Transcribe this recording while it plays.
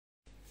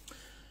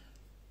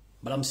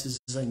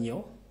Balamusizza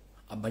nnyo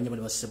abanya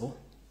bali basebo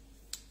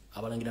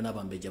abalangira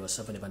n'abambeja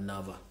basava ne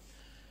bannava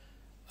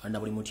ana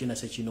buli muntu yena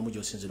sekino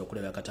mujo sinzira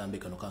okulaba akatambi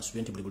kano ka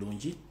student buli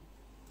bulungi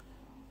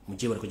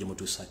muje bali kuje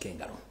mutusa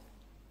kengalo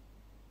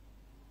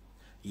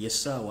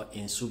yesawa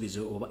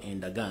ensubizo oba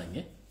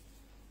endaganye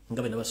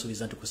ngabe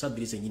nabasubiza nti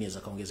kusabiriza nyine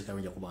ezakongezeka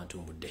runja ku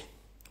bantu mbudde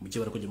muje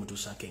bali kuje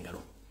mutusa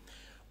kengalo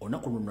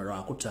onaku luno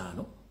lwa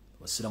kutaano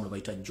basiramu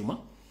baita juma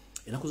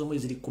enaku zo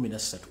mwezi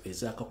 13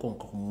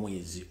 ezakakonka ku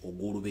mwezi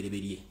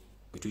ogw'olubereberye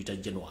bituyita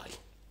January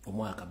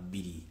omwaka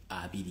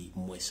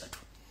 2023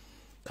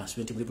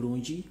 Kansubienti buli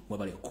bulungi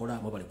mwebale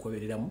kola mwebale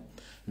kwebereramu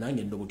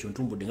nange ndo butyo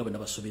ntumbudde ngabe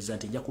nabasubiza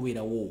nti nja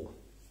kubeerawo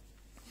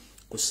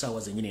ku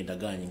ssaawa zenyine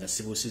endaganye nga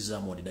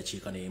sibuusizaamu wadde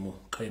dakiika n'emu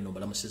kale no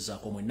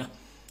mbalamusizaako mwenna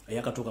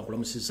eyakatuuka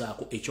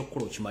nkulamusizaako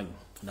ekyokukola okimanyi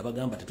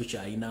nabagamba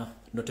tetukyalina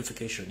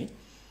notification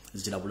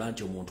zirabula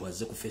nti omuntu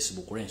azze ku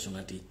Facebook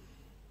olw'ensonga nti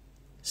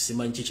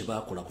simanyi ki kye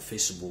baakola ku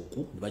Facebook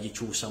ne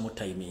bagikyusamu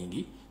timing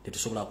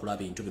tetusobola kulaba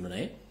bintu bino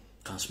naye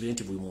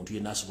Kansubienti buli muntu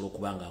yenna asobola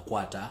okuba nga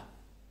akwata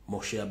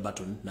mo share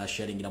button na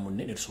sharingira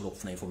munne ne tusobola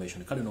okufuna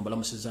information kale no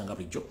mbalamusiza nga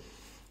bulijjo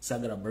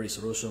sagala bari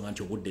solution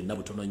nti obudde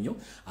nabutono nnyo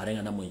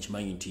alenga namwe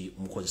nkimanyi nti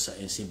mukozesa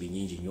ensimbi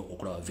nyingi nnyo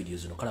okulaba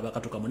videos zino kale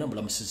bakatuka mu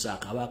nambala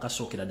musizaako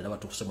abakasookera ddala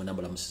batukusa mu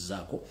nambala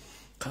musizaako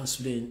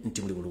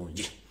Kansubienti buli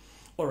bulungi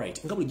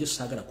alright nga bulijjo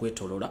sagala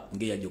kwetolola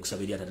ngeyajja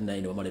okusabira ate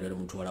naye ne bamalira ne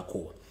muntu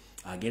walako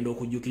agenda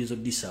okujjukiriza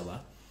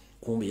disaba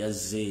kumbe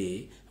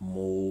yazze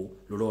mu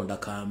lulonda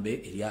kambe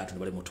eryato ne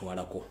bali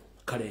mutwalako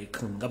kale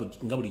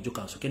nga bulijjo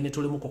kansoke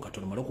netolemuko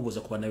katono mala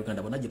okubuuza ku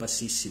bannayuganda bonna gye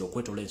basiisira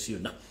okwetola ensi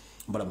yonna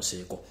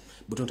mbalamuseeko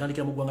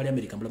butontandikira mu ggwanga lya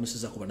Amerika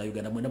mbalamusizaako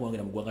bannayuganda mwena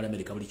bwangira mu ggwanga lya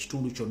Amerika buli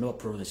kitundu kyonna wa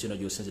province yonna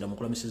gy'osinzira mu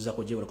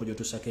kulamusizaako gye balako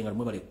gy'otuusako nga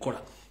mwe bali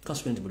kukola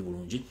Kansubienti buli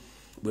bulungi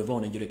bweva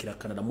onenjolekera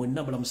Canada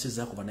mwenna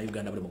mbalamusizaako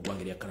bannayuganda bali mu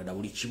ggwanga lya Canada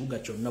buli kibuga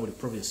kyonna buli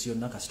province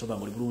yonna kasitoba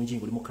nga oli bulungi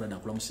ng'oli mu Canada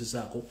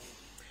nkulamusizaako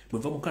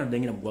bweva mu Canada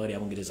ngira mu ggwanga lya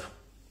Bungereza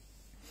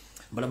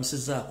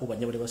mbalamusizaako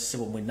banyabale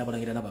basebo mwenna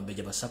balangira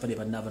n'abambeja basapa ne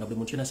bannava na buli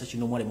muntu yena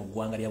sekino mwale mu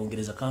ggwanga lya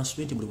Bungereza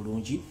Kansubienti buli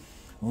bulungi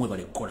mwe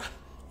bali kukola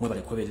mwe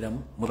bali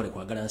kwebereramu mwe bali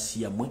kwagala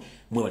nsi yammwe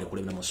mwe bali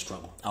kulebera mu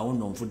struggle awo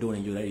nno nvudde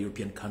onenjola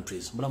European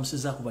countries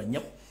mbalamusizaako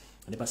banyabo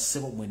ne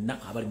basebo mwenna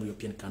abali mu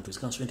European countries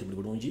Kansubienti buli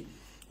bulungi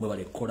mwe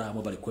bali kukola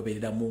mwe bali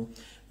kwebereramu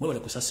mwe bali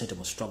kusa sente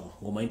mu struggle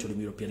ng'omanyi nti oli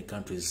mu European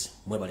countries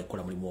mwe bali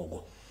kukola mulimu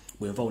ogwo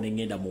bwenva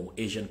onengenda mu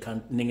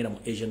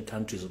Asian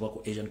countries oba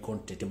ku Asian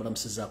continent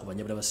mbalamusizaako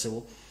banyabale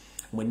basebo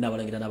mwenna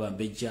abalangira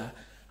n'abambeja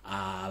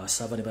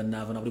abasava ne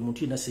bannava na buli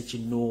muntu yena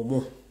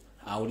sekinoomu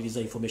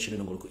awuliriza information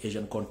eno ng'oli ku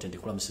Asian continent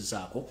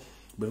kulamusizaako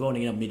bweva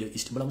onengera mu Middle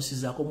East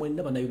mbalamusizaako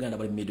mwenna bannayuganda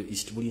bali mu Middle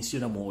East buli nsi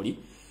yonna mwoli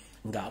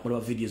nga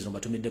mulaba videos no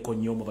batumiddeko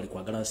nnyo mu bali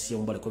kwagala nsi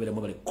yamu bali kwebera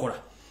mu bali kukola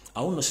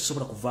awo nno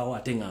sisobola kuvaawo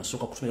ate nga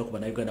nsooka kutumira ku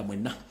bannayuganda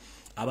mwenna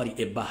abali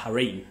e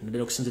Bahrain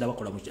naddala okusinzira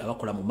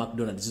abakola mu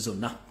McDonald's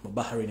zonna mu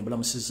Bahrain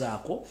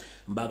mbalamusizaako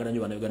mbaagala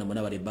nnyo bannayuganda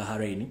mwenna bali e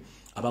Bahrain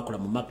abakola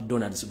mu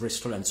McDonald's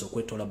restaurants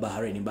okwetola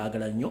Bahrain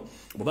mbaagala nnyo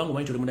bwobanga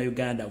omanyi nti oli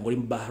munnayuganda ng'oli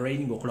mu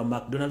Bahrain ng'okola mu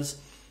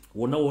McDonald's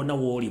wonna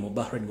w'oli mu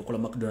Bahrain ng'okola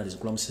mu McDonald's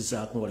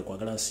nkulamusizaako mwe bali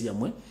kwagala nsi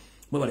yammwe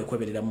mwe bali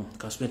kwebereramu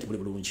Kansubienti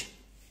buli bulungi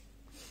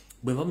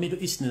bweva mu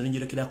Middle East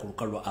nenjolekera ku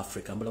lukalu lwa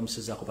Africa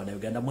mbalamusizaako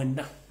bannayuganda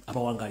mwenna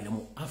abawangaalira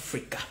mu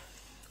Africa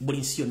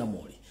buli nsi yonna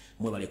mwoli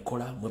mwe bali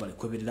kukola mwe bali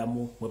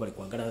kwebereramu mwe bali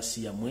kwagala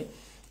nsi yammwe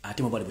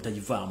ate mwe bali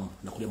butagivaamu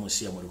nakulya mu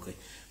nsi yammwe luke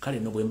kale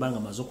nno bwe mbanga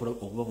maze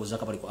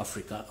okubabuuzaako bali ku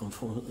Africa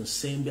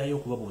nsembyayo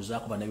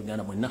okubabuuzaako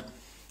bannayuganda mwenna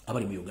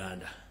abali mu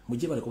Uganda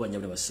mujje bali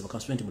kubanyabula basaba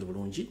Kansubienti buli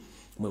bulungi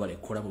mwe bali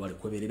kukola mwe bali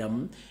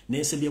kwebereramu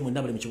n'ensembye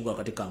mwenna bali mu kibuga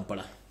wakati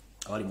Kampala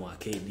abali mu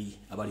Arcade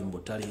abali mu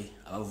Butale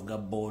abavuga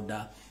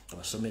boda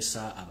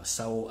abasomesa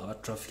abasawo aba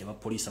traffic aba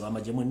police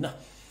abamagye mwenna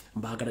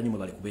mbaagala nnyo mwe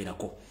bali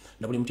kubeerako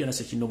na buli muntu yena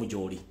sekinoomu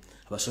gy'oli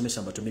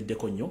abasomesa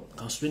mbatumiddeko nnyo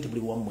Kansubienti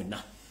buli wamu mwenna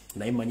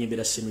naye mmanyi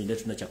embeera sinu nda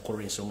tuna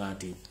kyakukola ensonga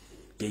nti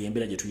yeyo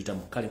embeera gye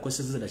tuyitamu kale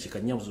nkozeseza dakiika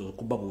nnya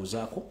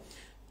okubabuuzaako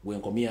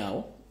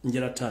bwenkomyawo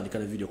njala tandika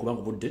ne video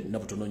kubanga obudde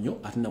nabutono nnyo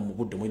ate namu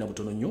budde mulina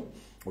butono nnyo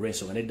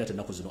olw'ensonga nedda ate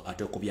ennaku zino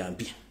ate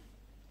okubyampi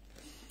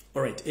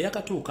alright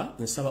eyakatuuka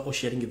nsaba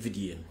osharing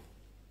video eno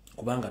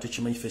kubanga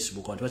tukimanyi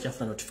Facebook abantu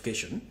bakyafuna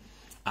notification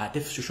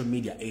ate social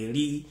media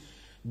eri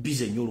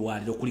busy nnyo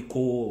olwaliro kuliko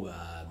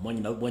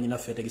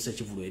mwanyinaffe yategesa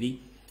ekivulu eri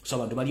so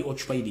abantu bali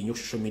occupied nnyo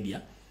social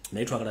media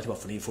naye twagala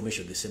tebafuna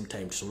information the same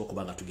time tusobole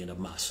okuba nga tugenda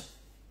mu maaso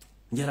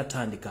njala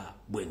tandika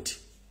bwe nti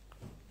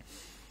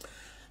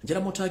njala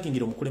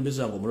mutagingira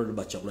omukulembeze wange omulonde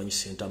Bakyagulanyi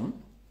Ssentamu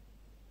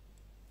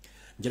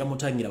njala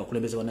mutagingira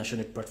abakulembeze ba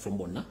national platform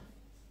bonna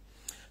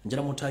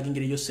njala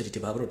mutagingira Yoseri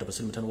Tebabiro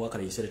tapasiri mutano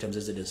wakala yisere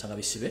tamzeze ensanga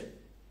bisibe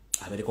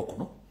abereko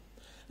kuno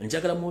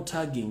njagala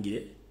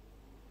mutagingire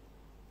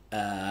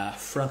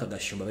Frank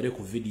Gashumba abereko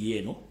ku video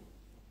eno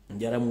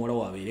njala muwala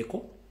wabereko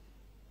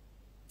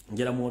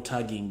njala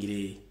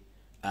mutagingire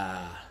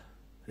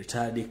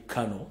retired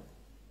Kano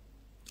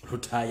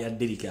Lutaya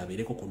Derike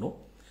abereko kuno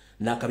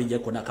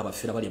nakabijjako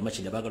nakabafira bali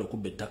amachindi abagala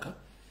okubba ettaka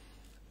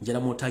njala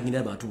mutangira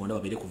abantu bonna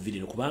babereko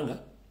video kubanga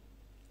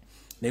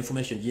na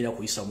information jira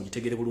kuyisa mu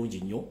gitegere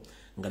bulungi nnyo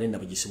nga nenda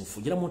bugisimufu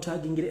njira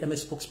mutagingire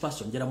MS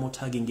spokesperson njira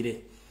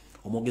mutagingire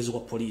omwogezi wa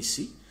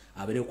police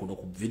abere kuno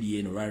ku video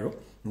eno raro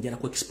njira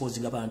ku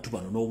exposing abantu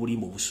bano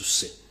n'obulimbo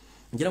bususse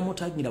njira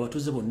mutagingire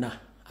abatuze bonna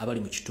abali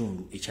mu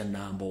kitundu ekya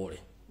Nambole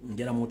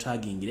njira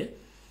mutagingire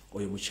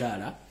oyo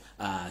mukyala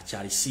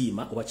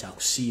kyalisiima oba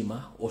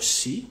kyakusiima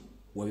osi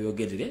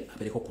wabyogedere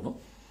abereko kuno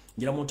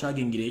njira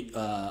mutagingire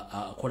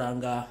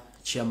akolanga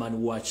chairman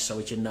wa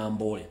kisawe kye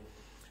Nambole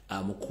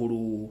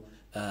mukulu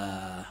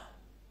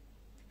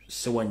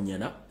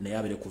Sewanyana naye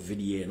abere ku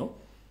video eno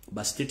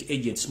ba state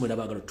agents mwe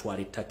nabagala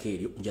twali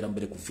takeri njira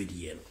mbere ku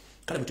video eno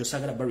kale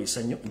bitosagala bari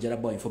sanyo njira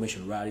ba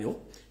information radio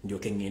ndio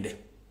kengende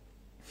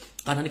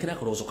kana nikana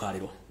kalozo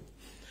kaliro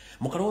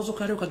mukalozo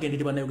kaliro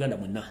kagendere bana Uganda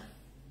mwenna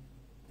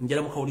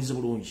njira mukawulize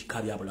bulungi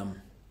kabi abulamu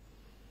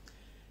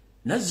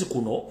nazzi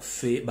kuno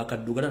fe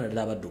bakadugana na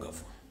dala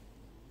baddugavu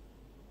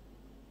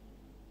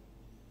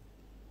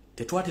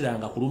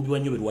tetwatiranga kulumbiwa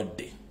nnyo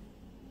birwadde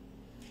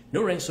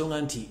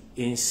n'olw'ensonga nti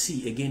ensi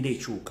egenda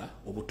ekyuka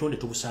obutonde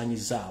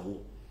tubusaanyizaawo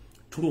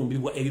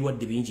tulumbibwa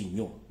ebirwadde bingi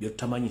nnyo bye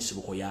tutamanyi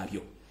nsibuko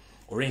yaabyo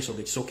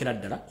olw'ensonga ekisookera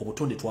ddala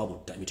obutonde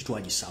twabutta emiti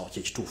twagisaawa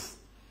kyekituufu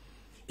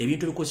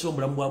ebintu ebikozesebwa mu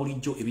bulamu bwa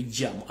bulijjo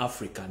ebijja mu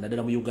Africa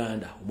naddala mu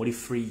Uganda omuli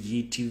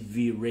fridge,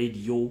 TV,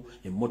 radio,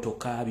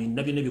 emmotoka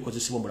byonna byonna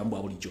ebikozesebwa mu bulamu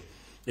bwa bulijjo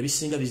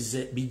ebisinga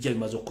bijja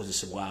bimaze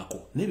okukozesebwako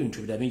n'ebintu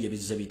ebirala bingi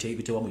ebizze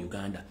biteebwa mu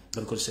Uganda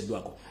nga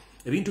bikozeseddwako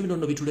ebintu bino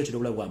nno bituleetera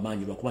obulamu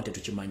bw'amaanyi lwakuba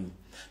tetukimanyi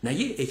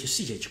naye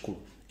ekisi kyekikulu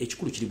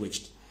ekikulu kiri bwe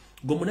kiti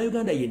gwe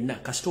Munnayuganda yenna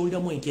kasita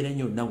oliramu enkeera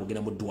ennyo yonna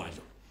ng'ogenda mu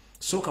ddwaliro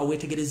sooka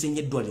weetegereze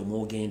nnyo eddwaliro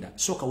mw'ogenda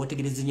sooka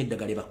weetegereze nnyo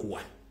eddagala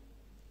ebakuwa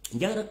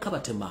njagala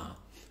kabatema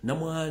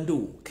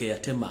namwandu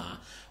keyatema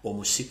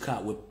omusika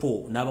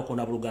wepo n'abako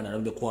n'abaluganda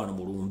n'abekwano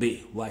mu lumbe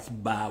lwaki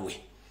baawe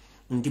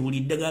nti buli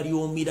ddagala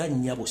ly'omira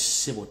nnyabo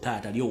ssebo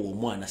taata lyowa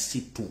omwana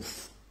si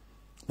ttuufu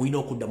mulina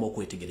okuddamu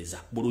okwetegereza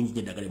bulungi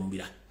nnyo eddagala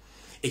emumira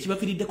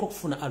ekibaviiriddeko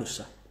okufuna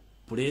alusa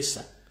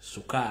pulesa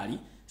sukaali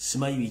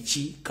simanyi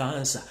biki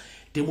kansa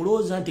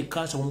temulowooza nti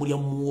kansa mumulya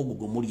mu muwogo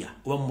gwe mulya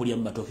oba mumulya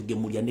mu matooke ge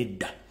mulya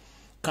nedda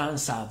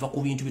kansa ava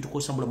ku bintu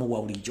bitukozesa mu bulamu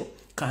bwa bulijjo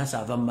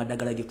kansa ava mu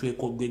madagala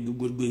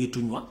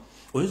getunywa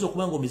oyinza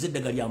okuba nga omize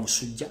eddagala lya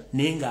musujja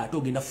naye ng'ate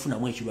ogenda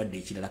kufunamu ekirwadde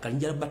ekirala kale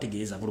njala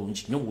bategeeza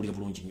bulungi nnyo muwulire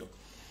bulungi nnyo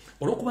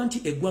olw'okuba nti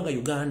eggwanga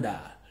Uganda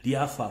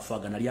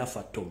lyafaafaagana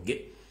lyafa ttogge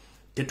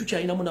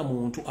tetukyalinamu na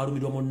muntu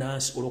alumirwa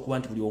munnansi olw'okuba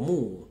nti buli omu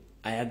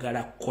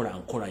ayagala kukola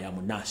nkola ya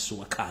munnansi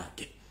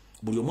wakange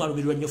buli omu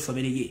alumirwa nnyo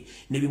famire ye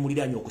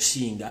n'ebimuliraanye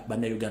okusinga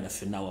bannayuganda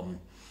ffenna awamu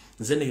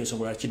nze neyo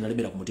ensonga lwaki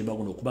nalemera ku mutimba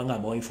guno okubanga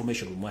amawa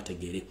information bwe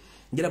mwategeere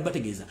njala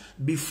bategeeza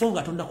before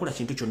nga tondakola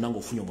kintu kyonna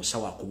ng'ofunye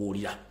omusawo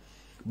akubuulira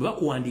bwe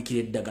bakuwandiikira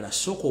eddagala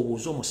sooka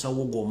obuuze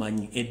omusawo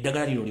g'omanyi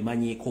eddagala lino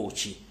limanyiiko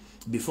ki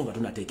before nga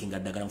tonateekinga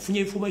ddagala nfunye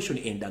information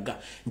endaga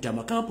nti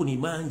amakampuni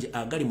mangi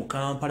agali mu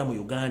Kampala mu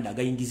Uganda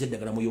agayingiza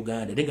eddagala mu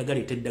Uganda ate nga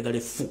galeeta eddagala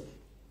effu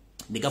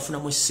ne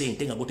gafunamu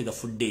ssente nga go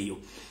tegafuddeeyo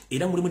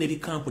era mulimu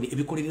n'ebikampuni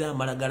ebikolerera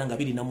amalagala nga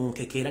biri na mu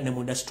nkekeera ne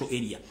mu industrial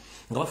area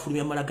nga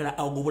bafulumya amalagala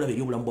ag'obulabe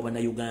ebyobulamu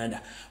bw'Abannayuganda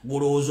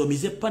olowooza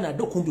omize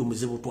panado kumbi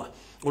omize butwa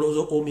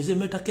olowooza omize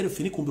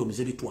metakelfini kumbi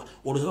omize bitwa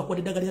olowooza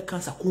bakuwadde eddagala lya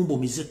kansa kumbi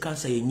omize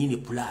kansa yennyini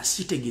plus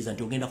kitegeeza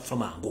nti ogenda kufa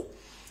mangu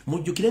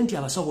mujjukire nti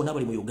abasawo bonna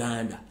bali mu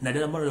Uganda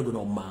naddala malwaliro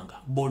gano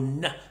omumanga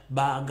bonna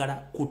baagala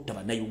kutta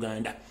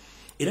Bannayuganda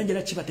era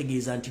njala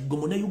kibategeeza nti gwe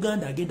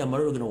Munnayuganda agenda mu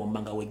malwaliro gano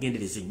omumanga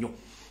weegendereze nnyo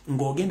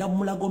ng'ogenda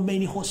mu Mulago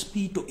Main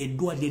Hospital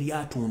eddwaliro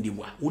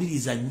eryatundibwa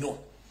wuliriza nnyo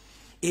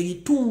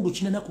ebitundu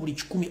 4 ku buli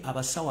 100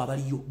 abasawo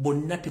abaliyo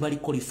bonna tebali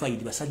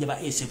qualified basajja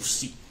ba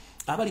SFC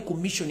abali ku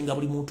mission nga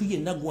buli muntu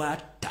yenna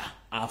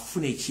gw'atta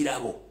afuna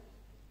ekirabo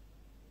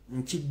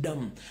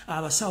nkiddamu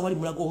abasawo bali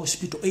Mulago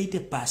Hospital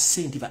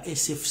 80% ba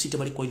SFC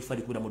tebali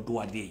qualified kubira mu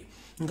ddwaliro eyo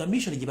nga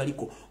mission gye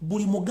baliko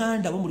buli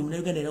Muganda buli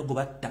Munnayuganda era gwe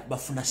batta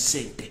bafuna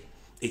ssente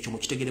ekyo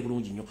mukitegere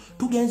bulungi nnyo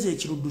tugenze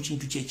ekiruddu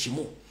kintu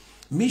kyekimu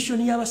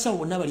mission y'abasawo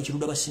bonna bali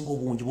kiruddu abasinga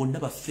obungi bonna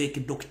ba fake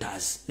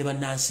doctors ne ba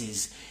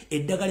nurses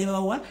eddagala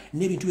babawa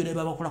n'ebintu byonna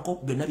babakolako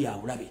byonna bya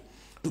bulabe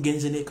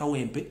tugenze ne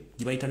Kawempe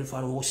gye bayita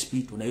Referral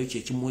Hospital nayo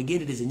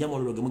kyekimwegendereze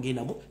nyamalolo ge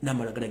mugendamu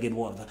n'amalagala ge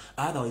mwava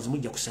otherwise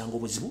mujja kusanga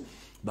obuzibu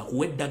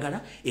bakuwa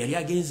eddagala eyali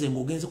agenze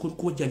ng'ogenze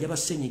kujjanjaba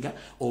ssenyiga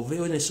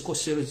oveeyo ne sickle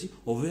cells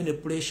oveeyo ne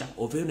pressure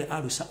oveeyo ne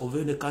ulcer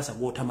oveeyo ne cancer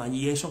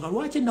gw'otamanyi y'ensonga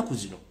lwaki ennaku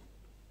zino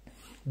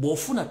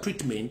bw'ofuna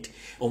treatment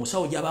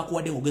omusawo gy'aba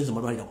akuwadde ng'ogenze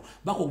mu malwaliro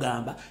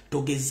bakugamba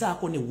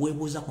togezaako ne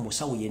weebuuza ku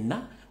musawo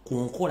yenna ku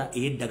nkola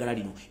ey'eddagala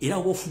lino era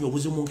oba ofunye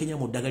obuzibu mu nkenya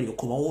mu ddagala lino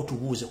kobawo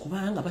otubuuze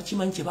kubanga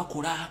bakimanyi kye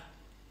bakola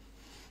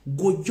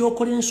gw'ojja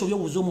okola ensobi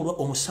obuuze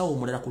omusawo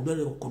omulala ku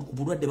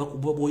bulwadde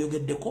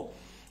bw'oyogeddeko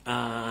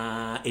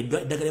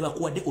eddagala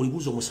bakuwadde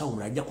olibuuza omusawo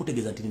omulala ajja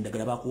kutegeeza nti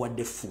eddagala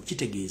bakuwadde ffu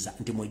kitegeeza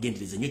nti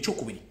mwegendereze nnyo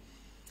ekyokubiri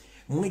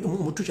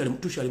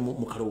tukyali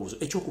mu kalowoozo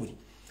ekyokubiri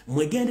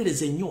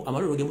mwegendereze nnyo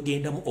amalwaliro ge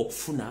mugendamu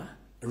okufuna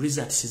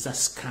results za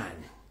scan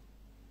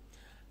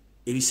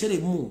ebiseera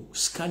ebimu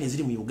scan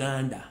eziri mu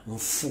Uganda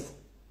nfu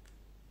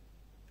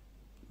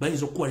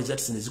bayinza okukuwa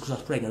results ne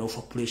zikusupplyinga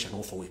n'ofa pressure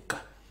n'ofa wekka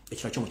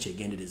ekirala kyo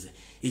mukyegendereze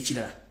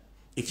ekirala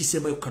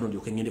ekisembayo kano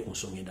ndyoke ngende ku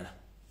nsonga endala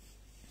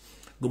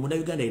gwe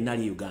munnayuganda yenna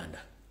ali Uganda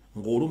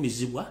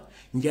ng'olumizibwa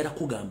njala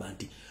kugamba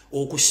nti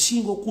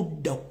okusinga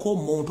okuddako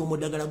omuntu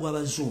omuddagala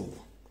gw'abazungu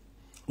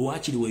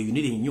lwakiri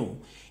weeyunire nnyo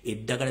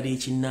eddagala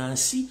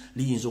ly'ekinnansi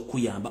liyinza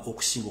okuyamba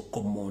okusinga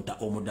okukommonta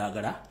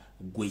omuddagala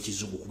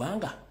gw'ekizungu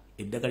kubanga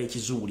eddagala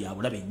ekizungu lya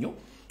bulabe nnyo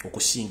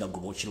okusinga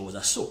gwe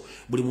bw'okirowooza. So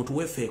buli muntu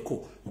weefeeko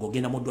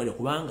ng'ogenda mu ddwaliro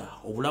kubanga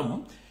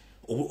obulamu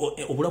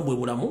bwe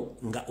bulamu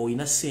nga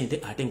olina ssente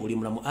ate ng'oli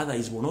mulamu,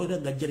 otherwise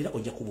bw'onoogajjalira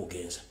ojja kuba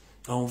ogenza.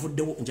 Awo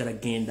nvuddewo njala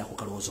genda ku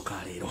kalowoozo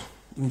ka leero,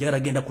 njagala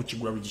genda ku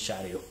kigulalugi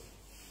kya leero.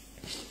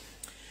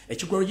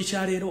 Ekigulalugi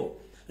kya leero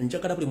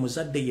njagala buli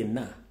muzadde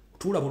yenna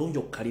tuula bulungi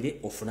okukalire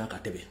ofune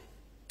akatebe.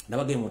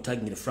 Nabagaye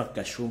mutagingire Frank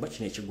Gashumba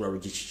kino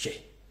ekigulalugi kike.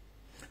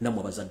 Nammwe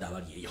abazadde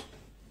abali eyo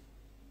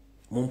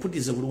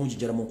mumpulirize bulungi,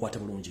 njala munkwate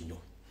bulungi nnyo.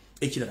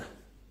 Ekirala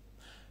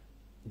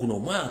guno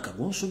omwaka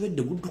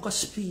gunsobedde gudduka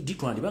speedi,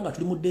 twandibanga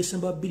tuli mu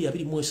December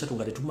 2023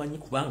 nga tetumanyi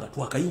kubanga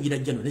twakayingira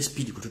January ne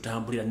speedi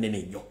kututambulira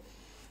nnene nnyo.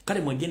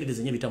 Kale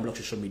mwegendereze nnyo ebitambula ku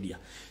social media.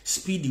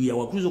 Speedi ya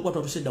wakuliza okuba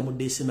twatusedda mu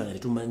December nga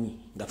tetumanyi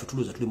nga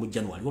tutuluza tuli mu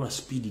January, wona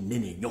speedi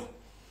nnene nnyo.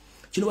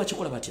 Kino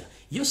bakikola batya?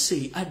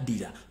 Yose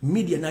addira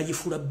media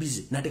n'agifuula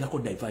busy n'ateekako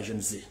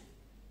diversion ze.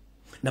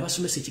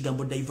 Nabasomesa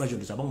ekigambo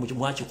diversion zabamu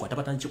mwakikwata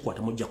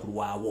batankikwata mujja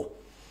kulwawo.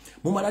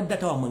 Mumala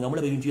data wamwe nga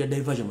mulaba ebintu bya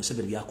diversion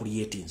Museveni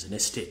byakuliyetinze ne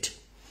state.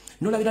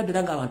 Nolabira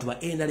ddala nga abantu ba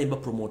NRM ba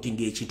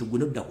promoting ekintu gwe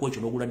nodda ku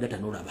ekyo n'ogula data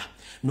n'olaba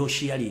no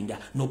sharinga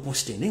no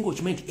posting nenga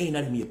okimanyi nti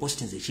NRM ye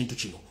posting ekintu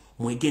kino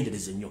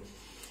mwegendereze nnyo.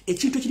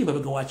 Ekintu kiri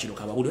mabega wakino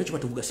kababuli wakyo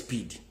batuvuga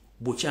speed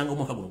bwokyanga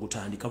omwaka guno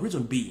gutandika.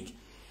 Reason being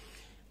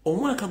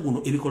omwaka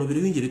guno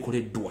ebikolobero bingi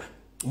ebikoleddwa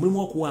mulimu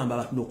okuwamba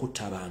abantu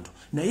n'okutta abantu,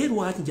 naye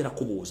lwaki njala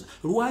kubuuza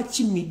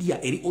lwaki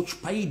media eri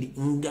occupied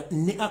nga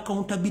ne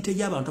accountability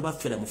y'abantu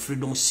abafera mu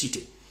Freedom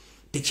City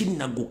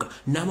tekinnaguka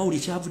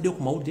n'amawulire kyavuddeyo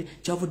ku mawulire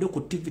kyavuddeyo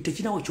ku TV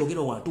tekinawe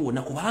kyogera wantu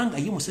wonna kubanga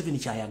ye Museveni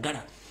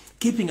kyayagala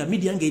keeping a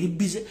media nga eri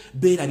bize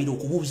beerabira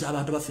okubuuza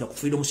abantu abafera ku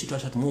Freedom City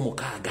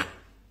 36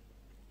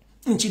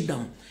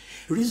 nkiddamu.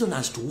 Reason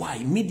as to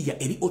why media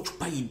eri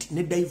occupied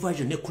ne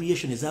diversion ne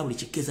creation ezabuli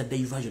kikeza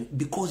diversion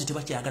because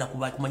tebakyayagala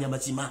kumanya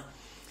mazima.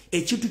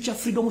 Ekintu kya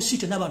Freedom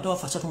City n'abantu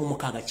abafa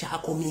 36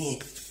 kyakomye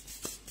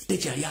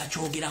tekyali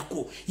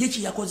akyogerako. Ye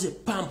kiyakoze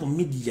pump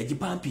media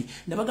gipampi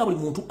nabaga buli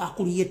muntu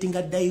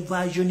akulietinga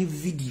diversion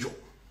video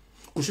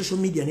ku social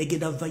media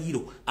negenda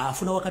viral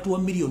afuna wakati wa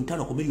milioni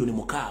 5 ku milioni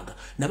 6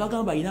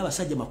 nabagamba ina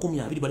abasajja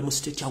 20 bali mu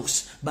State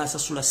House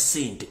basasula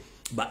sente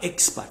ba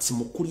experts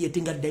mu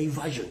creatinga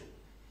diversion.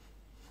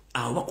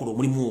 Awo bakola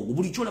omulimu ogwo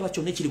buli kyolaba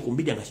kyonna ekiri ku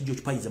media nga kijjo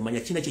kipayiza manya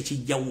kina kye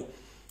kijjawo.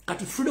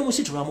 Kati Freedom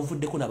City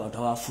bamuvuddeko n'abantu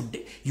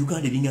abafudde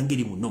Uganda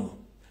erinyangeri munomo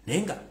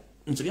nenga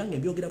nze byange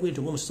byogera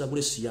bwente ng'omusasa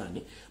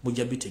Bulesiyani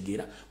mujja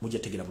bitegeera mujja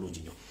tegeera bulungi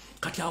nnyo.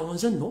 Kati awo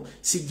nze nno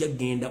sijja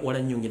genda wala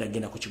nnyo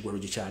ngenda ku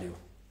kigwalogi kyaliwo.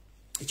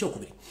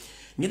 Ekyokubiri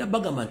ngenda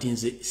bagamba nti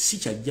nze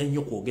sikyajja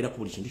nnyo kwogera ku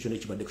buli kintu kyonna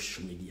ekibadde ku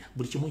social media,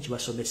 buli kimu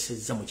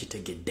kibasomesezza mu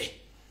kitegedde.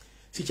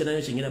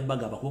 Sikyanayo kyengenda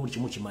bagamba kuba buli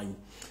kimu kimanyi.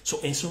 So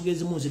ensonga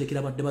ezimu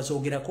nzirekera badde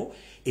bazoogerako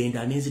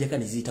endala nenzireka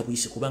ne ziyita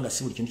buyise kubanga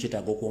si buli kintu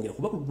kyetaaga okwongera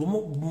kuba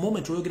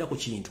moment oyogera ku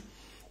kintu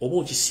oba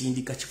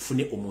okisindika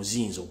kifune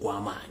omuzinzo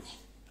gw'amaanyi.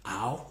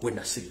 Awo we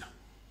nasirira.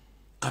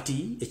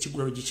 Kati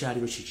ekigulalogi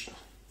kyaliro kikino.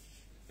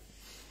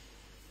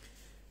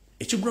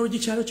 Ekigulalogi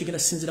kyaliro kigenda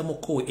sinzira mu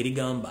kkowe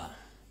erigamba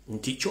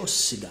nti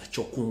kyosiga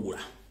kyokungula.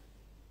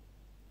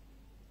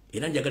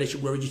 Era njagala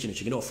ekigulalogi kino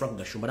kigenda wa Frank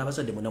Gashumba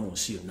n'abazadde mwenna mu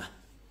nsi yonna.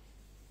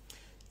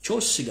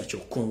 Kyosiga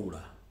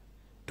kyokungula.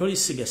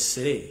 Tolisiga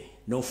ssere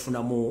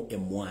n'ofunamu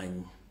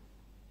emmwanyi.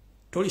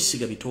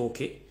 Tolisiga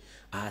bitooke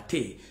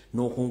ate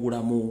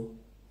n'okungulamu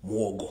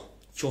muwogo.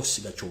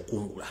 Kyosiga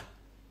kyokungula.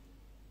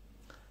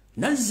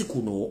 Nazzi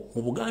kuno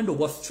mu Buganda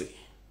bwaffe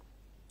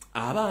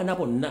abaana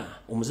bonna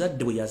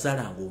omuzadde bwe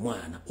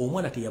yazaalanga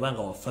omwana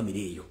teyabanga wa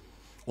family eyo,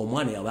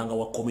 omwana yabanga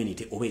wa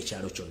community oba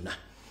ekyalo kyonna.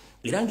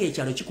 Era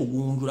ng'ekyalo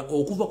kikugunjula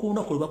okuva ku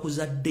lunaku lwe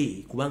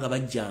bakuzadde kubanga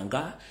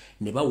bajjanga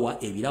ne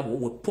bawa ebirabo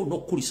wepo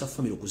n'okkulisa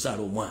family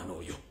okuzaala omwana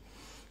oyo.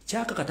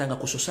 Kyakakatanga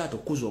ku society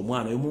okukuza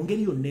omwana oyo mu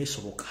ngeri yonna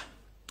esoboka.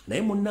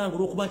 Naye munnange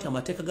olw'okuba nti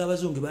amateeka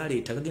g'abazungu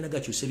baleeta gagenda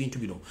gakyusa ebintu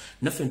bino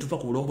naffe ntuva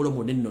ku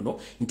bulombolombo n'ennono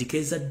nti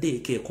keezadde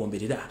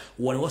keekomberera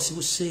wano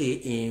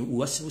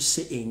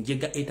wasibuse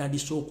enjega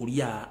etandise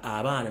okulya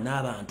abaana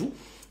n'abantu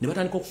ne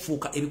batandika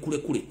okufuuka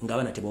ebikulekule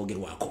ng'abaana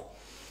teboogerwako.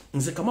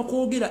 Nze kama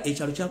kwogera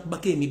ekyalo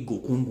kyakubako emiggo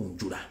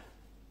okungunjula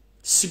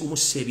sigumu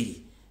sebiri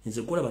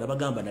nze kola bana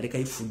bagamba naleka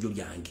ifujjo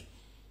lyange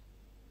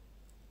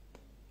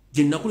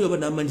gye nakuli oba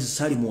n'amanyi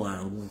sali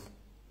mwangu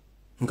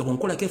nga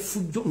bwonkola ke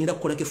fujjo ngenda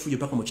kukola ke fujjo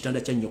paka mu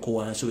kitanda kya nnyoko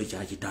wansi oba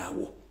ekya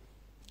kitaawo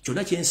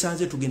kyonna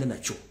kyensanze tugenda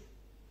nakyo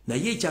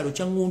naye ekyalo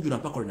kya ngunjula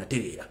mpaka lwe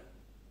natereera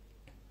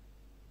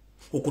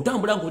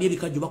okutambula ng'oli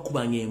ebikajjo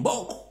bakubanga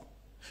embooko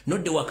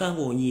nodde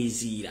wakanga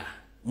onyiiziira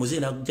muze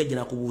na jajja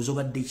nakubuuza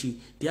obadde ki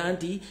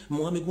nti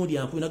mwami gundi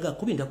yankubinaga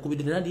kubi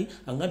ntakubidde nandi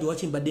angandi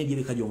waki mbadde ndye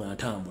ebikajjo nga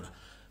ntambula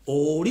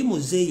oli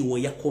muzeeyi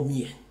we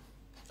yakomye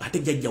ate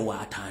jajja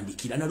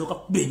waatandikira naloka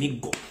kuba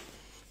emiggo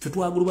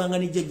Fetwagulubanga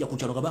n'ejjajja ku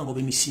kyalo kabanga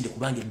obemisinde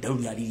kubanga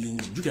eddalu lyali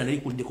lingi. Jjukira nali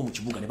kuliddeko mu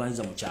kibuga ne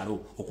banza mu kyalo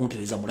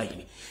okuntereza mu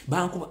layini.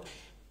 Bankuba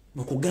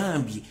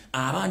nkugambye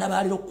abaana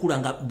baliro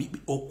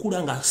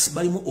okkulanga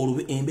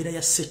balimu embeera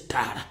ya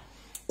settaala.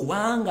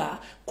 Kubanga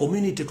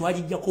community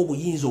twagijjako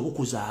obuyinza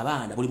obukuza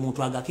abaana buli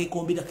muntu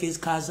agakekombera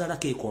kazaala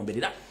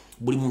kekomberera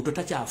buli muntu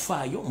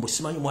takyafaayo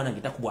mbusimanyi omwana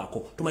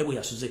ngetakubwako tumayi bwe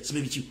yasuze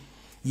sibe biki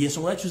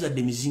yensonga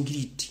yakuzadde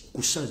emizingiriti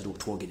ku ssaazi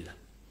okutwogerera.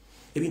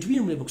 Ebintu biri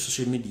mu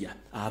social media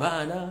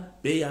abaana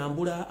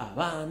beyambula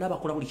abaana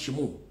bakola buli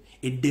kimu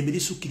eddembe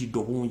lisukkiridde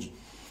obungi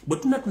bwe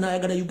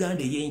tunayagala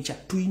Uganda ey'enkya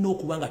tulina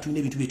okuba nga tulina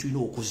ebintu bye tulina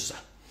okuzza.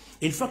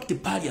 In fact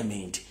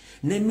parliament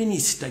ne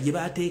minisita gye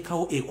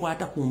baateekawo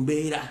ekwata ku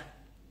mbeera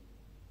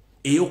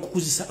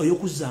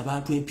ey'okuzza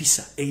abantu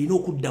empisa erina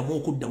okuddamu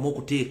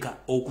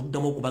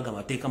okubaga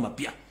amateeka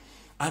mapya.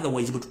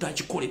 Otherwise bwe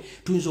tutakikole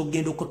tuyinza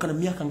okugenda okukkana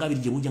myaka nga 2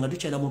 gye bujja nga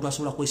tukyalira muntu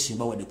asobola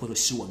kwesimba wadde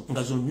kwesiwa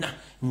nga zonna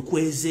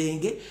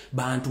nkwezenge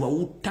bantu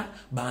bawutta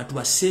bantu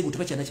baseegu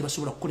tebakyalina kye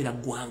basobola kukolera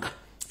ggwanga.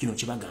 Kino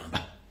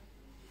kibagamba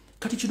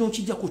kati kino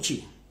kijja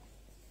kuki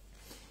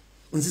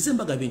nzize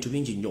mbaga bintu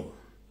bingi nnyo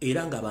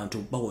era nga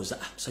abantu bawoza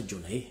musajja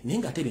naye naye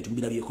ng'ate ebintu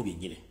mbirabyeko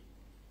byennyini.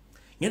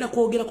 Ngenda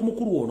kwogera ku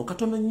mukulu ono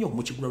katono nnyo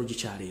mu kigulalo gye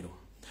kyaleero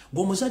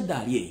ng'omuzadde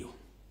ali eyo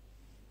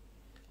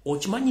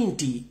okimanyi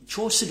nti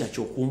kyosiga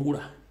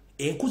kyokungula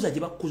enkuza gye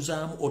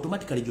bakkuzaamu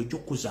automatically gyojja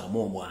okkuzaamu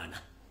omwana.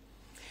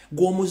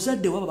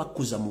 Gw'omuzadde waba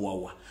bakkuza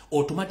muwawa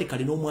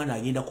automatically n'omwana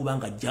agenda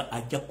kubanga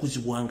ajja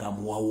kkuzibwa nga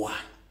muwawa.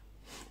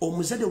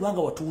 Omuzadde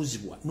obanga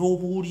watuuzibwa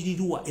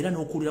n'obuulirirwa era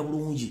n'okuwulira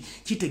bulungi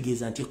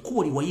kitegeeza nti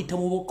ekkubo liwayita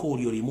mu bokko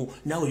lyolimu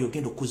naawe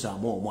lyogenda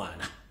okkuzaamu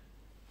omwana.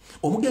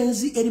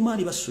 Omugenzi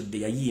Erimaani Basudde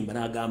yayimba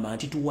n'agamba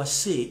nti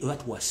tuwase oba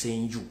tuwase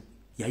enju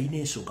yalina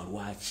ensonga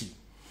lwaki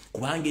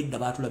kubanga edda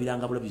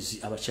baatulabiranga bulabizi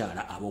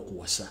abakyala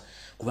ab'okuwasa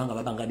kubanga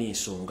babanga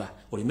n'ensonga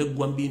oleme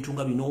ggwa mu bintu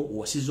nga bino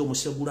owasizza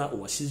omusegula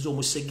owasizza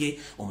omusege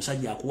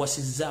omusajja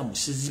akuwasizza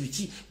musizi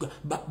biki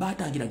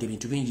baatangiranga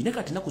ebintu bingi ne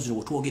kati nnaku zino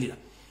bwe twogerera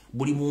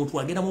buli muntu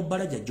agenda mu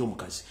bbala jjajja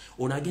omukazi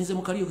ono agenze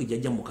mu kalyoke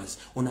jjajja mukazi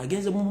ono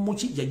agenze mu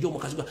muki jjajja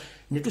omukazi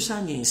ne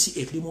tusanga ensi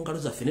etuli mu ngalo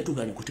zaffe ne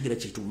tuganya okutegera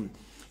kyetumu.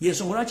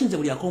 Yensonga lwaki nze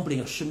buli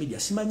akompulinga social media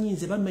simanyi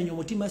nze bamenya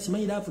omutima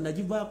simanyi laavu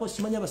nagivaako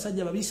simanyi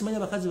abasajja babiri simanyi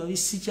abakazi babiri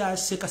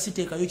sikyaseka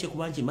siteekayo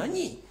kyekuba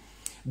nkimanyi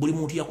buli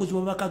muntu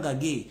yakuzibwa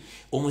bakagage.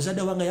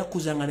 Omuzadde wanga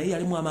yakuzanga naye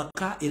yalimu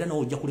amaka era nawe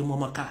ojja kulimu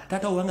amaka.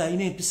 Taata wanga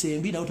yalina empisa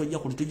embi nawe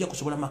tojja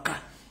kusobola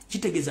maka.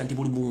 Kitegeeza nti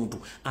buli muntu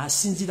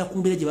asinzira ku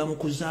mbeera gye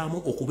bamukuzaamu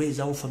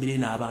okubeezaawo famire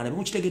n'abaana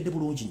bimukitegedde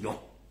bulungi nnyo.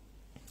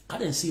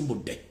 Kale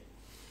nsimbudde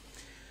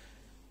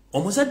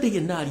omuzadde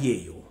yenna ali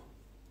eyo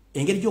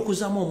engeri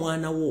gy'okuzaamu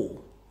omwana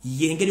wo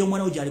yengeri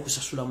omwana wo gyali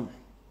kusasulamu.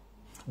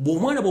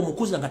 Bw'omwana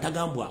bw'omukuza nga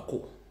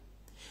tagambwako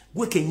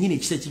gwe kennyini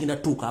ekisa kigenda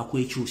tuuka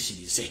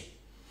akwekyusirize.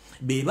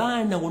 Be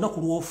baana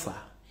olunaku lw'ofa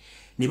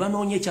ne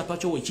banoonya ekyapa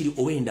kyo ekiri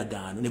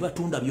ow'endagaano ne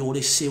batunda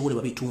byoleseewo ne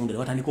babitunda ne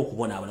batandika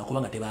okubonaabona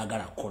kubanga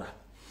tebaagala kukola.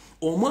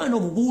 Omwana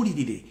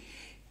omubuulirire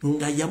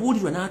nga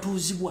yabuulirwa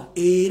n'atuuzibwa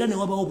era ne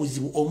wabawo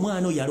obuzibu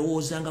omwana oyo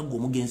yalowoozanga gwe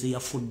omugenzi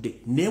yafudde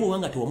naye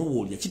bw'obanga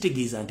tewamubuulira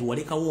kitegeeza nti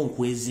walekawo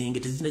nkwezenge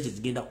tezirina kye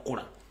zigenda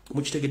kukola.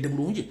 Mukitegedde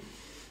bulungi.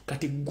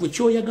 Kati gwe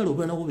kyoyagala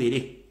obeera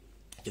bubeere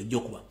jjajja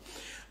okuba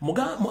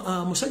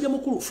musajja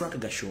mukulu Frank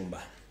Gashumba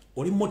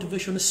oli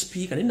motivation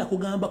speaker naye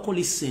nakugambako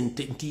listen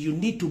nti you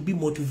need to be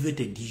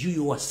motivated you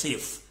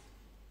yourself.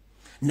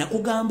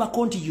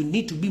 Nakugambako nti you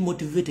need to be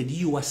motivated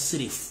you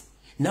yourself.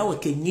 Nawe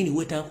kennyini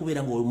weetaaga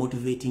kubeera nga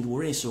motivating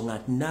olw'ensonga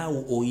nti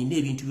naawe oyina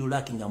ebintu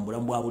by'olaakinga mu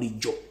bulamu bwa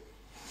bulijjo.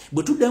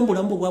 Bwe tuddamu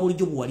bulamu bwa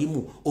bulijjo bwe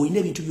walimu oyina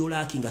ebintu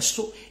by'olaakinga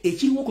so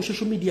ekiriwo ku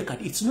social media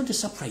kati it's not a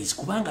surprise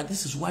kubanga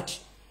this is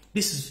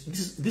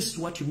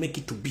what you make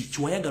it to be.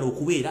 Kiwayagala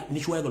okubeera ne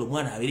kiwayagala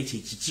omwana abeere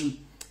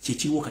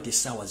kyekiriwo kati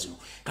essaawa zino.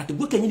 Kati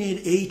gwe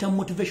kennyini eyita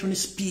motivation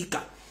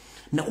speaker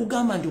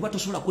nakugamba nti oba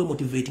tosobola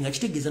kwemotivatinga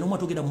kitegeeza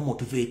n'omwana togenda mu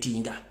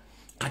motivatinga.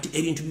 Kati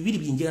ebintu bibiri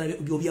binjagala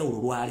by'obyawulo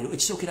olwaleero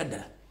ekisookera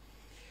ddala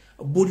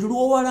buli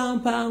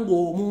lw'owalampa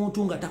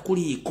ng'omuntu nga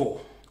takuliiko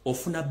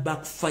ofuna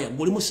backfire.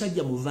 Ng'oli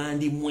musajja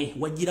muvandimwe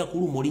wajjira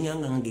kuluma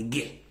olinganga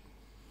ngege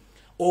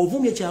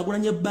ovumye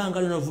Kyagulanyi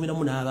ebbanga lyonna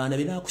ovumiramu n'abaana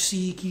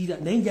binaakusiikirira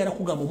naye njala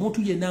kugamba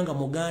omuntu yenna nga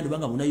muganda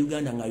obanga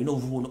munnayuganda ng'alina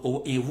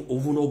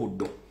obuvuno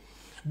obuddo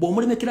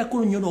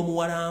bw'omulemekerako nnyo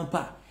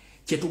n'omuwalampa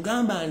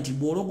kyetugamba nti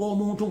bw'ologa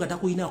omuntu nga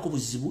takuyinaako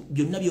buzibu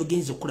byonna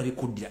byogenza okukola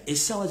bikuddira.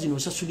 Essaawa zino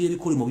osasulira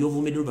ebikolimo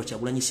by'ovumiddwa lwa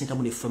Kyagulanyi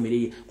Ssentamu ne famire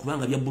ye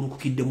kubanga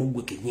byabbulukukiddemu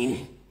ggwe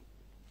kennyini.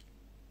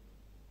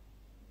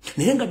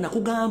 Naye nga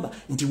nakugamba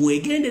nti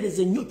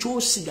weegendereze nnyo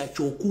kyosiga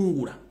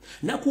kyokungula.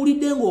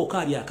 Nakuwulidde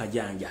ng'okaabya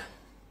akajanja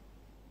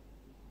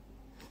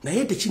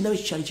naye tekinnabe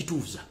kikyali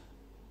kituuza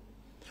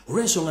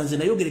olw'ensonga nze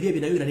nayogera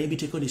ebyebinayogera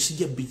n'embiteeko ne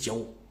sijja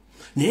bijjawo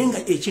naye nga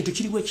ekintu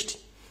kiriwo ekiti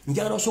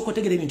njagala osooka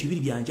otegera ebintu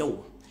bibiri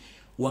byanjawulo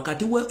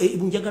wakati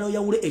njagala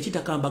oyawule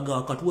ekitakambaga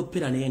wakati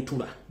w'eppera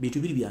n'entula bintu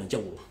bibiri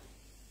byanjawulo.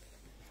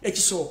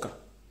 Ekisooka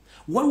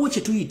waliwo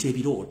kye tuyita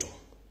ebirooto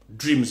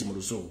dreams mu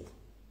luzungu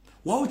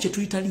waliwo kye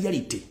tuyita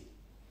reality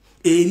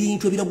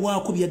ebintu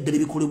ebirabwako byaddala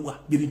ebikolebwa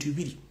byo bintu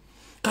bibiri.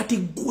 Kati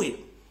gwe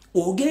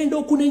ogenda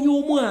okunenya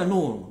omwana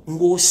ono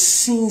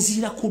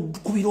ng'osinziira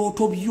ku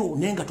birooto byo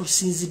naye nga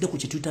tosinzidde ku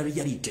kituyita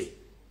reality.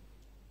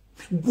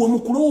 Gwe mu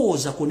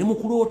kulowooza kwo ne mu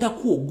kuloota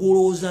kwo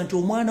gw'olowooza nti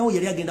omwana wo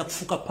yali agenda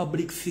kufuuka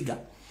public figure,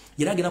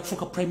 yali agenda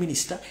kufuuka prime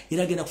minister,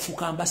 yali agenda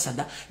kufuuka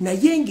ambassador,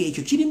 naye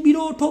ng'ekyo kiri mu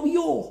birooto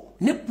byo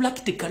ne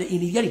practically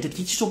in reality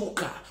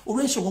tekisoboka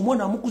olw'ensonga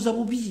omwana amukuza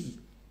bubi.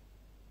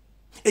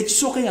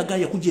 Ekisooka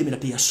yagaana yakujeemera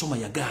teyasoma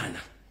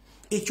yagaana.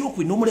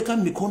 Ekyokubiri n'omuleka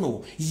mu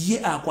mikono ye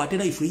akwate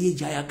life ye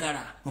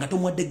gy'ayagala nga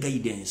tomuwadde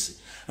guidance.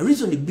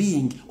 Reason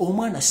being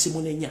omwana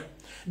simunenya.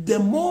 The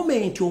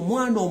moment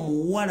omwana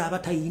omuwala aba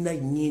talina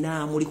nnyina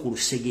amuli ku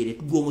lusegere,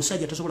 gwe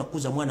omusajja tasobola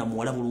kukuza mwana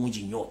muwala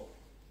bulungi nnyo.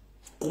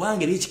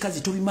 Kubanga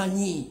eby'ekikazi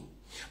tobimanyi.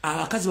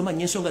 Abakazi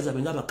bamanyi ensonga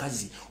zaabwe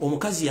ng'abakazi.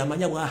 Omukazi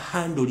yamanya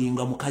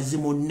bw'ahandolinga mukazi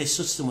munne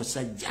so si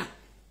musajja.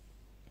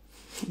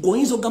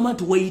 Goyinza ogamba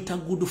nti weeyita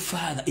good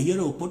father,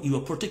 you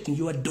are protecting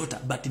your daughter,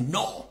 but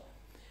no.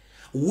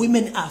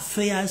 Women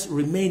affairs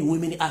remain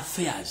women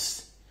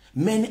affairs.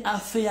 Men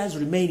affairs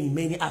remain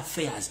men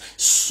affairs.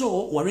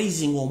 So, we're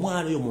raising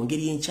omwana oyo mu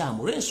ngeri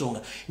enkyamu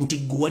olw'ensonga nti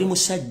gwe wali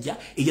musajja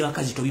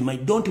eby'abakazi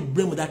tobimanyi. Don't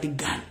blame that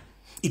girl.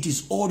 It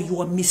is all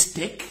your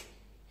mistake.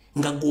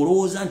 Nga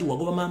golooza nti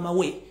wagoba maama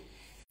we,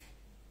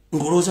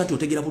 ngolooza nti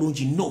otegera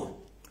bulungi no.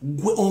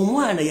 Gwe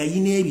omwana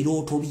yayina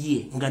ebirooto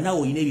bye nga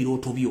naawe oyina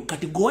ebirooto byo.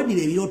 Kati gwe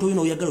waddira ebirooto byo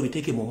n'oyagala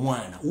obiteeke mu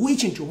mwana.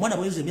 Wiki nti omwana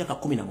bwayeza emyaka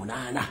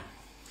 18.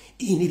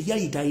 Ini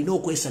reality alina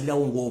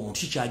okwesalirawo ng'omuntu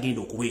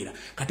kikyagenda okubeera.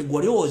 Kati gwe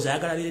olowooza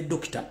ayagala abeere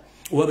doctor,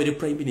 oba abeere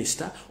prime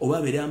minister, oba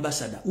abeere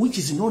ambassador, which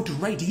is not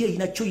right. Ye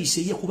alina choice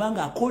ye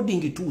kubanga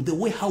according to the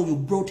way how you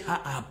brought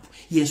her up,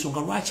 yensonga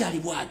lwaki ali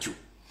bwatyo.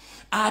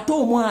 Ate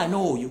omwana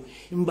oyo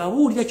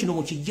mbabuulira kino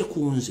mukijje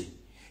ku nze.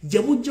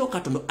 Gye bujja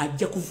katono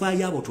ajja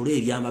kuvaayo abotole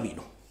ebyama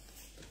bino.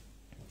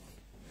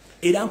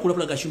 Era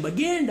nkulabula Gashumba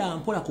genda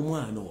mpola ku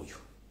mwana oyo.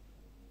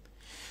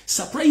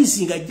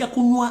 Surprising ajja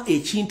kunywa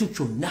ekintu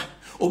kyonna.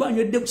 Oba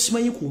anywedde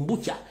simanyi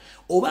kumbucha,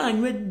 oba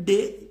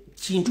anywedde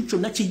kintu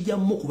kyonna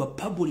kijjamu kuba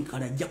public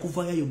ajja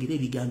kuvaayo ayogera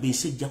ebigambo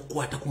ensi ejja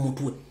kukwata ku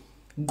mutwe.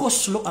 Go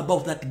slow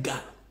about that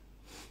girl.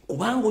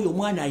 Kubanga oyo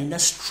mwana alina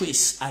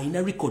stress,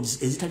 alina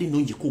records ezitali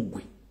nnungi ku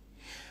ggwe.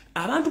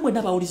 Abantu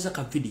bwenna bawuliza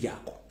ka video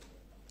yako.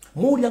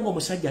 Muwulira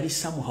ng'omusajja ali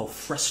somehow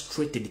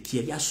frustrated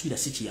kiyali asuubira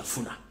si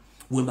kyeyafuna.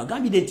 Bwe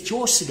mbagambire nti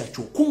kyosiga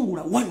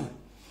ky'okungula wanu.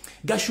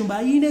 Gashumba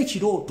ayina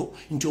ekirooto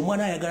nti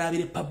omwana ayagala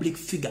abeere public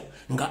figure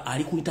nga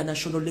ali ku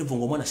international level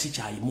ng'omwana si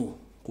kyayimu.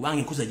 Kubanga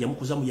enkuza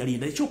gyamukuzamu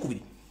yalinda.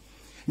 Ekyokubiri,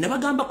 ne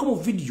bagambako mu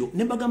video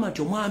ne bagamba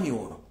nti omwami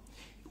ono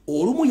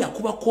olumu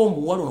yakubako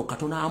omuwala ono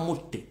katono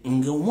amutte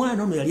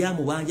ng'omwana ono yali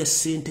amubanja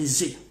ssente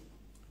ze.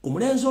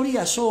 Omulenzi oli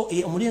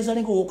omulenzi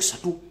alinga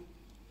owookusatu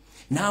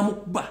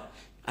n'amukuba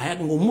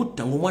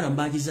ng'omutta ng'omwana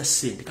mbanjiza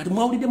ssente. Kati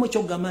mwawuliddemu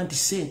ekyokugamba nti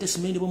ssente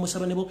simendi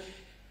bw'omusaba nebo.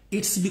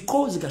 It's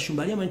because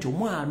Gashumba aliyama nti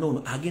omwana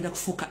ono agenda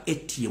kufuuka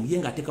ATM ye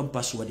ng'ateekamu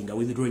password nga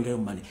withdrawing your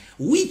money.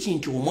 Which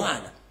nti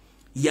omwana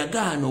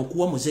yagaana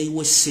okuwa muzeeyi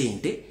we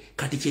ssente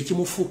kati kye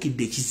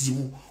kimufuukidde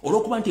ekizibu.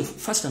 Olw'okuba nti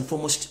first and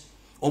foremost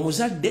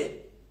omuzadde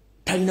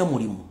talina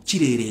mulimu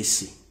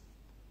kireereese.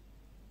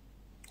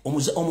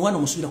 Omwana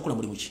omusuubira kukola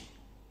mulimu ki?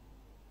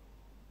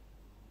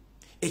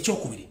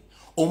 Ekyokubiri,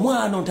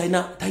 omwana ono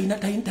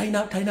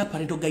talina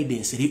parental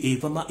guidance eri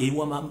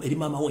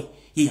maama we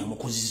ye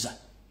yamukozizza.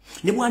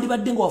 Ne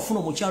bwandibadde nga wafuna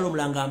omukyalo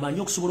omulanga amanyi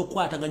okusobola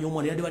okukwataganya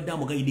omwana yandibadde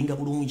amugayidinga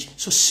bulungi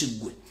so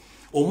siggwe.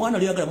 Omwana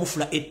oli oyagala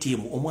mufula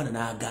ATM omwana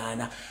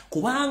n'agaana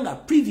kubanga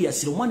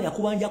previously omwana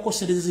yakubanjako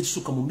ssente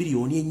zisukka mu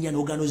miliyoni 4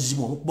 n'ogaano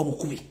zimu omukuba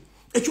mukubi.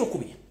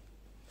 Ekyokubiri,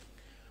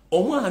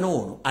 omwana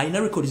ono alina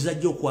records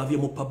ajja okwavya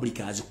mu public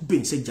azikuba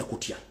ensi ejja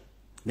kutya.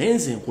 Naye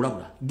nze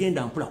nkulabula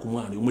genda mpula ku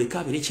mwana oyo muleke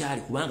abeere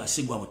kyali kubanga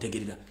sigwa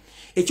amutegerera.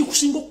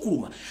 Ekikusinga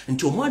okukuluma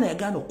nti omwana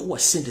yagaana okuwa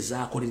ssente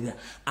z'akolerera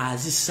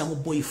azissa mu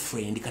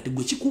boyfriend. Kati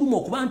gwe kikuluma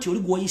okuba nti oli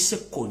gw'oyise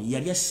kkoni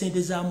yalya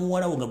ssente za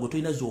muwalawo nga gwe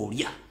tolina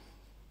z'olya.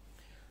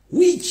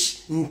 Which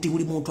nti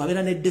buli muntu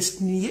abeera ne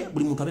destiny ye,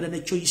 buli muntu abeera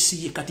ne choice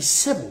ye. Kati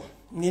ssebo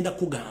ngenda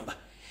kugamba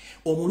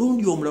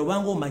omulundi omulala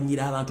obanga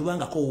omanyira abantu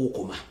bangako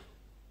wookoma.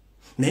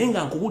 Naye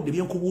nga nkubudde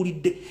bye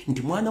nkubuulidde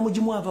nti mwana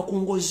mugimu ava ku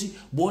ngozi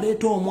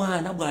bw'oleeta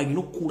omwana bw'alina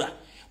okukula.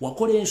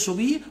 Wakola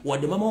ensobi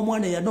wadde mama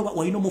omwana yanoba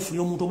walina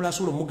omufunira omuntu omulala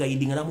asobola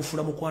omugayidinga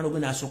n'amufuna mukwano gwe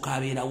n'asooka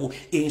abeerawo.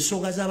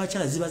 Ensonga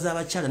z'abakyala ziba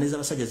z'abakyala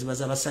n'ez'abasajja ziba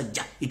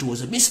z'abasajja. It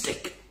was a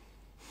mistake.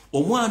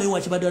 Omwana oyo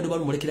wakibadde wadde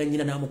balumulekera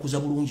nnyina n'amukuza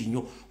bulungi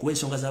nnyo kuba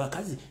ensonga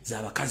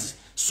z'abakazi.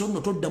 So nno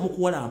toddamu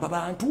kuwalampa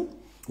bantu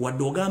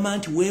wadde ogamba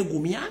nti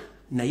weegumya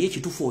naye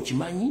ekituufu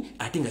okimanyi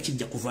ate nga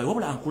kijja kuvaayo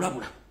wabula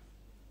nkulabula.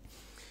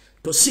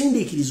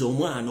 Tosindiikiriza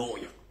omwana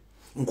oyo.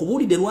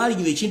 Nkubuulidde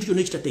lwaliyo ekintu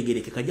kyonna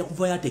ekitategerekeka ajja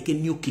kuvaayo ateeka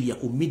nuclear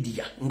ku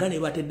media nga ne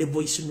batedde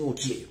voice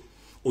note eyo.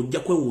 Ojja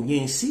kwewuunya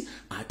ensi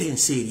ate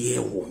ensi eri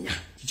ewuunya.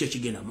 Kiki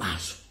ekigenda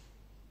maaso.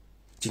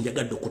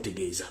 Kinjagadde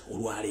okutegeeza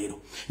olwaleero.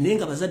 Naye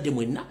nga bazadde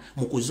mwenna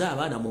mukuza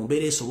abaana mu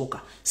mbeera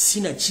esoboka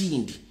sina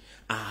kindi.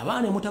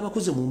 Abaana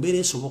mutabakoze mu mbeera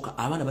esoboka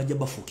abaana bajja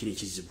bafuukira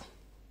ekizibu.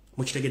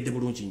 Mukitegedde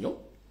bulungi nnyo.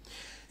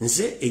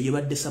 Nze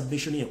eyebadde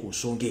submission ye ku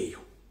nsonga eyo.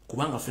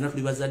 Kubanga ffenna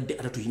tuli bazadde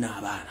ate tulina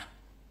abaana.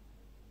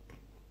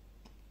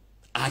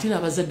 ate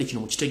n'abazadde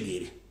kino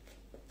mukitegeere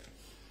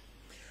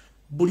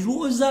buli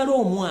lwozaala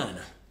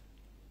omwana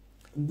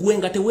gwe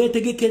nga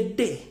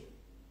teweetegekedde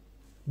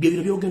bye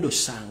bino byogenda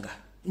osanga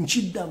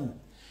nkiddamu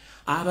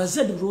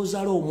abazadde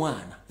lwozaala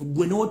omwana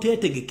gwe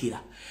n'oteetegekera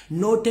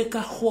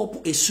n'oteeka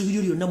hope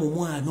essuubiryo lyonna mu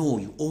mwana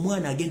oyo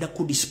omwana agenda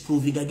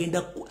kudisproving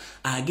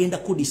agenda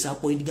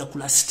kudisappointinga ku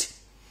last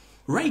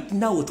right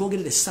now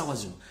wetwogerera essaawa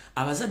zino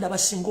abazadde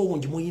abasinga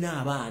obungi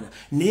mulina abaana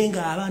naye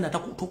ng'abaana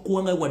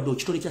tokuwanga wadde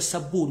ekitole kya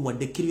sabbuuni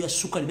wadde ekkiro ya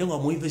sukali naye nga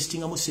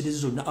muinvestingamu series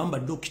zonna abamu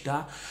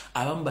badokita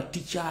abamu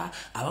batica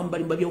abamu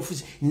bali mu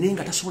babyabufuzi naye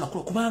nga tasobola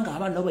kukola kubanga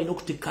abaana nabo balina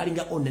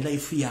okutekalinga on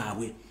life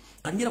yaabwe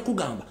kati njera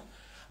kugamba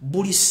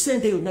buli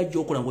sente yonna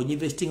gy'okola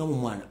ng'onyinvestinga mu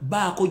mwana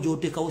baako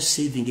gy'oteekawo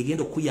saving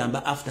egenda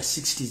okuyamba after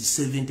 60s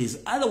 70s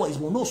otherwise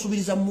mwonna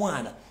osubiriza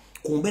mwana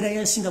ku mbeera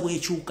y'ensi nga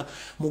bw'ekyuka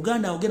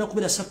muganda ogenda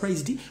kubeera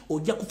surprised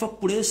ojja kufa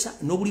pulesa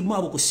n'obulimu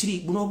abo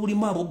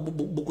n'obulimu abo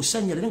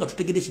bukusanyala nga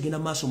tutegedde ekigenda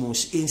maaso mu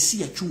nsi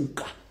ensi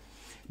yakyuka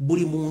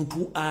buli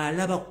muntu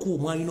alabako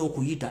mwalina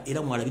okuyita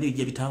era mwalabire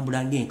bijja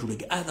bitambula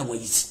ng'entulege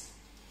otherwise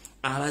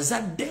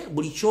abazadde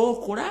buli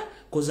kyokola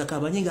koza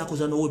kabanye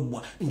ng'akoza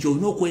n'owebwa nti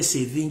olina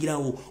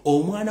okwesevingirawo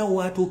omwana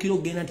wo atuukira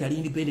okugenda nti ali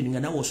independent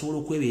nga nawe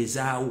osobola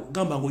okwebeezaawo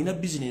gamba ng'olina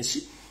bizinensi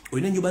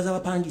olina ennyumba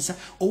z'abapangiisa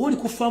oba oli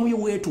ku faamu yo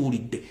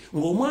weetuulidde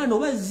ng'omwana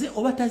obazze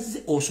oba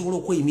tazze osobola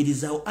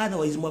okweyimirizaawo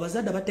otherwise mu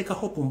abazadde abateeka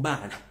hope mu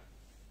baana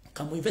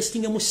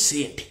kamuinvestingemu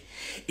ssente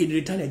in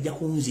return ajja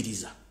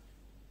kunziriza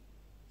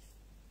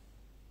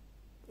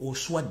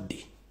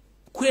oswadde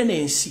kwena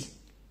ensi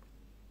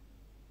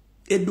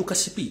edduka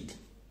speed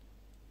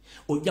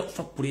ojja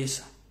kufa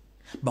pulesa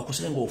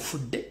bakusale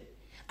ng'ofudde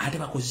ate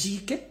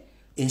bakuziike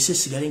ensi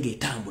esigale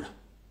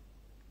ng'etambula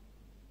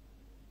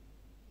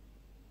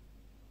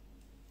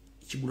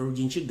kigula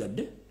lugi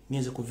nkigadde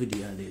ngenze ku video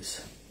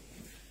yandeesa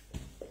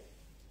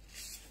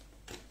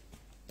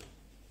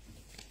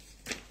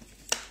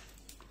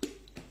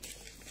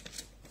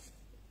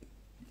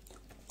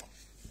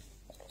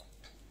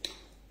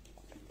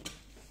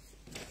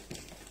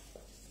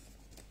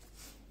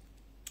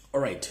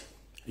alright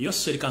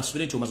yosseri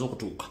kansubire nti omaze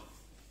okutuuka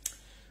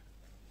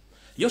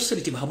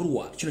yosseri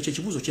tibahabulwa kino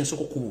kyekibuuzo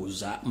kyensooka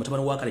okubuuza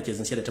mutabani wa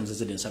Kalekezi nsi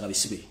yatetamuzezedde ensanga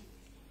bisibe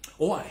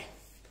owaayi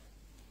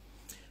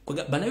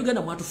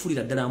bannayuganda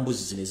mwatufuulira ddala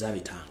mbuzi zino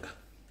ezaabitanga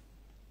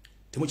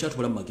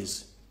temukyatubula mu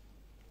magezi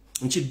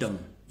nkiddamu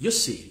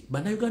yosseri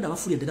bannayuganda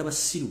abafuulira ddala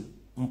basiru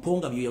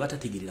mponga byo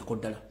yabatategeererako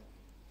ddala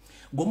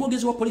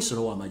ng'omwogezi wa poliisi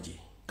olw'amagye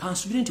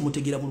kansubire nti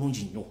mutegeera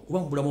bulungi nnyo oba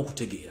mubulamu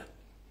okutegeera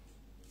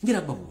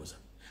ngera babuuza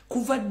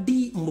kuva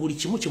ddi mu buli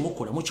kimu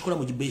kyemukola mukikola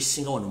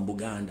mugibeesinga wano mu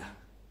Buganda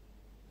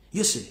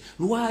yosseri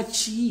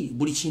lwaki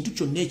buli kintu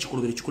kyonna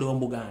ekikolobero kikolebwa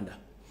mu Buganda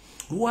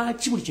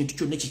lwaki buli kintu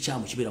kyonna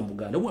ekikyamu kibeera mu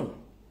Buganda wano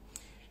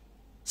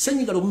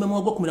Senyiga lobumema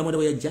wagwa kumira mwenda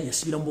wajja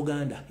yasibira mu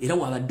Buganda era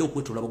wabadde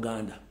okwetula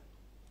Buganda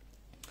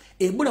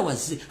Ebola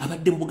wazze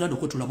abadde mu Buganda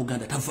okwetula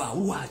Buganda tava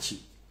lwaki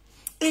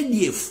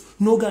ADF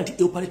noga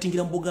nti operating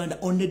mu Buganda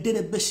on a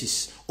daily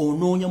basis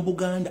onoonya mu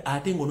Buganda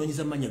ate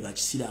ng'onoonyeza amanya ga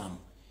Kisiraamu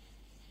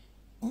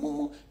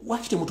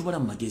wakite mutubala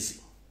mu magezi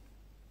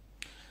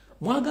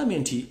mwagambye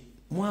nti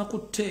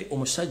mwakutte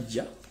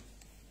omusajja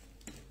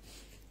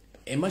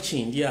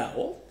emakindi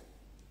awo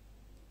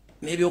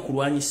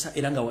n'ebyokulwanyisa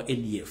era nga wa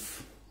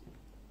ADF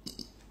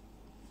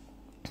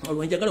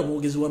olwanjagala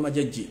omwogezi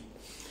w'amajjajje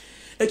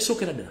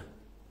ekisookera ddala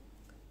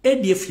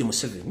ADF ye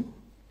Museveni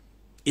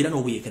era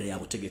n'obuyeekera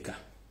yabutegeka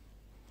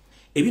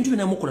ebintu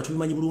binamukola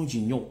tubimanyi bulungi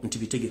nnyo nti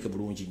bitegeke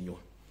bulungi nnyo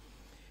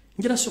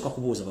njala sooka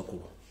kubuuza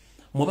bakulu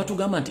mwe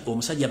tugamba nti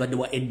omusajja abadde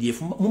wa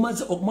ADF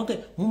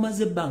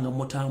mumaze ebbanga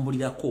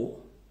mutambulirako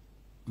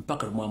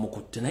mpaka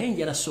lwemwamukutte naye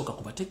njala sooka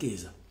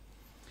kubategeeza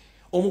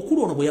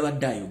omukulu ono bwe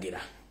yabadde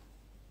ayogera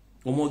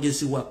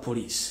omwogezi wa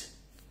poliisi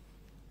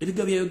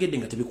ebiga byayogedde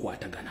nga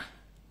tebikwatagana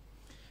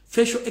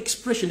facial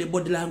expression ne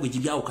body language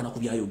byawukana ku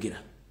byayogera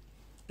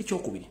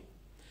ekyokubiri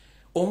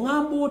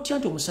oŋŋamba otya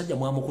nti omusajja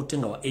mwamukutte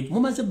nga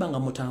mumaze ebbanga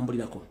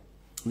mutambulirako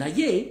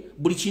naye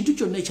buli kintu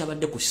kyonna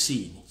ekyabadde ku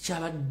scene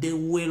kyabadde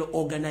well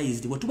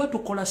organized bwe tuba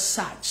tukola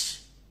search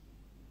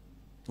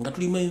nga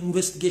tuli mu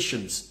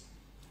investigations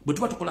bwe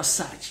tuba tukola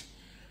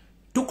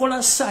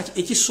search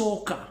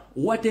ekisooka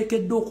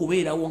wateekeddwa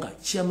okubeerawo nga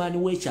chairman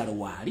w'ekyalo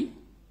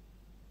waali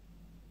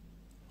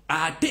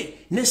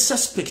ate ne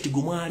suspect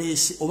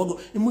gumwalese obago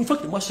in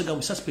fact mwasega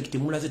mu suspect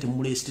mulaze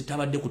temulese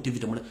tabadde ku TV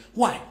temula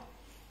why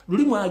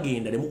luli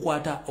mwagenda ne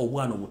mukwata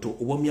obwana obuto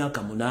obwo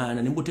myaka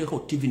 8 ne mbuteeka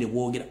ku TV ne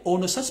bwogera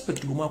ono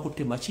suspect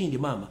gumwakutte makindi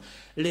mama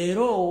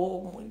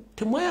leero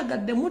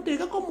temwayagadde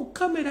muteeka ko mu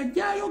kamera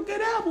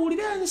jayogera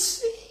abulire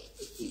nsi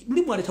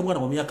luli mwaleta mwana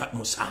mu myaka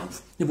 7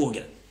 ne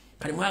bwogera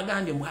kali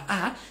mwagambye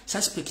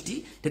suspect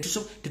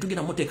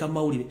tetugenda muteeka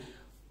mawulire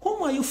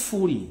whom are you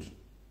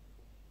fooling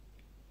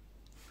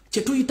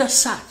Chetuyita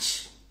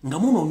search nga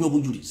munoonya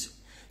obujulizi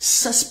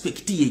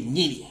suspect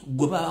yennyini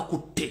gwe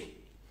bakutte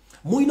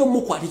mulina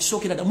omukwata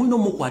ekisookera dda mulina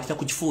omukwatira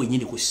ku kifo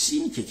wennyini ku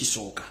ssiini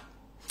kyekisooka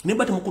ne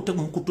ba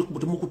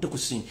temukutte ku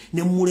ssiini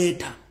ne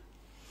muleeta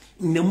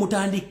ne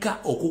mutandika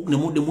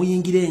ne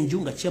muyingira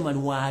enju nga chairman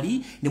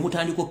wali ne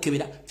mutandika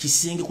okebera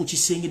kisenge ku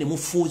kisenge ne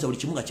mufuuza buli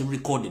kimu nga kiri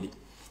recorded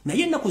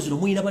naye ennaku zino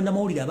muyina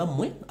bannamawulire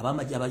abammwe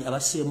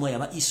abaseemwayo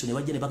aba iso ne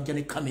bajja ne bajja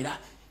ne kamera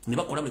ne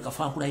bakola buli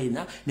kafankula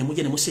yena ne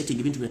mujja ne musetting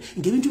ebintu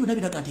byonna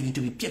biraga nti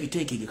ebintu bipya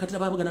biteekege kati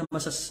babagana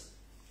amasasi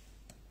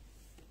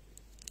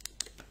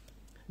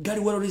gali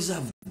well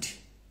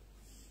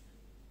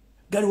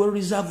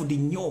reserved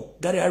nnyo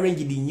gali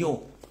arranged nnyo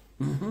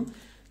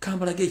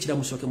Kampala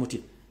gekiramu soke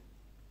muti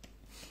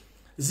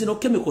zino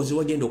chemicals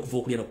wagenda okuva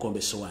okulya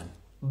n'okombe sowani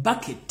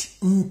bucket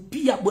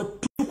mpya bwe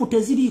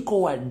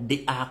tukuteziriko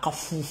wadde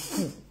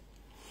akafuufu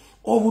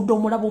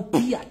obudomola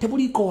bupya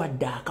tebuliko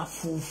wadde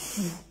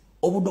akafuufu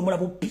obudomola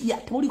bupya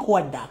tebuliko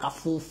wadde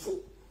akafuufu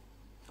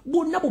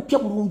bwonna bupya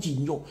bulungi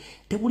nnyo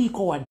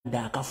tebuliko wadde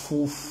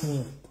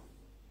akafuufu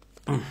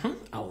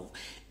awo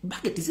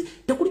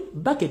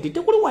bucket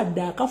tekuli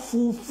wadde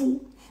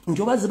akafuufu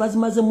njoba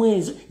zibazimaze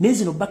mwezi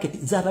nezino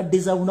bucket zabadde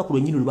za lunaku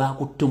lwennyini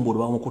lwakutte mbo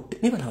lwamukutte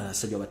ne bana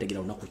basajja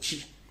bategera lunaku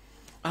ki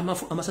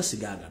amasasi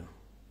gagano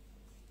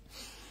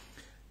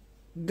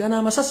gana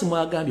amasasi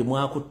mwagambye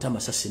mwakutta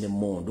amasasi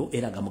n'emmondo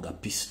era gamu ga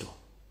pisto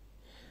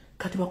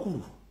kati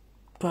bakulu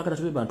twagala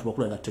tube bantu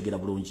bakulu nga tutegera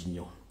bulungi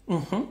nnyo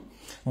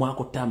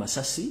mwakutta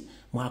amasasi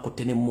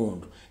mwakutte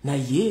n'emmondo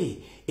naye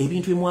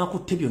ebintu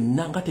bimwakutte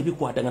byonna nga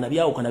tebikwatagana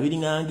byawukana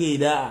biringanga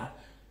era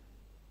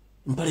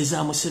mpale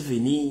za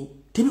Museveni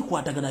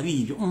tebikwatagana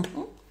bibyo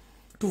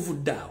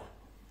tuvudde awo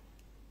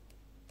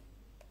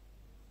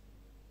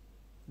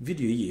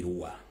video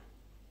yeruwa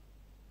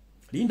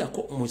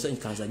lindako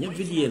omusanyikazanya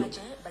video eno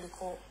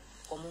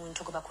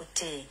omuntu gwe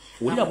bakutte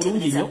olina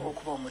bulungi nnyo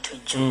okuba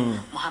omutujju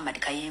Muhammad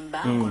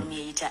Kayemba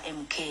kolumye yita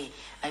MK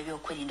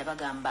abyokwerinda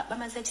bagamba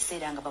bamaze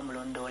ekiseera nga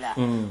bamulondoola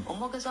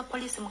omwogezi wa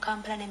poliisi mu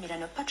Kampala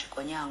n'emirano Patrick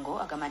Onyango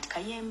agamba nti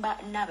Kayemba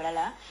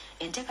n'abalala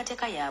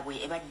enteekateeka yaabwe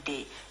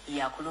ebadde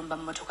yakulumba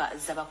mu mmotoka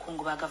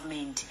z'abakungu ba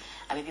gavumenti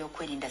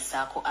ab'ebyokwerinda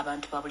ssaako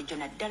abantu ba bulijjo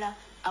naddala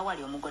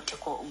awali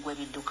omugotteko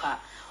gw'ebidduka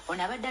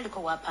ono abadde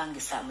aliko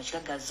wapangisa mu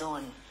Kigaga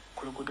zone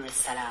ku luguudo lw'e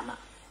Salaama.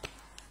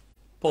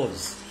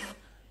 Pause.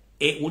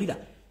 Ulira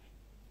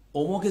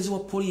omwogezi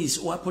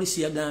wa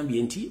poliisi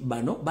yagambye nti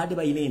bano badde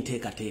bayina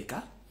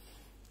enteekateeka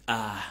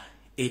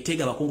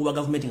eteega abakungu ba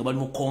gavumenti nga bali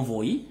mu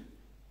convoy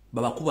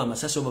babakuba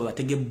amasasi oba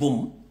babatege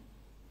bomu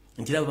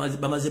nti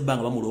bamaze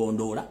ebbanga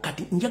bamulondoola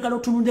kati njagala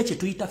otunulire kye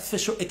tuyita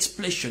facial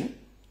expression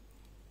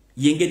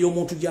yengeri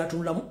omuntu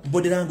gy'atunulamu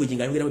body language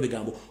nga ayogeramu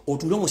ebigambo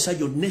otunule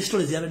omusajja ne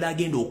stories yabadde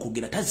agenda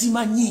okugera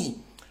tazimanyi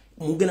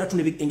mugena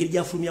tune engeri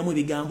gyafulumyamu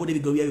ebigambo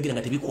n'ebigambo byayogera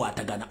nga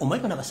tebikwatagana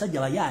omanyi bano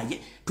abasajja bayaaye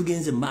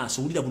tugenze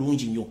maaso wulira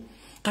bulungi nnyo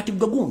kati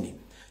gwagundi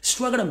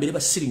situwagala mbere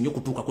basiri nnyo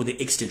kutuuka ku the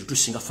extent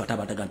tusinga fata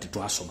abataga nti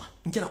twasoma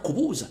njala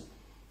kubuuza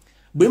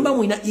bwe mba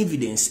mwina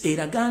evidence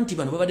eraga nti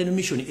bano babadde ne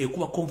mission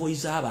ekuba convoy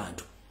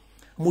z'abantu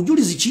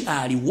mujulizi ki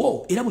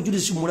aliwo era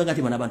mujulizi mulaga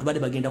nti bano abantu badde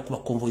bagenda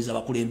kuba convoy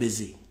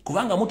z'abakulembeze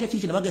kubanga mutya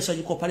kiki ne bagesa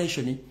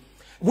corporation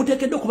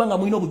mutekedde kubanga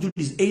mulina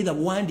obujulizi either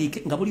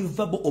buwandiike nga buli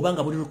verbal oba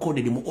nga buli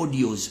recorded mu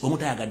audios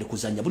omutayagadde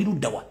kuzanya buli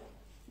luddawa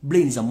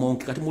brains a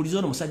monk kati mulizo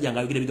ono musajja nga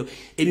ayogera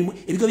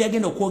ebigo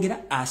byagenda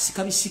okwogera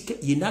asika bisike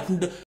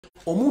yenatunda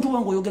omuntu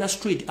wangu oyogera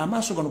straight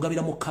amaaso gano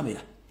gabira mu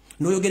kamera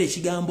n'oyogera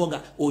ekigambo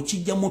nga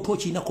okijja muto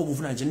kirinako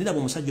obuvunaanyizibwa nera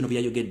bw'omusajja ono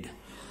byayogedde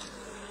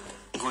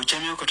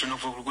ng'okyamyako katono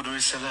kuva ku luguudo lw'e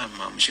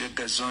Salaama mu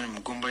Kigaga zone mu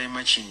ggombolola y'e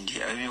Makindi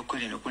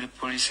ab'ebyokwerinda okuli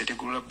poliisi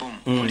etegulula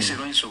bbomu poliisi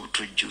erwanyisa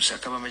obutujju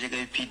sakaba amagye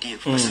ga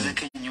UPDF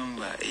basazeko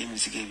ennyumba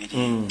ey'emizigo ebiri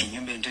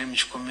ennyumba enteri mu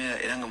kikomera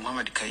era nga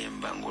Muhammad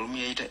Kayemba ng'olumu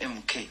yayita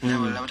MK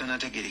n'abalala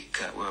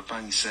abatanategerekeka bwe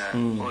bapangisa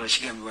ola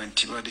kigambibwa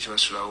nti babadde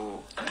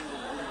tebasulawo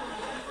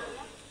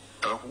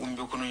abakugu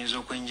by'okunoonyeza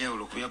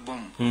okw'enjawulo ku bya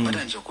bbomu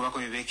batandise okubako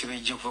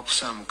ebibeekebejja okuva ku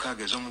ssaawa 6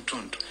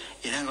 ez'omutuntu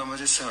era nga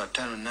bamaze essaawa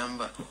 5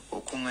 namba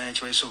okuŋŋaanya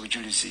kibayisa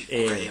obujulizi ku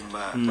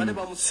Kayemba bade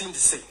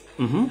bamusindise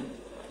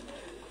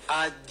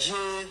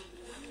ajje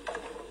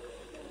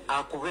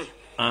akube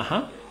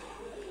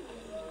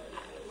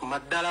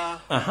maddala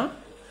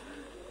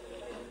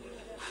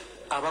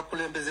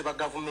abakulembeze ba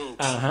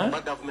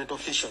government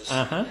officials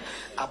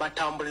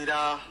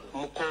abatambulira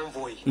mu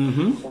convoy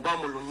oba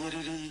mu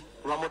lunyiriri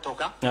lwa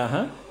motoka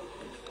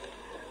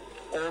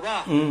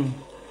oba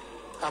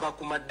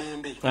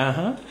abakumaddembe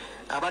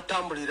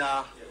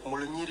abatambulira mu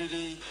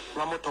lunyiriri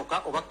lwa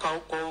motoka oba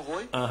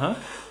convoy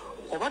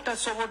oba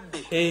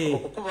tasobodde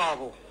okukuba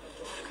abo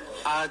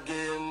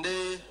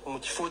agende mu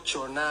kifo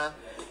kyonna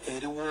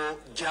eriwo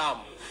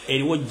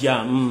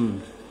jam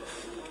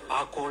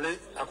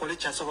akole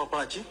kyasobola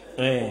kukola ki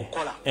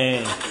okukola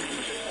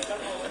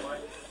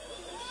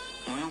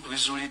mubimu ku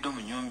bizuuliddwa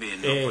mu nnyumba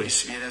eno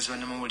poliisi byeraze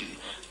bannamawulire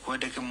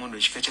kuwaddeko emmundu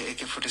ekika kya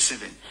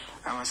AK47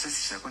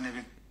 amasasi sako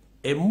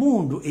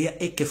emmundu eya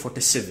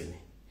AK47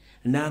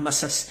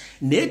 n'amasasi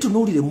naye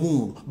tunuulire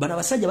emmundu bano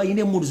abasajja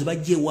balina emmundu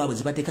zebajja ewaabwe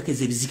zebateekako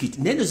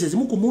ez'ebizikiti naye ndo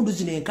zezimu ku mmundu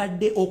zino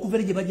enkadde okuva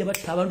eri gye bajja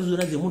batta abantu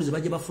zonna zemmundu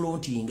zebajja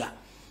bafulontinga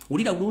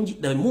wulira bulungi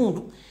ddala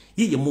emmundu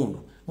yiye emmundu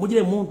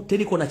mugira emmundu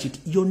teriko na kiti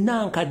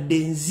yonna nkadde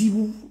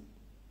nzibu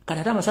kati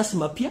ate amasasi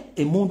mapya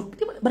emmundu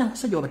bana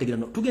abasajja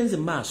babategerano tugenze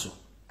mu maaso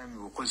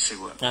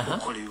okukozesebwa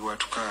okukola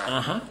ebiwatuka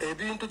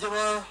ebintu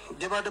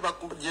gye badde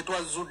gye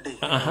twazudde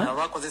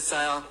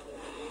abakozesa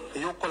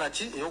eyokukola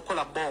ki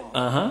eyokukola bomb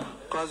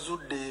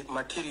twazudde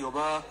material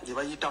oba gye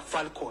bayita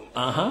falcon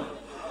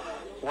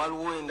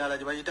waliwo endala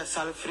gye bayita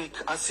sulfuric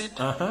acid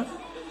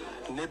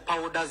ne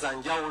powder za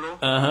njawulo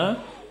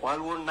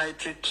waliwo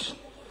nitrate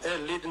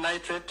lead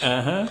nitrate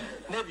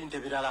n'ebintu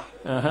ebirala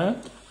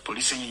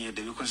poliisi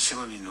enyenyedde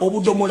ebikozesebwa bino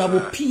obudomola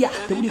bupya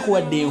tebuliko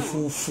wadde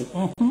enfuufu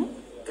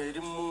eri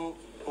mu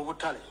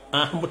butale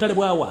mubutale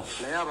bwawa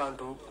naye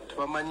abantu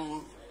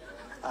tebamanyi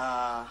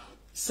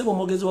sebo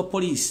omwogezi wa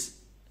poliisi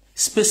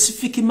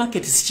specific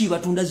market sichi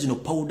batunda zino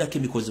powder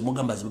chemicals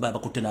mugamba zibaba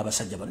bakutte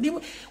n'abasajja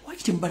bano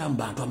waki tembala mu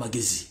bantu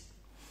amagezi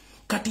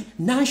kati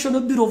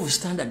National Bureau of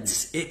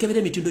Standards ekebera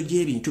emitindo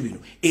gy'ebintu bino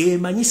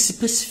emanyi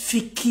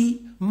specific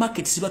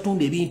market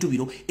sibatunda ebintu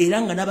bino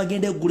era nga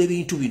n'abagenda egula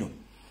ebintu bino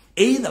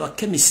either ba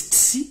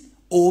chemists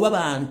oba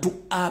bantu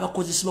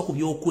abakozesebwa ku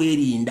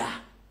byokwerinda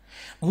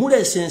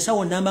mulese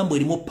ensawo namba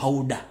erimu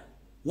powder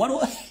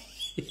waliwo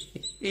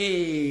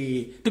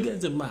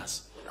tugenze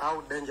maaso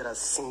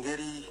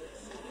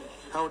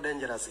how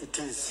dangerous it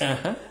is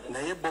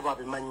naye bo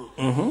babimanyi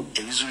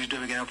ebizuuliddwa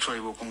bigenda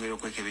kutwalibwa okwongera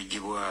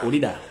okwekebejjibwa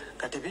olida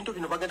kati ebintu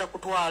bino bagenda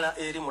kutwala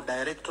eri mu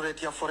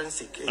directorate ya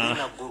forensic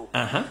erinaggulu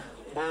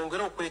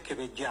bongera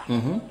okwekebejja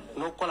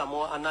n'okukola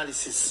mu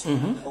analysis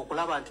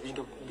okulaba nti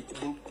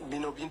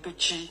bino bintu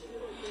ki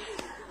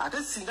ate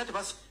singa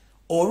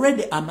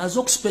already amaze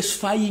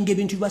okuspecifying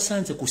ebintu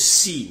bibasanze ku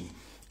scene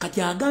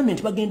kati agambe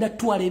nti bagenda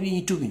twala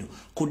ebintu bino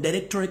ku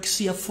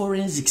directorate ya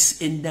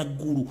forensics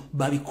enaggulu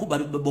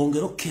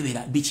bongera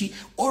okukebera biki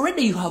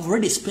already you have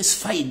already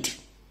specified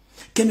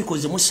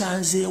chemicals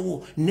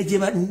musanzeewo ne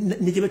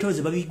gye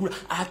betoloze babigula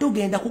ate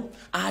ogenda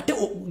ate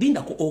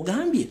linda ko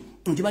ogambye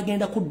nti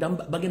bagenda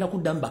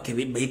kuddamu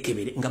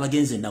bakebere nga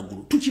bagenze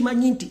enaggulu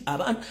tukimanyi nti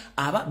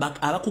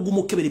abakugumu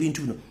okukebera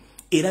ebintu bino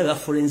era ba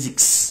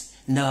forensics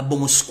na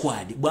bomb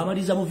squad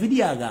bwamaliza mu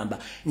video agamba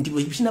nti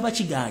bwekina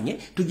bakiganye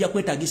tujja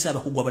kwetagisa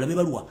abakugwa balabe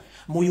balwa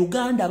mu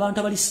Uganda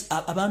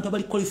abantu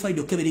abali qualified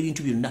okebera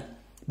ebintu byonna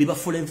biba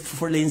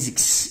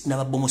forensics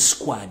na bomb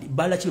squad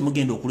bala kibe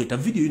mugenda okuleta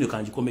video yino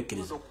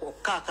kanjikomekereza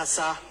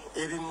okakasa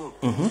ebimu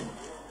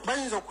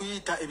bayinza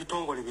okuyita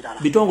ebitongole birala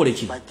bitongole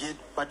ki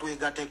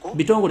batwegateko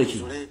bitongole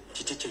ki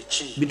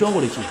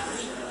bitongole ki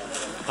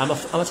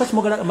amasasi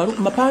mogala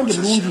mapange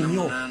bulungi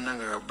nnyo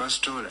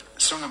bastola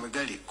songa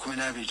megali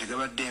 12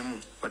 tegabaddemu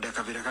wadde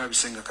akabeera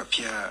kabisenga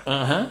kapya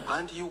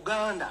anti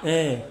Uganda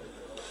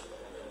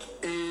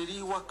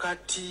eri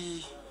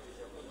wakati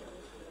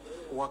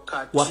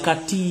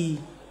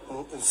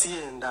nsi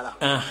endala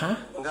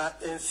nga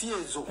ensi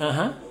ezo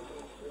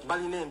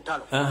balina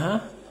entalo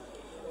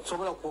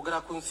sobola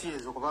kwogera ku nsi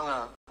ezo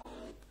kubanga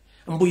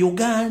mbu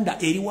Uganda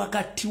eri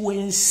wakati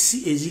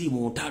w'ensi eziri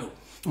mu ntalo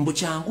mbu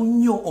kyangu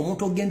nnyo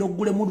omuntu ogenda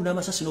oggula mundu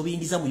n'amasasi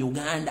n'obiyingiza mu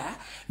Uganda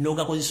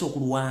n'ogakozesa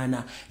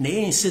okulwana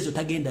naye ensi ezo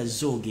tagenda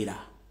zoogera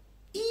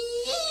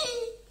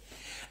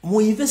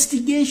mu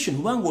investigation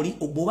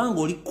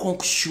bwobanga oli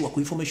conksure ku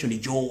information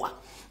gyowa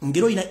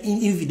ngero ina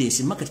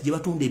evidence market gye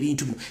batunda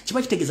ebintu bino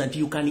kiba kitegeeza nti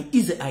you can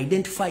easily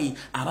identify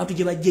abantu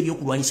gye bajja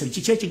ebyokulwanyisa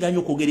biki kyekiganya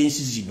okwogera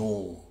ensi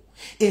zino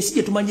ensi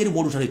gye tumanye eri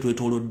bwolutale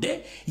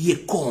twetolodde ye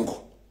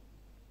Congo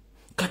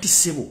kati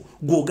sebo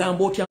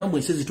gwogamba otyambu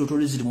ensi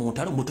zitotole ziri mu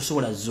ntalo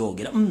mutosobola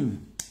zoogera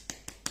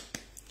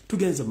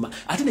tugenze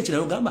ate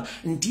nekirala ogamba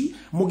nti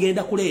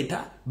mugenda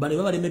kuleeta bano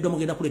babalemeddwa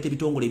mugenda kuleeta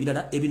ebitongole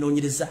ebirala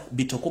ebinoonyereza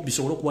bitoko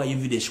bisobole okuwa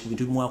evidence ku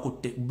bintu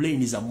bimwakutte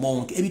brain is a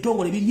monk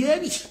ebitongole biri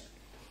ebi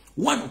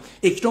one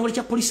ekitongole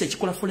kya police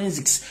ekikola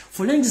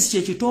forensics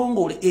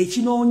kyekitongole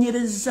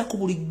ekinoonyereza ku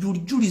buli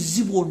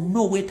julijulizi bwonna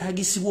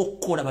obwetaagisibwa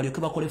okukola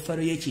balyoke bakole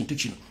faro y'ekintu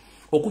kino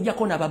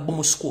okujjako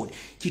n'ababbomu squad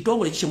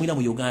kitongole kikyemwina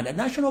mu Uganda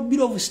National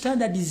Bureau of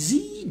Standards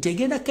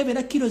tegenda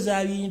kebera kilo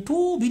za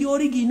bintu biri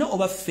original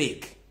oba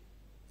fake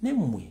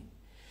nemwe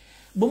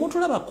bwe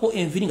mutulabako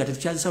enviri nga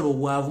tetukyazisala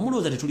obwavu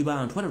mulowooza tetuli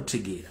bantu bala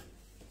tutegeera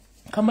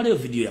kamalayo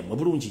video yammwe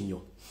bulungi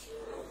nnyo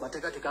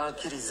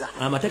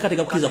amateeka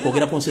tegakkiriza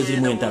kwogera ku nsi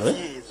ezirimu entalo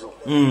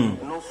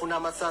n'ofuna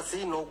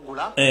amasasi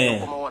n'oggula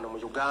okoma wano mu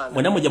Uganda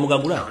mwena mujja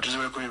mugagula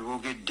abatuzibweko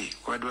ebogedde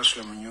kubadde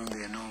basula mu nnyumba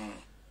eno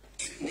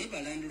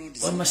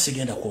wamma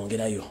sigenda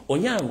kwongerayo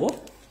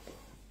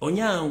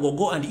onyango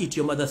go and eat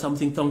your mother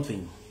something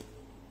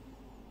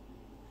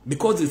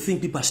because you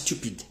think people are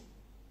stupid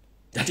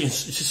that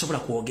sisobola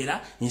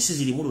kwogera ensi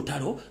zirimu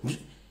lutalo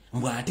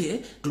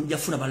mbwate tujja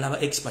funa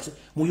balaba expert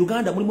mu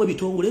Uganda mulimu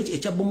ebitongole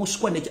ekya bomb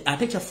squad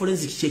ate kya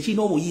forensic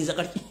kyekina obuyinza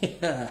kati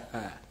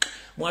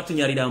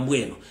mwatunyalira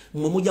mbweno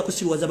mwe mujja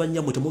kusirwaza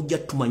banyamwe temujja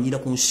tumanyira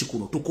ku nsi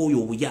kuno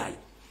tukooyo obuyayi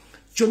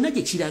kyonna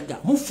gye kiraga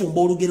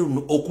mufumba olugero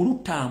luno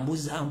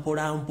okulutambuza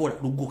mpola mpola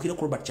lugukire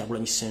ku Robert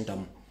Kyagulanyi Center.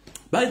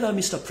 By the way,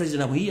 Mr.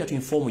 President, I'm here to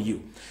inform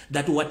you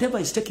that whatever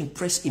is taking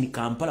place in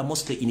Kampala,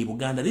 mostly in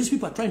Uganda, these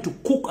people are trying to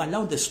cook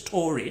around the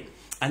story,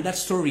 and that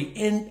story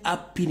end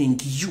up pinning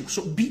you.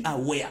 So be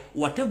aware.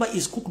 Whatever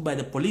is cooked by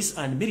the police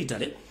and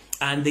military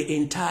and the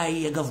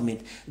entire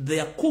government, they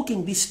are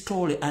cooking this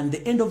story, and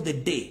at the end of the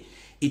day,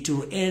 it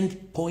will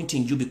end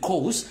pointing you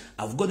because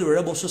I've got the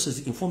reliable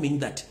sources informing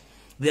that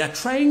they are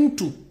trying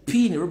to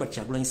pin Robert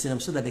Kyagulanyi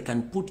Ssentamu so that they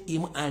can put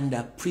him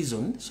under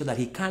prison so that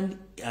he can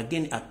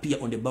again appear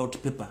on the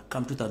ballot paper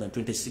come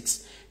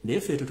 2026.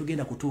 Naye ffe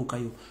tugenda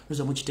kutuukayo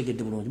noza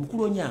mukitegedde bulungi.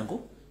 Mukulu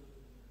Onyango,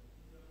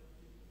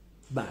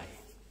 bye.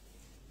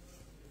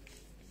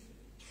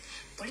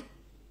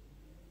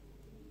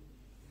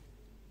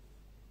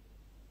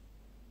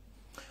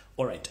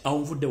 All right,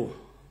 awonvuddewo.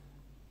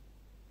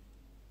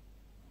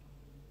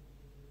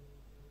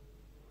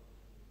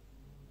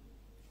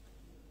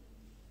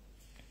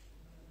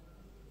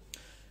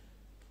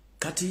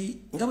 Kati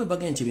nga bwe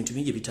bagenda nti ebintu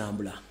bingi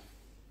bitambula.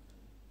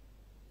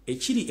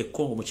 Ekiri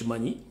ekkongo mu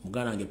kimanyi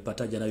muganda wange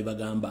Pata jana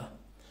bibagamba,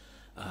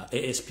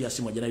 ASP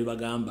asimwa jana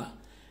bibagamba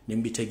ne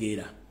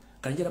mbitegeera.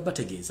 Kati njala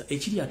bategeeza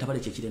ekiri atabale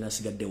kye kiri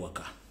nasigadde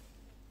waka.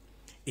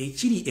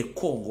 Ekiri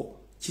ekkongo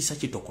kisa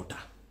kitokota.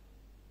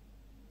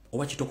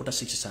 Oba kitokota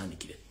si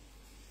kisandikire.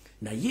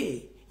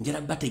 Naye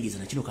njala bategeeza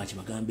na kino kati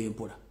bagamba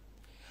empola.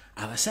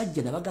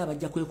 Abasajja nabaga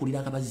bajja kwekulira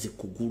akabazize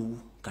kugulu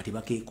kati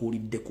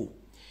bakeekuliddeko.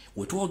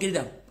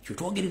 Wetwogerera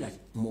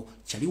mu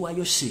kyali wa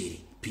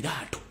Yoseri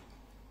Pilato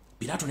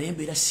naye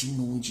mbeera si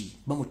nnungi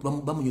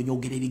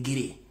bamunyonyogera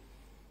ebigere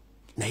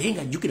naye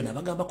nga jjukira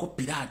nabagambako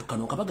Pilato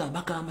kano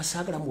kabagambako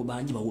amasaagala mu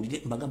bangi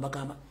bawulire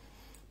mbagambako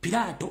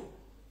Pilato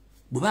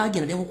bwe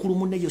bagenda ne mukulu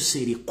munne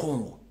Yoseri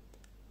Kongo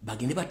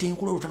bagende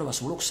batenkula olutalo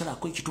basobole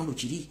okusalako ekitundu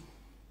kiri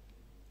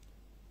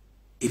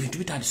ebintu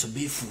bitandise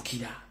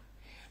beefuukira.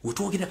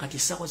 Wetwogera kati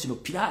essaawa zino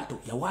Pilato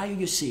yawaayo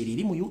Yoseri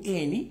eri mu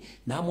UN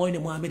n'amwoyo ne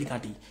mu America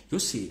nti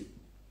Yoseri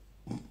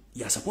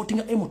ya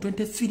supporting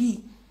M23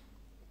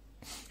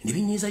 ne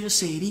binyiiza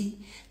Yoseri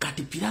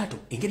kati Pilato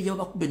engeri gy'aba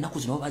bakubba ennaku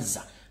zino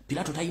bazza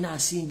Pilato talina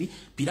nsimbi.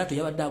 Pilato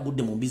yabadde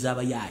agudde mu mbiza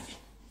abayaaye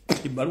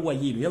ebbaluwa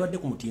yiino yabadde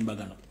ku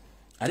mutimbagano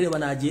ate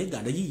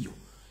banaajeeganda yiyo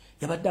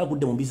yabadde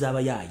agudde mu mbiza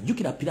abayaaye.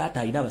 Jjukira Pilato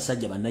alina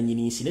abasajja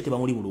bannannyini nsi ne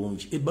tebamuli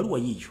bulungi. Ebbaluwa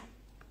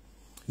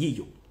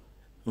yiyo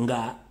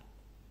nga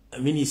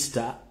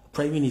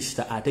Prime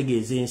Minister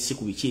ategeeza ensi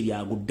ku biki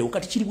ebyaguddewo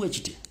kati kiri bwe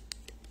kiti.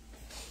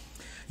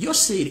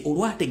 Yoseri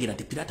olwategeera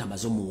nti Pilato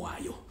amaze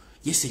omuwaayo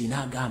Yoseri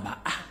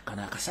n'agamba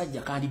kana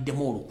akasajja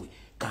kandiddemu olukwe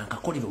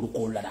kankakolera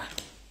olukwe olulala.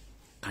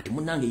 Kati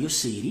munnange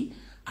Yoseri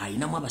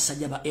ayinamu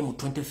abasajja ba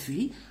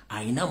M23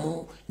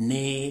 ayinamu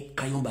ne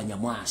Kayumba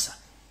Nyamwasa.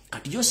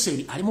 Kati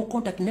Yoseri ali mu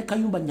contact ne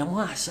Kayumba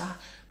Nyamwasa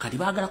kati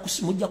baagala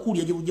mujja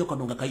kuulya gye bujja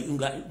kano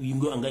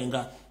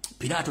nga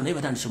Pilato naye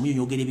batandise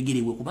munyonyogera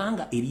ebigere bwe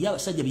kubanga eriyo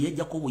abasajja bye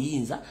yajjako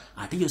obuyinza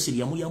ate Yoseri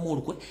yamulyamu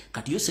olukwe.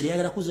 Kati Yoseri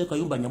yagala kuzeeko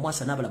Kayumba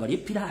Nyamwasa n'abala bali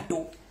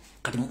Pilato.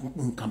 Kati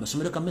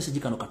nkambasomero ka message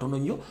kano katono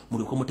nnyo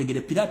mulyoke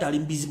mutegere Pilato ali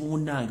mbizibu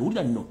munnange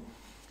wulira nno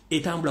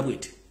etambula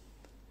bwete.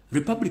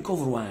 Republic of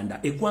Rwanda,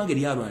 eggwanga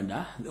erya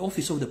Rwanda, the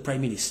office of the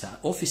Prime Minister,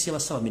 office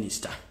y'abassaba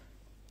Minister,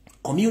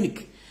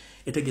 communique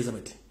etegeeza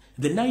bati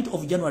the night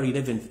of January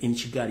 11th in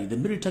Kigali, the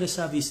military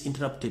service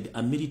interrupted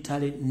a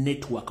military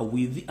network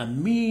with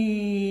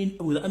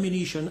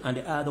ammunition and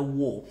other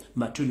war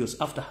materials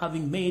after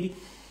having made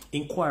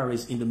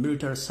inquiries in the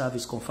military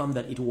service confirmed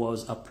that it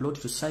was a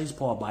plot to seize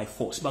power by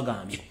force.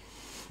 Bagambye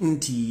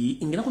nti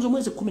nginaku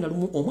z'omwezi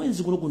 11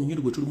 omwezi guno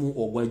gunyiri gwe tulimu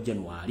ogwa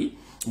January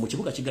mu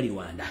kibuga Kigali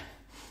Rwanda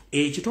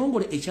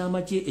ekitongole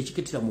ekyamagye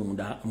ekiketera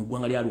munda mu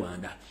ggwanga lya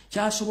Rwanda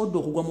kyasobodde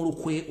okugwa mu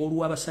lukwe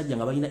olw'abasajja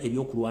nga balina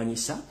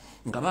ebyokulwanyisa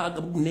nga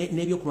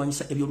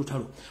n'ebyokulwanyisa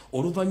ebyolutalo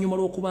oluvannyuma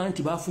lw'okuba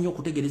nti baafunye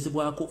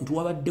okutegerezebwako nti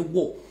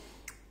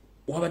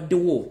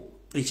wabaddewo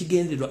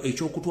ekigendererwa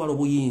eky'okutwala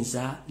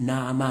obuyinza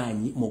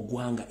n'amaanyi mu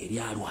ggwanga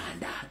erya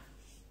Rwanda.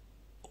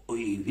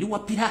 Biri wa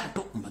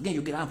Pilato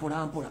mbagenjogera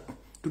mpola mpola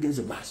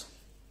tugenze maaso.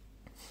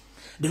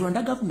 The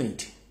Rwanda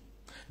government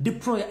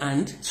deploy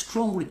and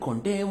strongly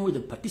condemn the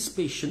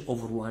participation of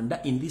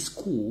Rwanda in this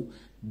coup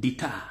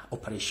d'etat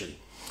operation.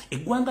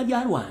 Eggwanga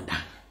lya Rwanda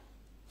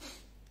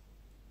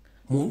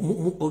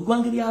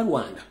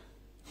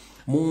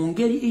mu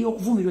ngeri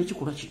ey'okuvumirwa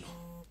ekikolwa kino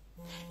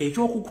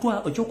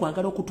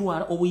ekyokwagala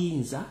okutwala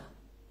obuyinza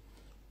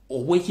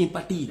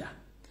obw'ekimpatiira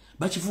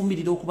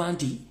bakivumirira okuba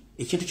nti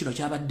ekintu kino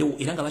kyabaddewo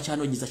era nga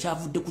bakyanoonyeza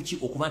kyavudde ku ki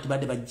okuba nti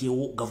badde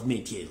baggyewo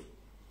gavumenti eno.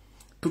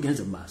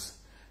 Tugenze mu maaso.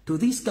 To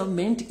this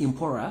government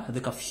implore the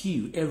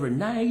curfew every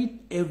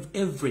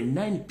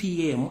 9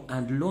 p.m.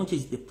 and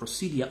launches the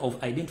procedure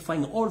of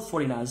identifying all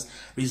foreigners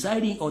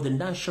residing on the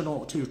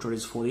national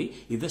territories for the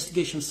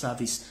investigation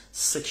service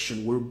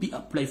section will be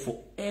applied for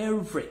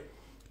every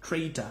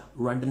traitor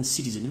Rwandan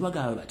citizen.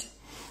 Bagamba bati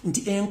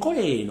nti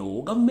enkola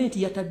eno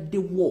gavumenti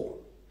yataddewo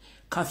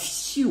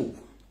curfew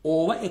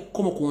oba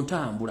ekkomo ku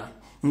ntambula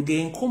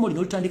ng'enkomo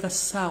lino litandika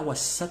ssaawa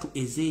 3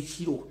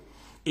 ez'ekiro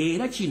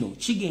era kino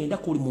kigenda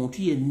ku buli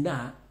muntu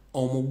yenna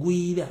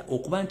omugwira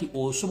okuba nti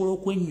osobola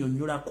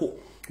okwennyonnyolako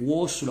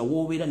w'osula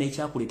w'obeera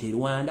n'ekyakuleeta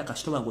Rwanda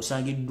kasitoma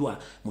ng'osangiddwa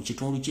mu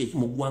kitundu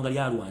mu ggwanga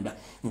lya Rwanda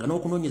nga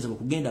n'okunoonyeza bwe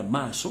kugenda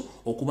maaso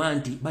okuba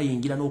nti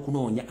bayingira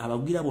n'okunoonya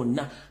abagwira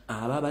bonna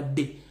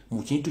ababadde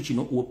mu kintu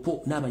kino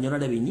wepo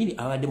n'abanyarwanda bennyini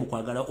ababadde mu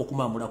kwagala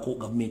okumamulako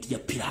gavumenti ya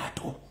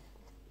Pilato.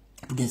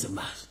 Tugenze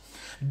maaso.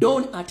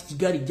 Done at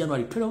Kigali,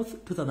 January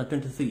 12th,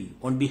 2023,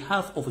 on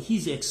behalf of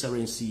His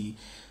Excellency,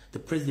 the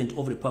President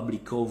of the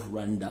Republic of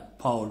Rwanda,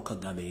 Paul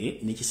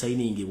Kagame,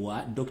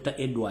 nekisainingibwa Dr.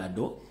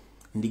 Eduardo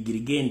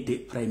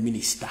Ndigirigente, Prime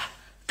Minister.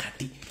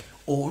 Kati,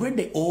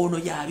 already ono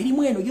ya biri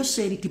mweno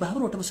yoseri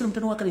tibabano tabasoro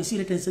mtano wakalensi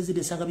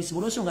letensezide sanga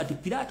bisiboloso ngati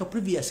Pilato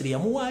previously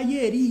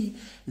yamuwaye eri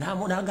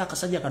nanga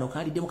akasajja kano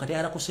kali demo kati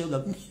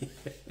arakoseyoga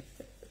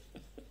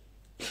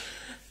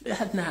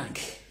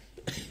nange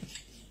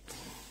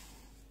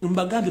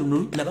mbagambi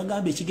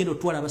nabagambi ekigendo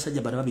twala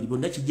abasajja bana babiri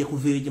bonna kijja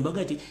kuveeje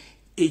mbagati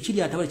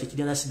ekiri atabale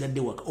kikiri nasigadde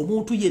waka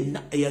omuntu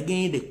yenna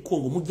eyagende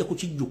Kongo mujja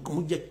kukijjuka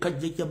mujja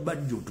kajja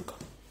badjutuka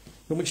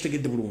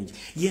nomukitegedde bulungi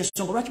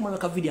yensonga lwaki mwana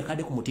ka video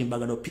akade ku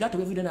mutimbagano Pilato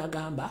bevide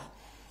n'agamba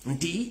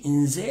nti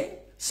nze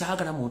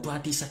saagala muntu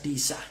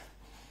atiisa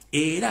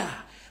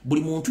era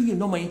buli muntu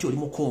yenna omanyi nti oli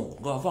mu Kongo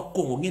nga wava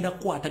Kongo ngenda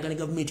kukwatagana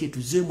gavumenti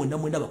etuzeemu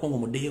mwenda abakongo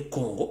muddeyo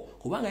Kongo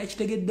kubanga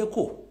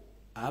yakitegeddeko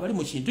abali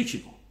mu kintu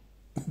kino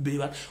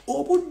beba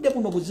obudde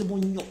buno buzibu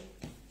nnyo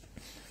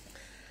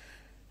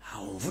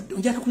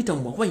njala kuyita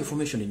mu kuba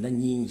information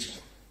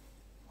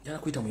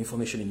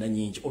na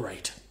nyingi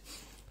alright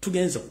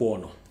tugenze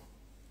kuono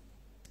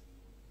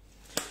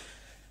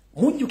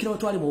mujjukira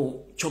batwali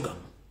mu Chogam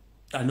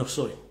no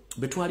sorry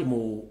betwali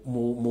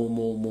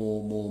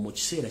mu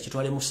kiseera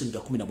kitwali mu Siriga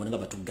 14 nga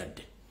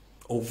batugadde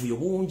ovuyo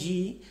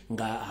bungi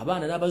nga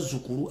abaana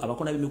n'abazzukulu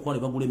abakona b'emikwano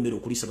bagula emmere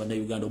okulisa banda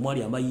Uganda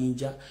omwali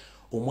amayinja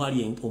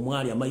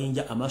omwali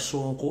amayinja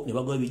amasonko ne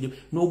bagwa ebijjo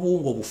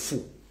n'obuwunga obufu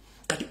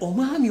kati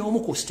omwami omu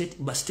ku state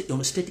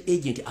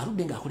agent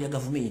aludde nga akolya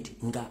government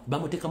nga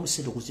bamuteka mu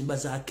ssente okuzimba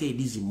za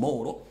KDZ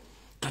moro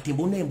kati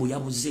mbunembu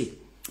yabuze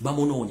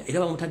bamunoonya era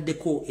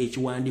bamutaddeko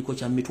ekiwandiiko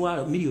kya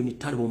milioni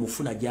 5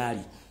 bomufuna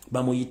gyali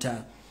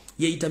bamuyita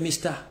yeeyita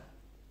Mr.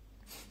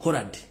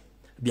 Horad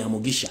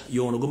Byamugisha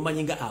yono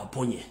gomanyinga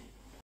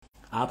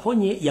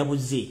aponye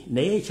yabuze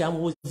naye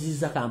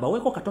ekyamubuziza kamba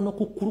weko katono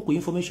kukulu ku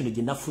information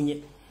gye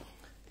nafunye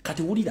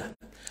kati wulira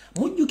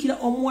mujjukira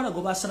omuwala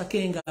go basalako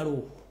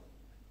engalo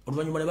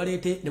oluvannyuma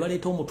ne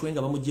baleeta omutwe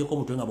nga bamugyeko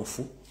omutwe nga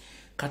mufu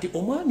kati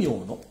omwami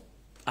ono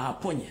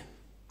aponye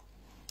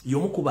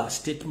yomukuba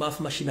state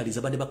machineries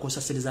abadde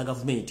bakozesa sente za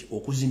government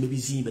okuzimba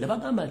ebizimbe ne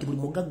bagamba nti buli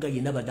mugagga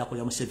yenna badde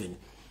akolera Museveni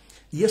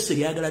Yesu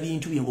lyagala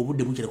bintu bye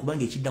ng'obudde bukira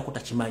kubanga ekiddako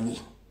takimanyi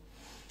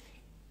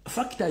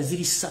factors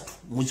ziri 3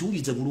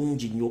 muziwulize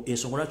bulungi nnyo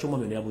ensonga lwaki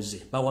omwami ono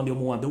yabuze bawambye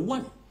omuwambe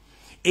 1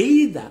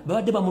 either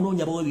babadde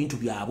bamunoonya bawe ebintu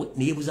byabwe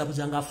ne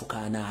yeebuzaabuza ng'afuka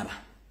anaaba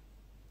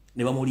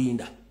ne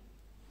bamulinda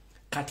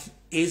kati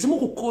ezimu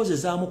ku koze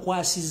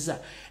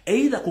zaamukwasizza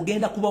either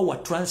kugenda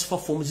kubawa transfer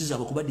forms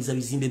zaabwe kubaddiza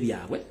bizimbe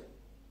byabwe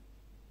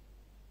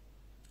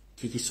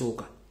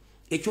kikisooka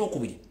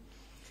ekyokubiri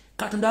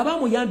Katonda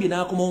abamuyambye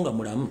n'akomonga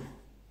mulamu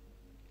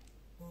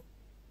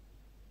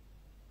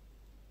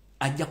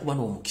ajja kuba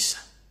n'omukisa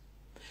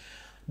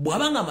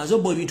bw'abanga amaze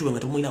obbo ebintu bwe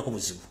nga temulinaako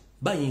buzibu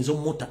bayinza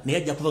omuta naye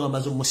ajja kuva nga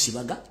amaze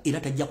omusibaga era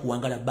tajja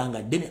kuwangala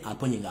bbanga ddene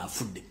aponye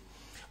ng'afudde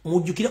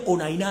mujjukire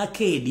ono alina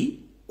akeedi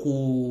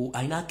ku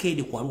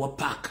Arua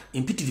Park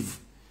impetitive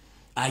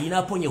alina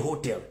aponye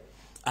hotel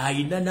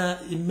alina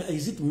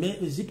is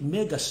it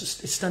mega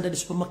standard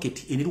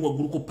supermarket eniru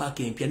waggulu ku park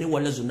empya ne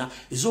wala zonna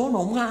zono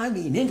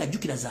omwami naye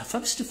ng'ajjukira za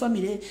first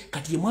family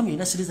kati ye mwami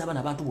alina siriza abaana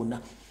abantu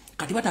bonna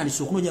kati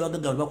batandise okunoonya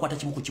abagagga bakwata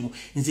kimu ku kimu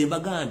nze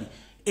mbagambi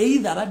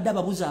either abadde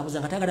ababuzaabuza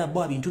nga tayagala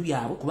bbawa bintu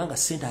byabwe kubanga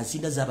ssente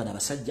azinda z'abaana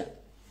abasajja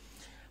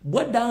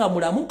bwaddanga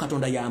mulamu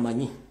Katonda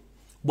yamanyi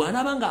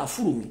bw'anaabanga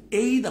afulumye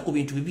either ku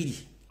bintu bibiri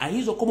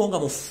ayinza okuba nga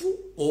mufu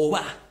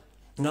oba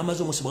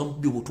ng'amaze omusibwa mu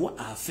butwa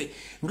afe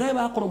nga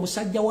baakola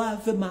omusajja wa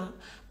Avema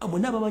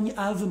mwenna bamanyi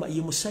Avema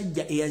ye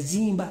musajja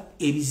eyazimba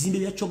ebizimbe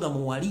bya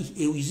Kyogamu wali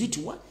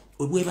eyitibwa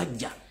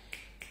Obwebajja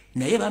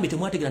naye bambi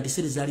temwategera nti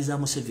sente zaali za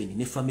Museveni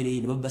ne family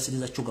ye ne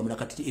babasiriza Kyogamu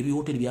nakati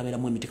ebihoteri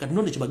byabeeramu emiti kati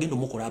nonde kibagenda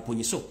omukola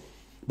aponye so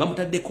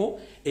bamutaddeko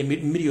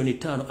milioni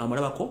 5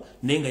 amalabako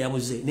naye nga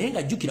yabuze naye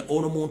nga jjukira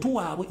ono muntu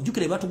waabwe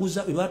jjukira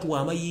batuwa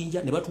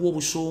amayinja ne batuwa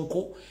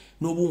obusonko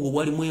n'obuwunga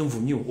obwalimu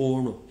envunyu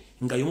ono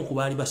nga yomu ku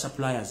baali ba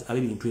suppliers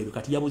ab'ebintu ebyo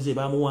kati yabuze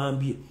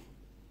bamuwambye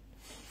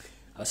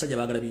abasajja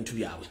baagala bintu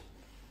byabwe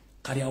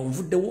kali awo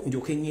nvuddewo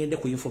ndyoke ngende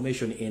ku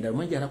information endala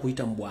manyi ala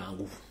kuyita mu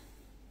bwangu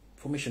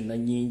information na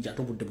nyingi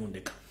ate obudde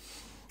bundeka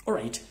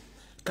alright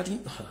kati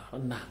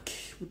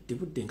nange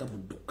budde nga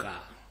budduka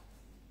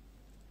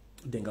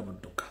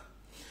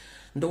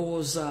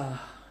ndowooza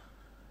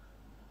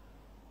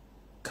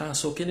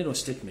kansooke neno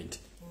statement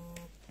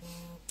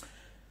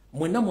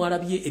mwenna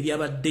mwalabye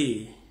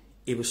ebyabadde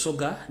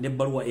ebusoga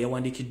n'ebbaluwa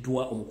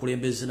eyawandiikiddwa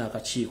omukulembeze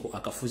n'akakiiko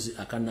akafuzi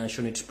aka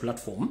National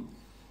Platform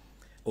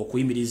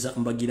okuyimiriza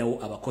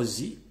mbagirawo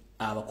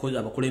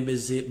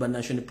abakulembeze ba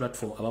National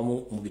Platform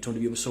abamu mu bitundu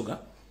by'ebusoga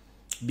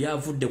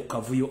byavudde ku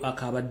kavuyo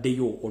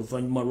akabaddeyo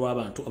oluvannyuma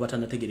lw'abantu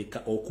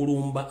abatanategereka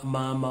okulumba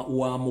maama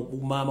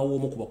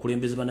w'omu ku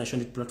bakulembeze ba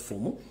National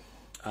Platform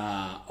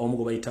omu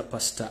gwe bayita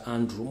Pastor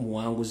Andrew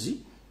Muwanguzi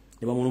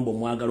ne bamulumba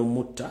omwagalo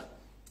mutta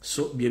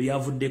so bye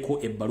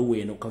byavuddeko ebbaluwa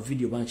eno ka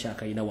video banki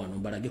akalina wano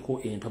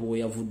mbalageko entabo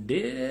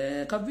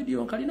yavudde ka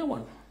video kalina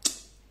wano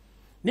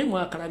ne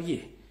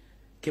mwakalabye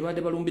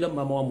kebadde balumbira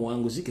mama wa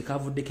muwanguzi ke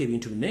kavuddeko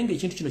ebintu binenge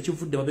ekintu kino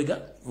kivudde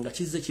mabega nga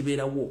kizze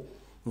kibeerawo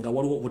nga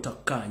waliwo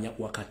obutakkaanya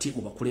wakati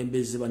mu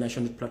bakulembeze ba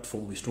national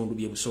platform mu bitundu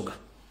by'ebusoga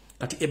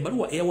kati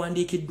ebbaluwa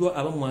eyawandiikiddwa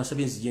abamu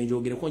asabye nzije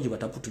njogereko nje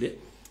bataputule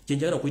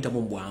gyenjagala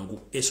okuyitamu mu bwangu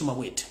esoma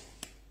bwete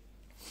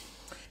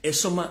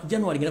esoma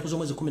January ngera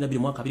kuzomwezi 12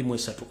 mwaka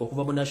 2023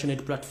 okuva mu national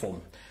platform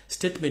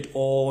statement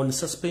on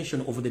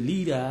suspension of the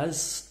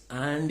leaders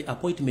and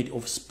appointment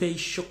of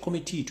special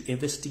committee to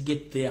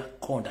investigate their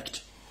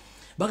conduct.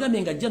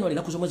 Bagambye nga January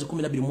nakuzomwezi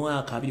 12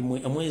 mwaka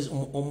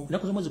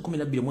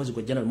 12 mwezi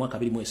gwa January mwaka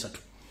 2023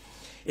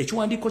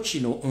 ekiwandiiko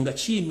kino nga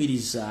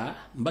kiyimiriza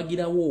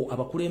mbagirawo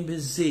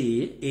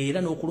abakulembeze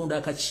era n'okulonda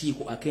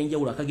akakiiko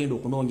ak'enjawulo akagenda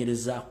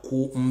okunoonyereza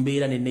ku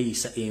mbeera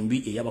n'enneeyisa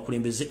embi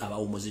ey'abakulembeze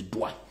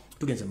abawumuziddwa.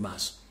 Tugenze mu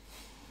maaso.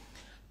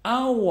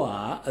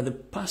 The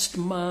past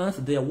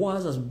month there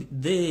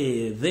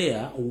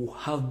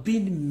have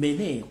been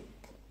many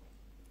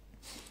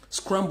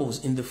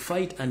scrambles in the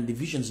fight and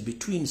divisions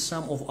between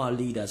some of our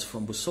leaders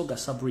from Busoga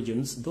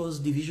sub-regions. Those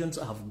divisions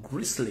have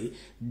greatly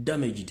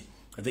damaged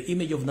the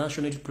image of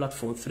national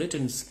platform,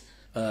 threatens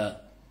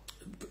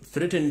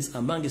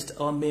amongst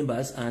our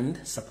members and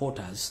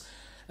supporters.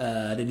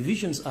 The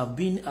divisions have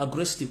been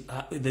aggressive.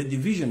 The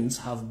divisions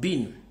have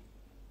been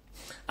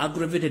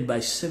aggravated by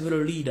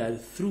several leaders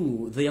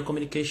through their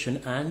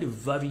communication and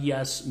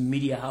various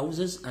media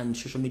houses and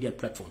social media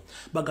platforms.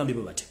 Bagambi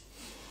babate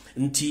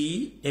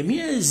nti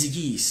emyezi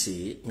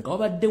giyise nga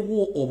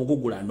wabaddewo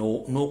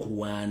obugugulano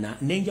n'okulwana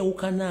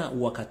n'enjawukana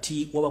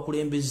wakati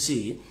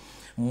w'abakulembeze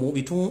mu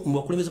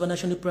bakulembeze ba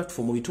national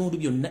platform mu bitundu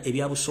byonna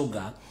ebya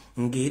Busoga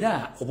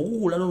ngera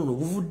obugugulano no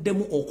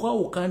buvuddemu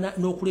okwawukana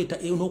n'okuleeta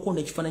n'okwona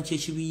ekifaananyi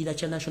ky'ekibiina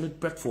kya national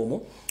platform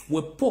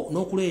wepo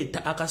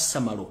n'okuleeta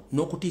akasamalo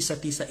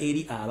n'okutiisatiisa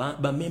eri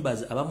ba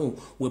members abamu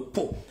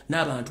wepo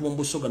n'abantu mu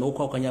Busoga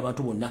n'okwawukanya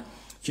abantu bonna.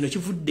 Kino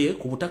kivudde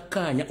ku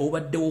butakkaanya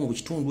obaddewo mu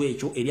kitundu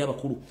ekyo eri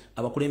abakulu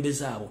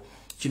abakulembeze abo.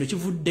 Kino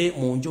kivudde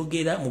mu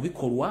njogera mu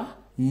bikolwa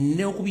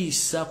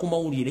n'okubiyisa ku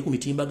mawulire ku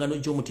mitimbagano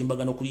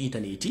gy'omutimbagano ku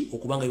intaneti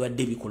okubanga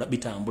bibadde bikola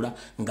bitambula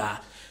nga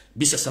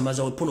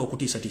bisasamaza wepo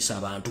n'okutiisatiisa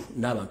abantu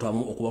n'abantu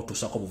abamu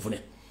okubatuusako obuvune.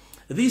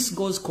 This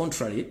goes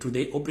contrary to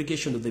the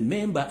obligation of the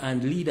member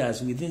and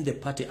leaders within the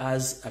party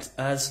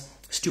as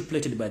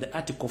stipulated by the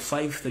Article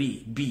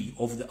 53B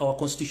of our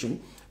Constitution,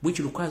 which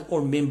requires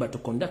all members to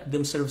conduct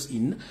themselves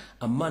in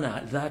a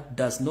manner that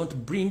does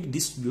not bring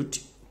dispute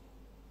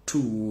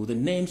to the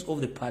names of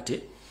the party.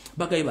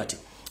 Bagaye bati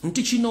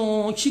nti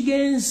kino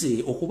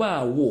kigenze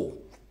okubaawo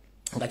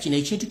nga kino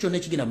ekintu kyonna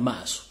kigenda mu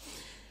maaso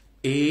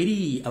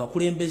eri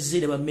abakulembeze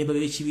ne bammemba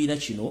b'ekibiina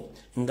kino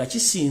nga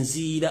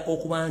kisinziira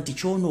okuba nti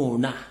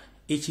kyonoona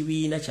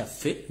ekibiina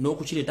kyaffe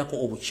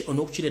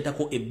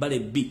n'okukireetako ebbala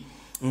ebbi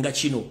nga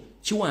kino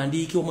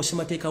kiwandiikibwa mu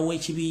ssemateeka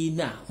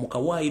w'ekibiina mu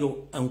kawaayiro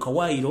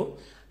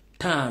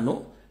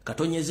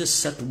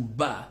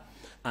 5/3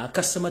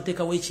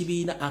 akassemateeka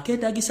w'ekibiina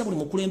akeetaagisa buli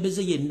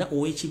mukulembeze yenna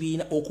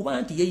ow'ekibiina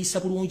okuba nti yeeyisa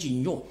bulungi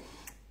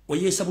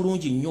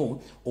nnyo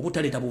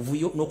obutaleeta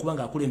buvuyo n'okuba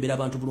ng'akulembera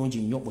abantu bulungi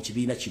nnyo mu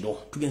kibiina kino.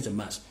 Tugenze mu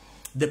maaso.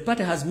 The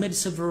party has made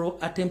several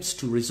attempts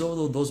to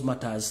resolve those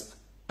matters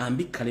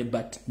amicably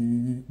but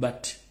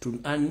to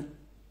an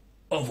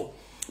over.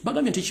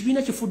 Bagambye nti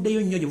ekibiina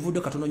kifuddeyo nnyo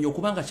givudde katono nnyo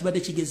okubanga kibadde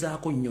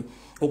kigezaako nnyo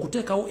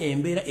okuteekawo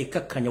embeera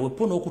ekkakkanya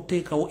wepo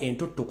n'okuteekawo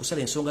entotto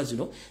okusala ensonga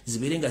zino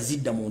zibeere nga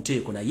zidda mu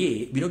nteeko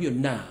naye bino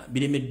byonna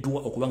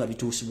biremeddwa okubanga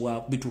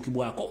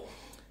bituukibwako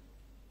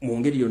mu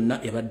ngeri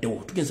yonna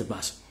ebaddewo. Tugenze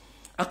maaso.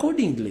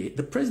 Accordingly,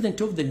 the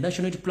president of the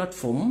national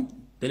platform,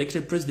 the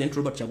elected president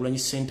Robert Kyagulanyi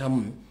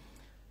Ssentamu,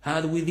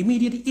 had with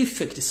immediate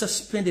effect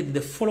suspended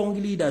the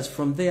following leaders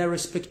from their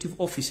respective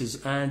offices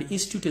and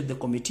instituted the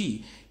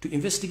committee to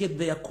investigate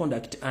their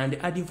conduct and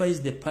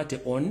advise the party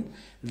on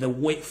the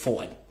way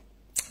forward.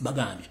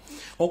 Bagambye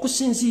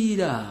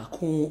okusinziira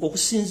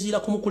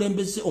ku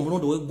mukulembeze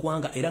omulondo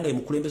w'eggwanga era nga ye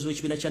mukulembeze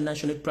w'ekibiina kya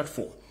national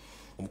platform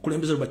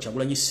omukulembeze Robert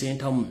Kyagulanyi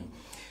Ssentamu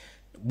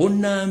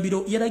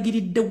Bonnambiro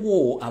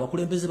yalagiriddewo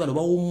abakulembeze bano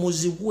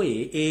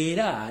bawummuzibwe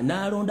era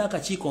n'alonda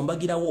akakiiko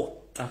mbagirawo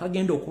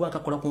akagenda okuba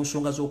kakola ku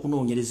nsonga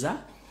z'okunoonyereza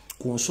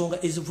ku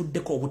nsonga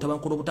ezivuddeko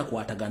obutabankola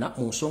obutakwatagana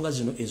mu nsonga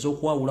zino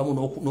ez'okwawulamu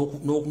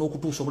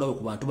n'okutuusa obulabe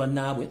ku bantu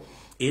bannaabwe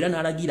era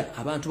n'alagira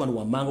abantu bano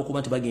wammanga okuba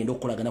nti bagenda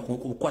okukolagana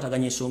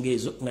okukwataganya ensonga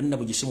ezo nga nina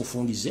bwe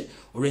gisimufundize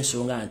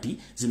olw'ensonga nti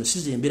zino si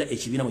zembeera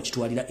ekibiina mwe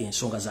kitwalira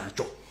ensonga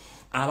zaakyo.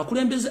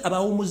 Abakulembeze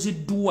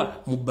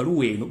abawumuziddwa mu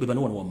bbaluwa eno be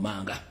bano wano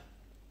wammanga.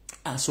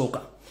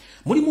 Asooka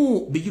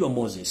mulimu Bijirwa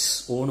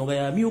Moses ono nga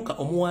yamyuka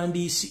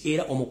omuwandiisi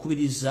era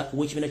omukubiriza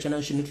w'ekibiina kya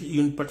National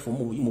Unity Platform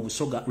mu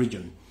Busoga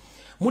region.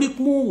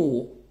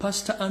 Mulimu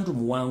Pastor Andrew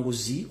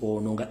Muwanguzi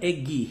ono nga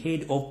Eggy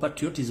head of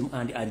patriotism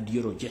and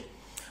ideology.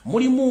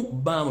 Mulimu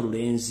Bam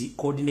Lulenzi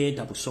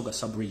coordinator Busoga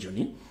sub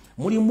region.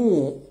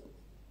 Mulimu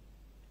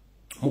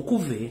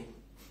Mukuve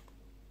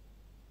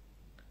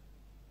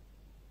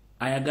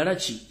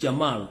Ayagarachi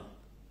Jamal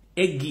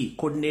Eggy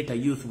coordinator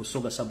youth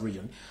Busoga sub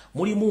region.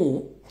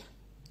 Mulimu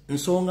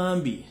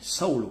Nsongambi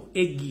Saulo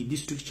Eggy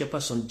district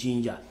chairperson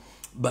Jinja.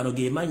 bano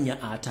ge mannya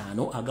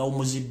 5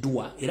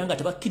 agawumuziddwa era nga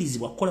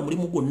tebakkirizibwa kukola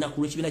mulimu gwonna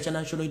ku lw'ekibiina kya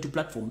National Unity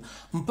Platform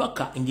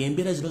mpaka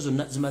ng'embeera zino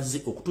zonna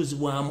zimaze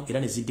okutuuzibwamu era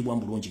ne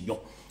ziddibwamu bulungi nnyo.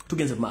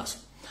 Tugenze mu maaso.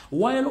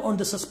 While on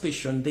the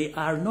suspicion, they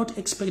are not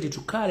expected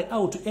to carry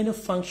out any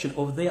function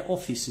of their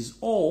offices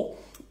or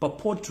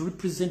purport to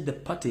represent the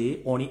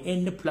party on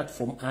any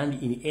platform and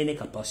in any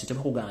capacity.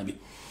 Bakugambye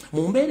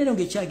mu mbeera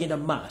ng'ekyagenda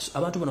mu maaso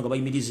abantu bano nga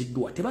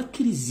bayimiriziddwa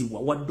tebakkirizibwa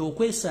wadde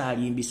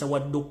okwesalimbisa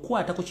wadde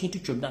okukwata ku kintu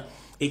kyonna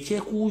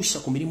ekyekuusa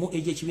ku mirimu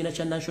egy'ekibiina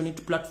kya National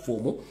Unity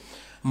Platform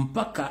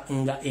mpaka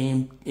nga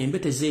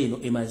embete zeeno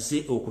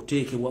emaze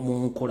okuteekebwa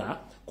mu nkola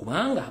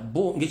kubanga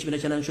bo ng'ekibiina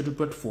kya National Unity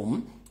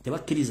Platform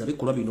tebakkiriza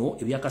bikolwa bino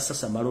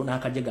ebyakasasamalo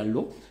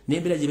n'akajagallo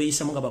n'embeera gye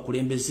beeyisamu nga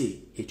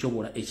bakulembeze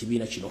ekyobola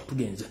ekibiina kino.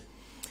 Tugenze.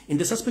 In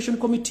the suspension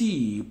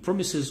committee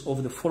promises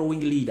of the following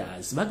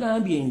leaders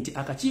bagambye nti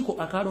akakiiko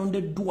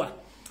akalondeddwa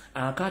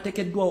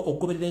akateekeddwawo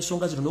okugoberera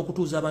ensonga zino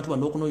n'okutuuza abantu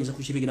bano n'okunoonyeza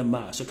ku kibigenda mu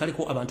maaso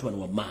kaliko abantu bano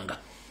wammanga.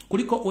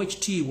 Kuliko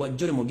OHT wa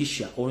Jole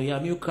Mugisha ono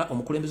yamyuka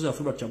omukulembeze wa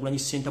Fulbert Kyagulanyi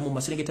Center mu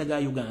maserengeta ga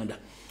Uganda.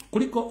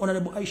 Kuliko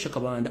Honorable Aisha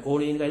Kabanda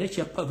ono yenga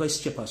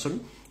vice chairperson.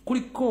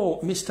 Kuliko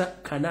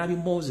Mr. Kanabi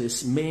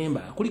Moses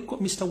member. Kuliko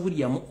Mr.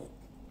 William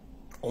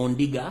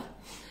Ondiga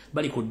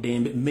bali ku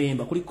Dembe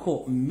member.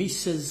 Kuliko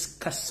Mrs.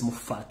 Kasimu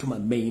Fatuma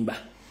member.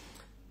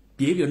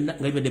 Byebyo nga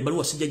bibadde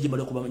baluwa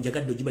sijjagibala kuba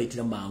njagadde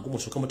ogibayitira mangu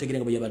musooka mutegere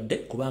nga bayabadde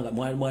kubanga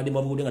mwali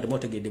mabudde nga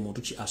temwategedde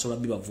muntu ki asobola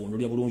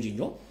bibavuunulira bulungi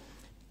nnyo.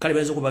 Kale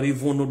bayinza okuba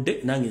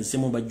bivunudde nange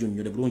nsemu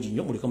bajjunnyole bulungi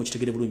nnyo muleka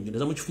mukitegere bulungi nnyo.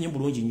 Ndaza mukifunye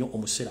bulungi nnyo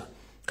omusera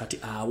kati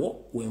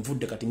awo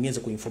wenvudde kati ngenze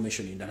ku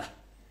information endala.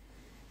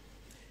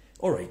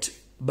 Alright.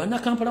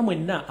 Bannakampala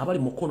mwenna abali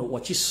mukono wa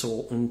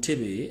Kiso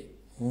Ntebe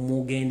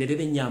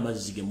mugenderere nnyo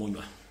amazzi ge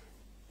munywa.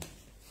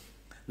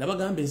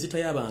 Nabagambe enzita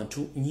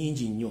y'abantu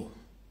nnyingi nnyo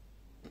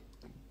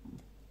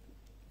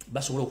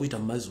basobola okuyita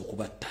mu mazzi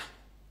okubatta.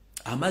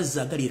 Amazzi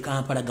agali e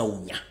Kampala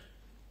gawunya.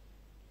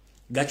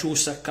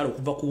 Gakyusa kala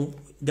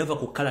gava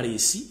ku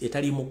kalalesi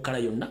etali mu kala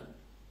yonna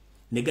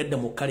ne gadda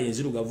mu kala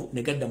enzirugavu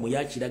ne gadda mu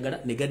yakiragala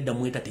ne gadda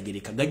mu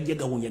etategereka gajja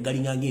gawunya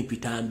galinga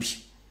ng'empitambi.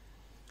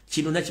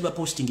 Kino nakiba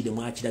posting de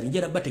mwakirabye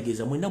njera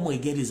bategeeza mwenna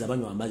mwegendereza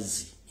banywa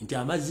amazzi nti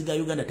amazzi ga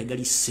Uganda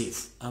tegali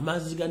safe.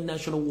 Amazzi ga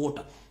National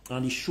Water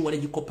and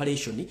Sewerage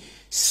Corporation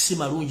si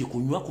malungi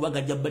kunywa kuba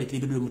gajja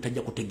baletera ebintu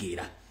mutajja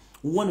kutegeera.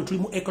 Wano tuli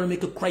mu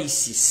economic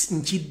crisis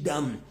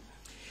nkiddamu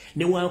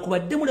ne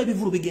wankubadde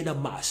mulabivulu bigenda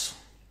maaso.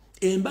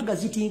 Embaga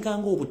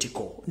zitinkanga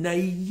obutiko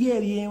naye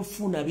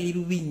ebyenfuna biri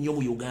bibi nnyo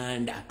mu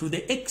Uganda to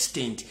the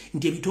extent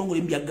nti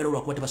ebitongole byaggala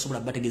lwakuba tebasobola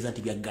bategeeza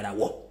nti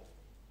byaggalawo.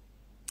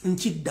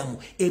 Nkiddamu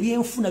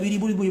ebyenfuna biri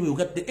buli mu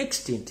Uganda to the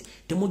extent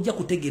temujja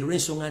kutegeera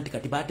olw'ensonga nti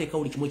kati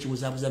baateekawo buli kimu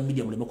ekibuzaabuza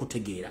media muleme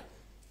kutegeera.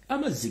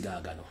 Amazzi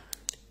gaagano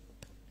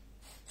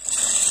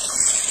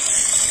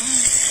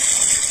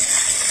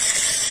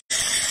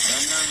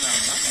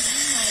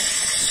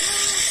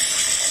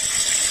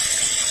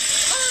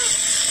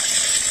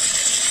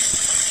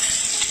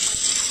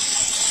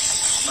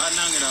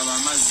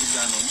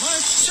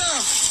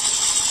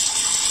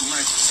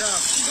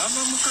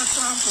gava mu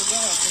katampo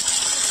gaavo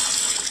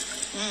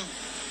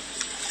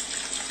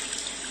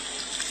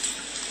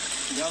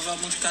gava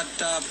mu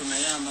kataapu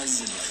naye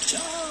amazzi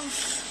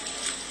makyafu.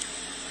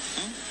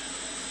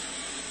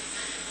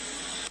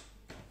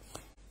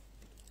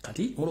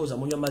 Kati mulowooza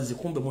munywa mazzi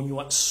kumbe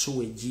munywa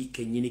sewage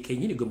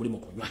kennyini gwe muli mu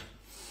kunywa.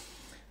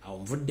 Awo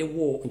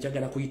nvuddewo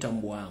njagala kuyita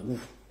mu bwangu.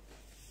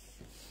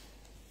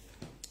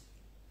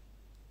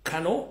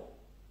 Kano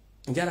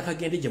njala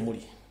kagende gye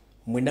muli.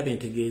 Mwenna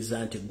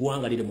bentegeeza nti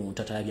eggwanga liri mu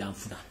ntatala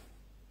byanfuna.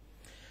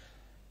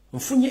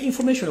 Nfunye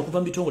information okuva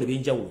mu bitongole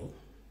by'enjawulo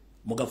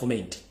mu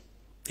gavumenti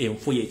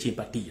enfuye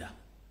ekimpatiira.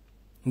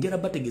 Ngera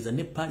bategeeza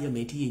ne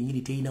parliamenti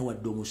yennyini terina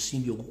wadde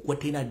omusimbi ogukwa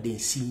terina dde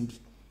ensimbi.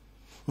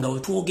 Nga we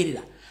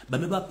twogerera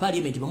bame ba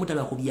parliamenti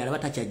bamutala ku byala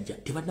batakyajja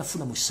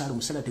tebannafuna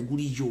musala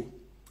teguliyo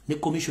ne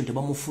commission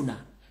tebamufuna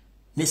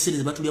ne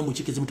series batulya mu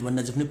kike zimu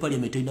tebannazifuna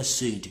parliamenti terina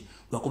sente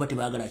lwakuba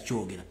tebaagala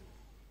kyogera.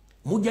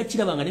 Mujja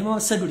kirabanga ne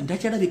masaduli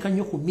ntakyalabika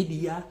nnyo ku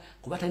media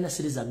kuba talina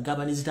series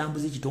agaba ne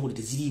zitambuza ekitongole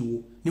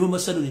teziriiwo. Ne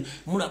masaduli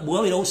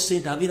bwawerawo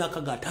sente abeera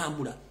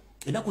akagatambula.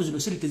 Ennaku zino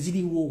sente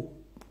teziriiwo.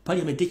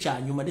 Parliament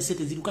ekyanyuma ne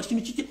sente ziriwo.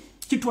 Kati kino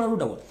kitwala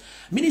ludawa.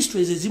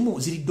 Ministries ezimu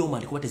ziri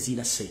dormant kuba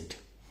tezirina sente.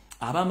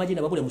 Abamagye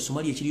nababula mu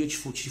Somalia ekiriyo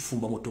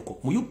kifumba motoko.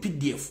 Mu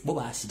UPDF bo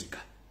baasirika.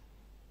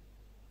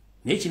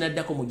 Naye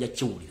kinaddako mujja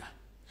kiwulira.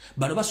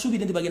 Bano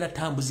basuubira nti bagenda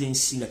tambuza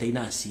ensi nga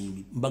talina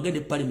nsimbi.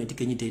 Bagende parliament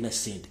kenyi talina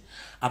sente.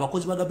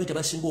 Abakozi ba gavumenti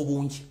abasinga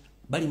obungi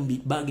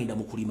bali bagenda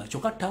mu kulima.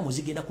 Kyokka ttaamu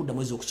zigenda kudda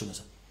mwezi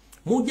okusomesa.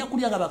 Mujja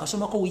kulya nga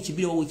bakasomako wiiki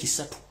 2 oba wiiki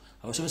 3.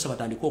 Abasomesa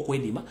batandika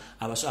okwedima,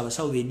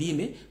 abasawo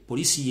beedime,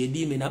 poliisi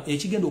yeedime,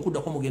 ekigenda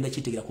okuddako mugenda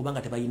kitegeera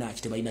kubanga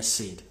tebalina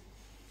sente.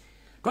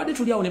 Twade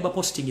tuli awo ne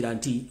bapostingira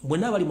nti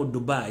mwenna abali mu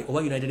Dubai oba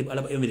United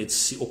Arab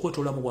Emirates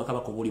okwetoola mu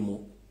Bwakabaka obuli mu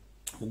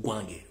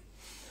ggwanga eryo.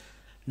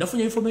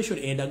 Nafunye information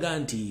endaga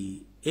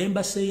nti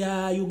embassy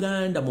ya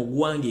Uganda mu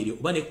ggwanga eryo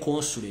oba ne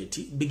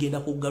consulate bigenda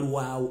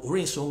kuggalwawo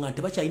olw'ensonga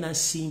nti bakyalina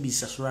nsimbi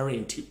zisasula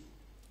renti,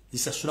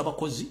 zisasula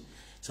bakozi,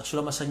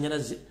 zisasula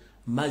masannyalaze,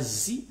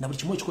 mazzi na buli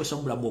kimu ekikozesa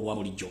mu bulamu obwa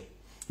bulijjo.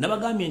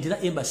 Nabagambye nti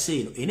era embassy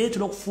eno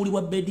eneetera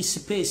okufuulibwa bed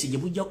space gye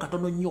bujjawo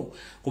katono nnyo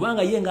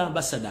kubanga ye nga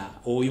ambassador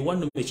oyo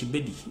wannume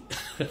ekibedi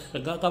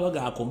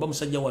gakabaga akomba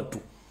musajja wattu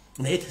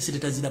naye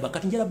tetaziraba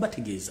kati njala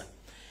bategeeza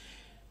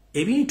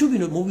ebintu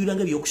bino mu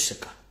biranga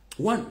by'okuseka.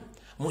 1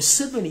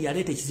 Museveni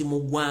yaleeta ekizibu mu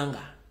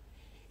ggwanga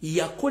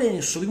yakola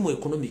ensobi mu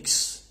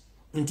economics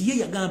nti ye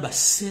yagamba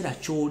seera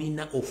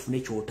kyolina ofune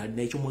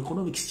kyotalina ekyo mu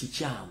economics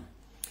kikyamu.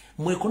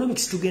 Mu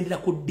economics tugendera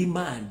ku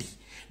demand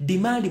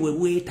bwe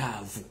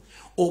bwetaavu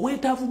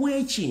obwetaavu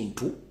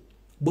bw'ekintu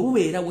bwe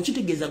bubeera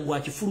bwekitegeeza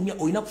gwakifulumya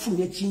olina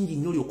kufulumya kingi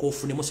nnyo olyoka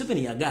ofune.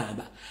 Museveni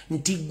yagamba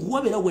nti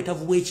gwabeera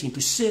obwetaavu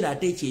bw'ekintu seera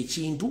ate ekyo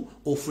ekintu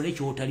ofune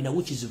kyotalina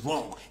which is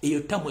wrong. Eyo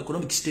tamu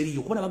economics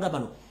teriyo kubona bagamba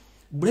no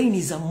brain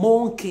is a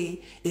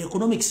monkey.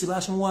 Economics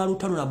basoma wa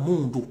lutalo na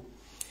mundu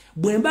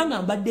bwe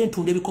mbanga mbadde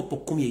ntunda ebikopo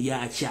 10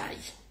 ebya chai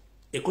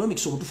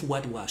economics omutufu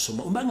bwati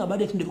bwasoma mbanga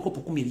mbadde ntunda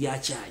ebikopo 10 ebya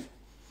chai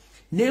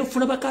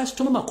nefuna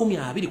bakasitoma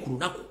 20 ku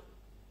lunaku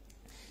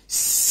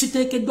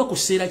siteekeddwa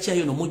kuseera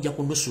kyayo no mujja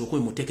ku nusu ko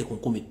muteeke ku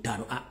 15.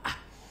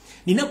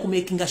 Nina ku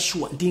making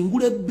sure nti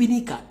ngule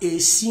binika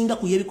esinga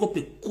ku yebikopo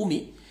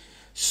 10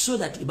 so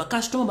that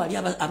bakasitoma bali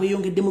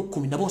abeyongeddemu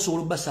 10 nabo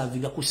osobola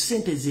basavinga ku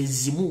sente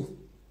zezimu.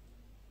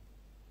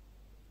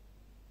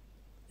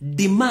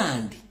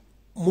 Demand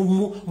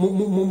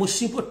mu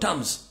simple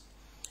terms,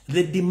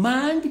 the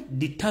demand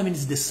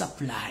determines the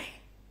supply.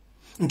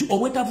 Nti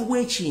obwetaavu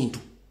bw'ekintu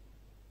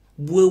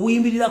bwe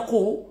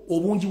buyimbirirako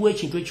obungi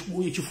bw'ekintu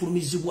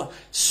ekifulumizibwa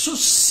so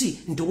si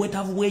nti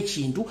obwetaavu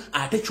bw'ekintu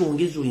ate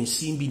kyongezo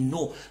ensimbi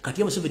no.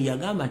 Kati ya Museveni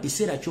yagamba nti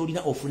seera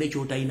kyolina ofune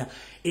kyotalina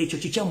ekyo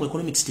kikyamu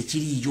economics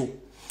tekiriyo.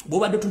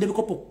 Bw'obadde otunda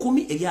ebikopo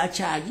 10 ebya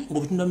chaayi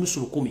ng'obitunda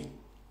nusu 10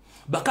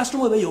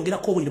 bakasitoma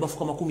beyongerako obuli ne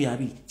bafuka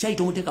 20 chaayi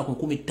tomuteeka ku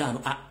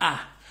 15.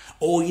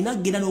 Oyina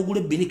genda n'ogula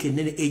ebinika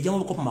ennene ejjamu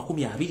ebikopo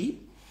 20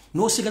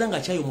 n'osigala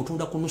nga chaayi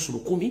omutunda ku nusu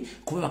 10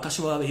 kuba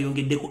bakasitoma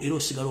beyongeddeko era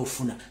osigala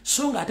ofuna.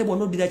 So nga ate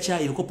bw'onoddira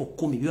chaayi ebikopo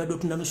 10 bibadde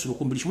otunda nusu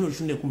 10 buli kimu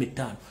n'otunda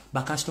 15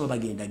 bakasitoma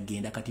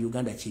bagenda kati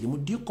Uganda kirimu.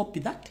 Do you copy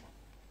that?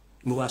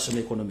 Mu basoma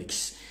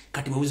economics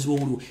kati babuzibu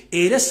obulu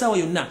era sawa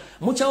yonna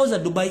mukyawoza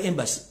Dubai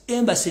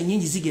embassy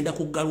nyingi zigenda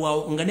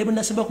kugalwawo nga ne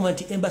banasemba ku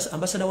nti embassy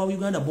ambassador wa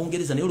Uganda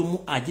Bungereza naye olumu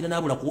agira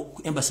nabula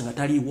ku embassy nga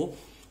taliwo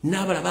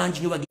n'abala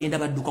bangi nyo bagenda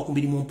badduka ku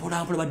mirimu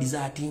mpola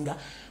badizatinga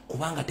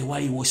kubanga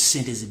tewaliwo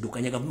ssente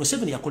ziddukanya.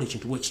 Museveni yakola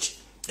ekintu bwe kiti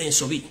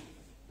ensobi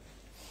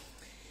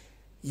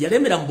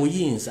yalemera mu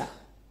buyinza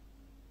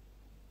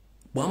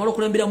bwamala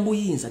okulembera mu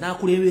buyinza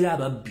n'akulembera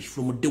ababbi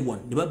from day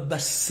one ne babba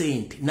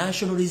ssente.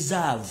 National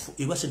Reserve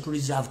eba Central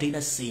Reserve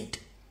terina ssente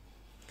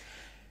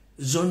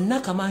zonna.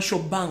 Commercial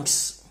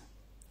banks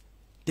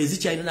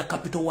tezikyalina na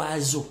capital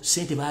waazo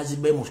ssente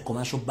bazibbe mu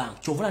commercial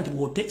bank kyovula nti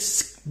bwote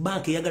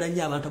bank eyagala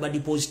nnyo abantu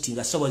abadepositing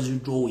nga sawa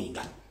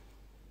zidrawinga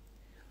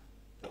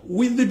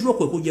withdraw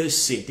kwe kujjayo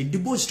ssente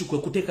deposit kwe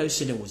kuteekayo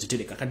ssente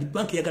ng'ozitereka kati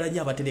bank eyagala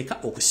nnyo abatereka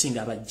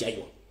okusinga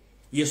abajjayo.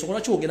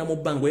 Yesokola kyogenda mu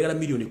bank weyagala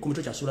million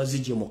 10 kyasula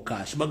zijje mu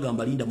cash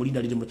bagamba linda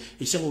mulinda liri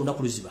ekisengo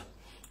olunaku luziba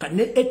kati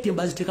ne ATM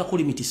baziteekako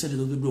limit ssente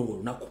z'odudongo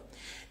olunaku.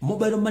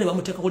 Mobile money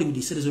bamuteekako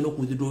limit ssente zonna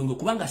okududongo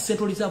kubanga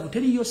Central Reserve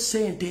teriyo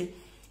ssente.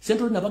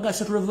 Central nabaga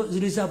Central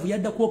Reserve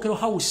yadda kwokero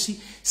house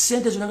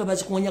ssente zonna nga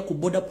bazikuŋŋanya ku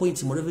border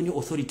points mu Revenue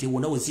Authority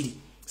wonna we ziri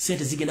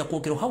ssente zigenda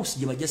kwokero house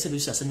gye bajja ssente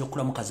zisasanya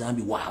okukula mu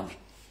kazambi waabwe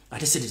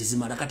ate ssente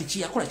tezimala. Kati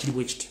kiyakola kiri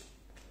bwe kiti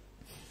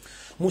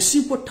mu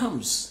simple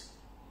terms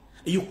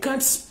you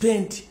can't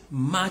spend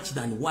much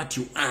than what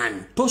you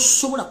earn.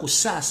 Tosobola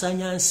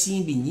kusaasanya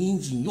nsimbi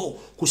nyingi nnyo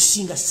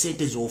kusinga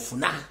ssente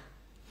z'ofuna.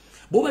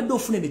 Bw'obadde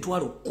ofuna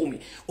emitwalo 10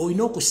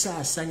 olina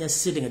okusaasanya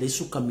ssente nga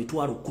tezisukka mu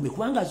mitwalo 10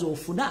 kubanga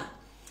z'ofuna.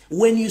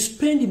 When you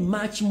spend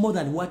much more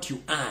than what you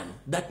earn,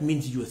 that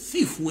means you're a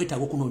thief.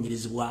 Weetaaga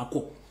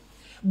okunoonyerezebwako.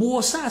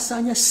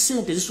 Bw'osaasanya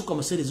ssente zisukka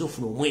mu ssente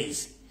z'ofuna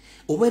omwezi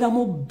obeera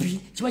mubbi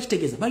kiba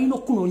kitegeeza balina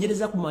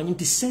okunoonyereza kumanya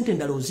nti ssente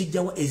endala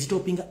ozijjawa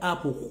ezitopinga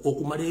up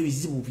okumala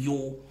ebizibu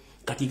byo.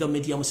 Kati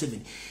gavumenti ya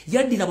Museveni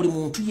yaddira buli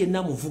muntu yenna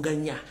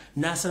amuvuganya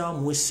n'asalawo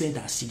amuwe ssente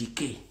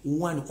asirike.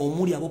 One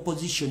omuli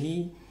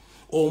ab'opposition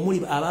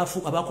omuli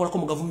abakolako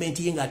mu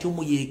gavumenti ye ng'ate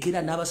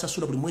omuyeekera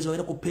n'abasasula buli mwezi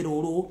babeera ku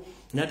peroolo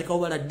n'ateekawo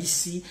bala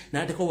DC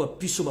n'ateekawo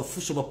bapiso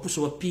bafuso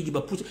bapuso bapigi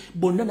bapuso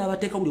bonna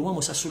n'abateeka buli wamu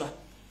osasula.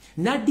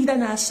 Naddira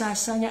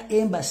n'asaasanya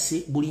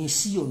embassy buli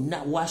nsi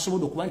yonna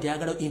wasobodde okuba nti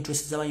ayagala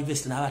interest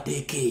z'abainvestor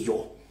n'abateeka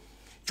eyo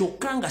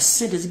kyokka nga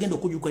ssente zigenda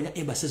okujjukanya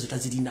embassy ezo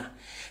tazirina.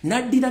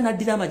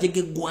 Naddira amagye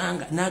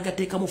g'eggwanga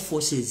n'agateekamu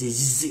forces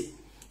ezize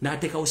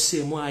n'ateekawo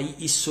Semwayi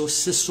Iso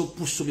Seso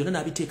Puso byonna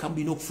n'abiteekamu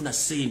birina okufuna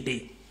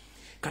ssente.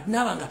 Kati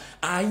n'abanga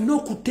alina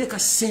okuteeka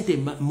ssente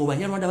mu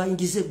Banyarwanda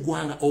bayingiza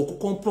eggwanga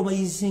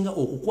okukompromisinga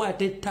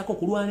okukwata ettaka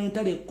okulwana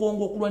entalo e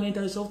Congo okulwana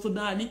entalo e South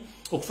Sudan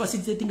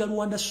okufacilitatinga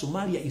Rwanda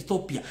Somalia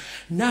Ethiopia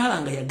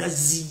n'abanga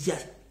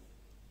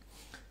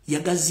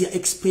yagaziya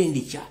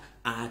expenditure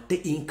ate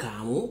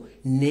income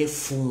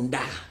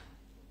nefunda.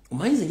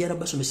 Omanyiza njala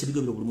basomesa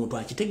ebigo bino buli muntu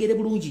akitegere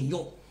bulungi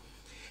nnyo.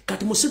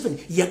 Kati Museveni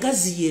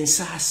yagaziya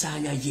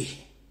ensaasaanya ye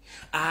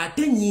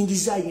ate nyingi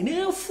zayo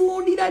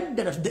nefundira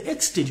ddala to the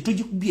extent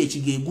tugikubye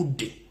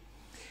ekigegudde.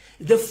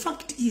 The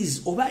fact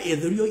is, over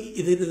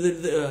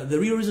the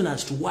real reason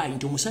as to why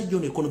into omusajja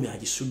ono economy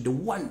agisudde,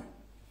 one,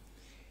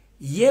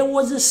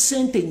 yeewoze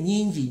sente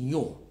nyingi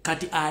nnyo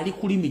kati ali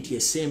ku limit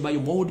esembayo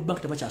mu World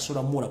Bank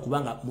tabakyasobola mula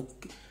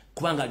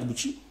kubanga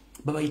buki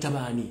babayita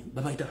baani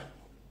babayita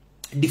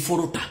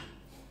defaulter.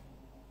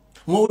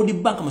 Mu World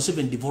Bank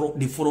Museveni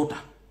defaulter,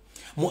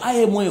 mu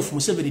IMF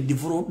Museveni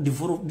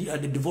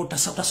defaulter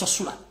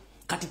tasasula.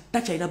 Kati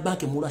takyalina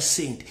banki mula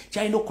sente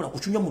kyalina okukola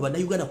kuchunya mu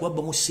bannayuganda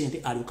kubabba mu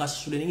sente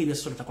alukasasula n'engeri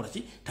byasobola takola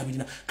ki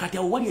tabirina. Kati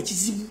awo wali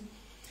ekizibu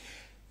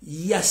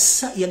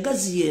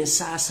yagaziya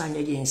ensaasanya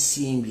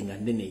y'ensimbi nga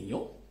nnene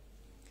nnyo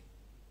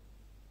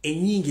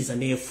ennyingiza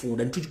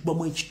neefunda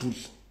netugikubamu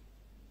ekituli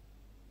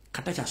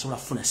kati takyasobola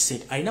kufuna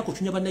sente alina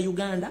kuchunya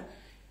bannayuganda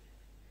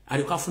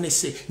alyoka afune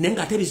sente naye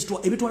ng'ate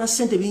ebitwala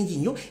sente bingi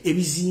nnyo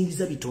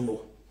ebizingiza bitono.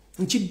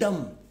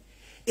 Nkiddamu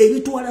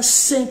ebitwala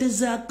sente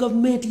za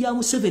gavumenti ya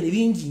Museveni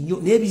bingi nnyo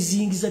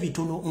n'ebizingiza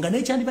bitono nga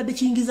nekyandibadde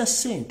kiyingiza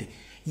sente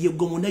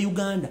yegwe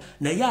munnayuganda.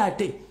 Naye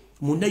ate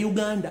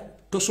munnayuganda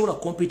tosobola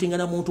competinga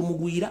na muntu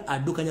mugwira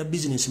addukanya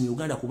business mu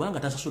Uganda kubanga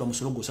tasasula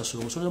musolo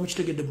gw'osasula. Omusolo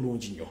mukitegedde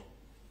bulungi nnyo.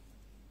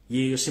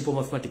 Yeyo simple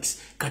mathematics.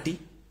 Kati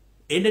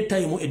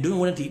anytime eddome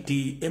wona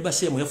ti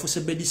embassy mu yafuuse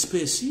bed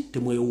space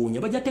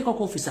temwewuunya bajja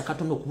teekako office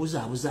katono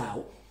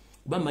okubuzaabuzaao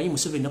bamanyi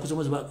Museveni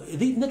nakuzomoza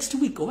next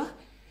week oba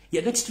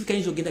next week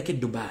ayinza ogendako e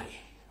Dubai.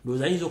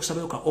 Ndowooza ayinza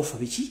okusabayo ka offer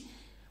biki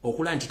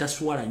okula nti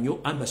taswala nnyo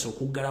embassy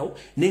okuggalawo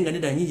naye nga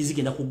nedda nyingi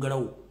zigenda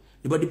kuggalawo.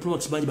 Ne ba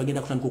diplomats bangi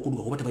bagenda kutandika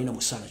okudduka kuba tebalina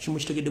musaala. Kimu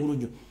kitegedde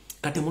bulungi.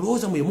 Kati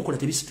mulowooza mwe mukola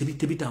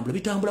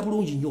bitambula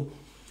bulungi nnyo.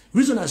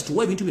 Reason as to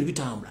why bintu bino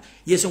bitambula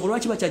yensonga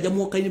lwaki bakyajja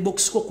mu kaini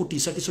box ko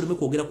kutiisa kisolome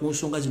kwogera ku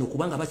nsonga zino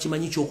kubanga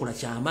bakimanyi kyokola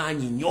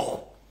kyamaanyi nnyo.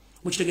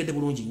 Mukitegedde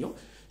bulungi nnyo.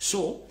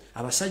 So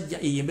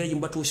abasajja eyembeera gye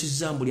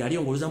mubatuusizza mbuli ali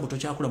ongoloza mbu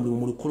tokyakola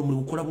mulimu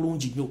mukola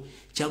bulungi nnyo.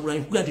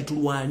 Kyagulanyi kugaa nti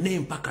tulwane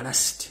mpaka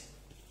last.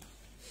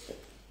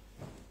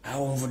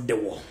 Awo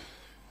nvuddewo.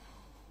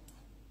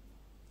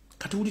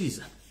 Kati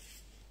wuliriza.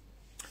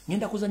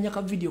 Ngenda kuzannya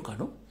ka video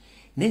kano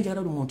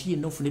nenjagala buli muntu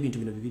yenna ofune ebintu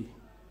bino bibiri.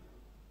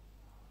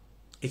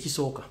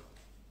 Ekisooka,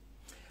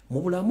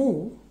 mu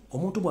bulamu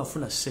omuntu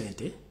bw'afuna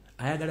ssente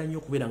ayagala nnyo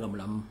okubeera nga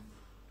mulamu.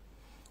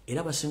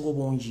 Era basinga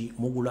obungi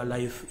mugula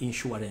life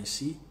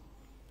insurance,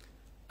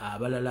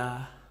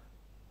 abalala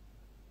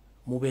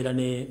mubeera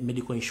ne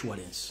medical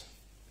insurance.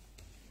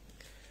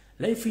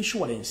 Life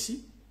insurance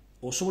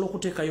osobola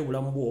okuteekayo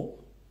obulamu bwo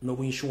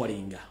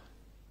n'obuyinsuwalinga.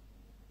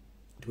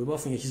 Nti bwe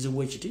bafunye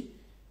ekizibu ekiti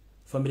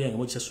family yange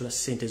mukisasula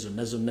ssente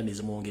zonna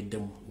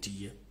nezimwongeddemu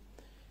nti ye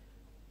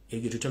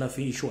egyo tutala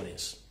life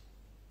insurance.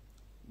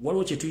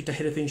 Waliwo kye tuyita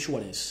health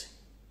insurance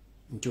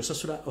nti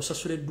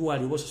osasula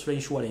eddwaliro oba osasula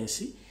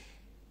insurance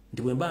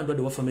nti bwe mba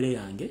ndwadde wa family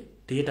yange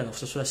teyeetaaga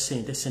kusasula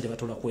sente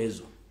batola ku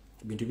ezo.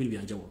 Bintu bibiri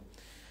byanjawulo.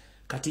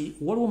 Kati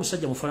waliwo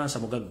omusajja mu Faransa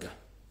mugagga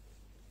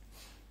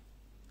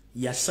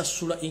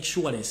yasasula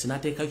insurance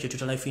n'ateekayo kye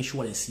tuyita life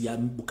insurance ya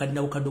bukadde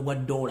na bukadde bwa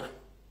 $1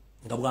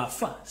 nga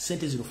bw'afa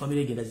sente zino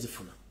family egenda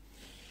zifuna.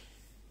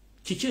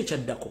 Kiki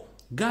ekyaddako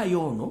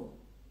gaayo ono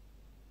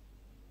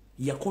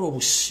yakola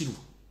obusiru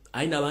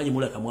ayina abangi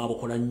mulaka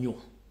mwabukola nnyo.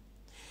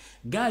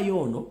 Gaayo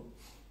ono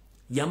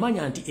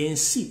yamanya nti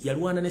ensi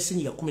yalwana ne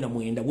Ssenyiga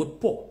 19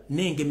 wepo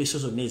n'engemeso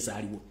zonna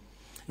ezaaliwo.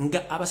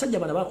 Nga abasajja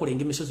bana bakola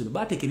engemeso zino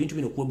baateeka ebintu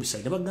bino ku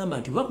website ne bagamba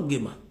nti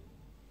bakugema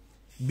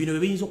bino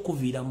biyinza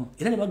okuviiramu.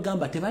 Era ne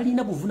bagamba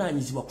tebalina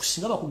buvunaanyizibwa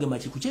kusinga bakugema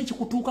kiku kye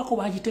kikutuukako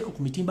baagiteeka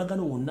ku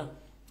mitimbagano wonna.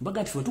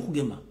 Baga nti ffe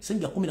tukugema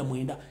Ssenyiga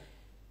 19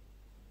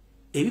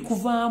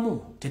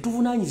 ebikuvaamu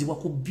tetuvunaanyizibwa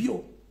ku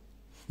byo.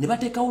 Ne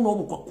bateekawo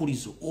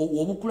n'obukwakkulizo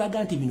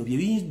obukulaga nti bino bye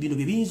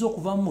biyinza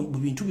okuvaamu mu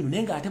bintu bino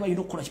naye ng'ate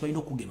balina okukola kye balina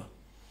okugema.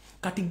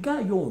 Kati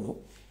gaayo ono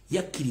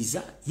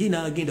yakkiriza ye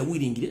n'agenda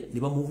wiringire ne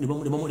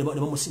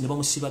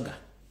bamusibaga.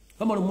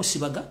 Bamala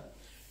omusibaga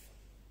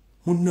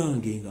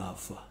munnange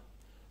ng'afa.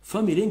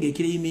 Famire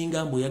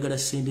ng'ekireyiminga mbu oyagala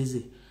ssente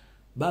ze.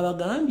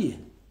 Babagambye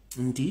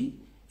nti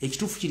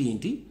ekituufu kiri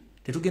nti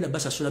tetugenda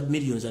basasula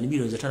millions and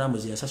millions atalamu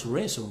ze yasasula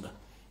olw'ensonga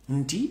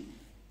nti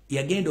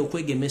yagenda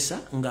okwegemesa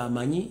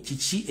ng'amanyi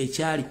kiki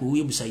ekyali ku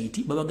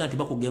website. Babaga nti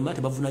bakugema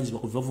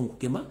tebavunaanyizibwa ku bivavu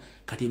nkugema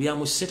kati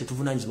ebyamusse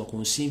tetuvunaanyizibwa ku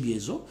nsimbi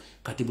ezo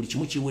kati buli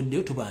kimu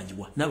kiweddeyo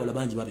tubanjibwa n'abala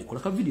bangi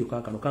babikola. Ka video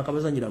kaakano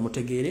kankabazanyira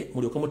mutegeere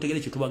mulyoka mutegeere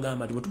kye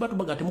tubagamba nti bwe tuba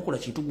tubaga temukola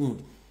kintu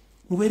gundi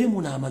mubeere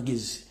muna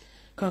amagezi.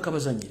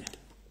 Kankabazanyire.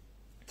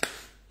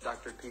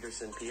 Dr.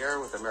 Peterson Pierre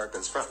with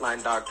America's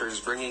Frontline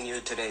Doctors bringing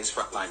you today's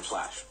Frontline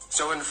Flash.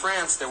 So in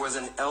France, there was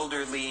an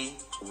elderly,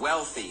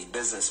 wealthy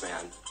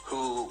businessman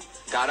who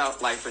got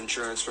out life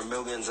insurance for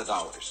millions of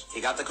dollars. He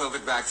got the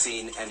COVID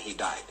vaccine and he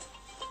died.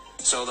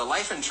 So the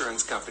life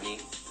insurance company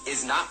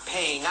is not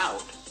paying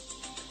out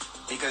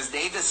because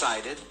they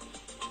decided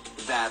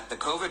that the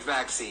COVID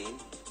vaccine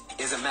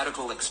is a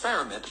medical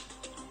experiment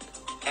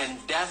and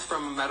death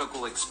from a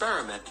medical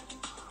experiment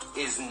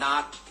is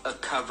not a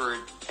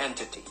covered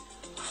entity.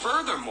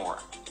 Furthermore,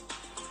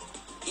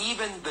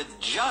 even the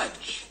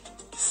judge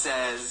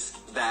says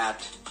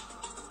that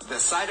The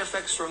side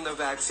effects from the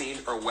vaccine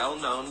are well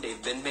known.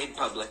 They've been made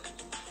public.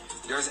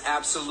 There's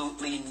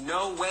absolutely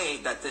no way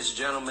that this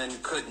gentleman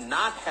could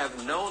not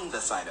have known the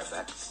side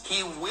effects.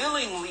 He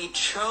willingly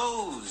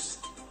chose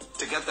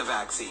to get the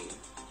vaccine,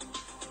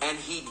 and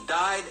he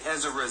died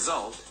as a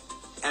result.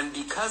 And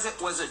because it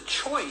was a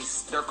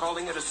choice, they're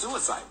calling it a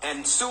suicide.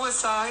 And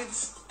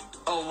suicides,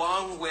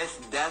 along with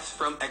death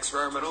from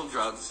experimental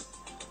drugs,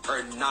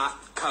 are not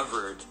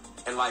covered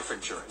in life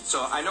insurance.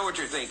 So I know what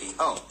you're thinking.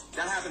 Oh,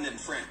 that happened in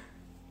France.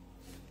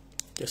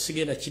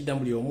 Takyesiga kidda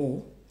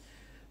Bulyomu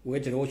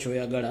weeterewo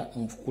kyoyagala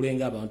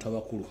kulenga abantu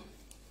abakulu.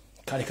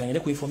 Kale kanyere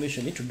ku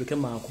information tudduke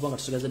mankuba nga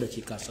tusigaze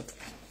dakiika 3.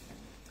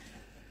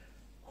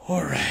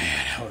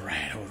 Alright.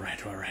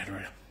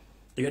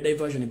 Iyo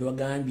diversion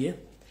ibagambye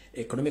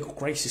economic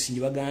crisis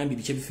ibagambye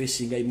biche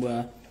bifacinga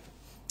imwa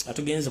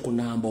atugenze ku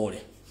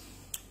Nambole.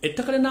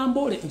 Ettaka lya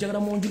Nambole njagala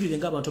munjulire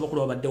ng'abantu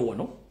abakulu babadde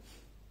wano.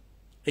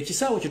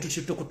 Ekisaawe kye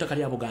tukitute ku ttaka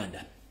lya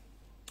Buganda.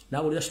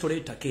 N'abulira story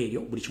ettaka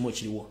eryo buli kimu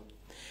ekiriwo.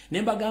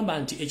 Nemba gamba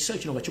nti ekisaawe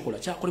kino nga kikola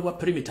kyakolebwa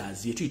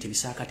perimeters yetuyite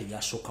bisaakaate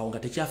byasookawo nga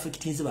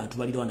tekyafikitinze bantu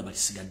balirawana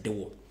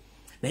balisigaddewo.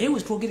 Naye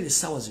we twogerera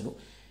essaawa zino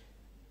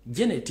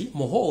Janet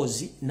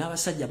Muhoozi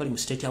n'abasajja bali mu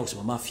State House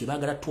mu mafia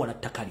baagala twala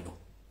ttaka lino.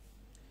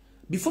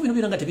 Before bino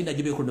biranga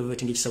tebinajje beekola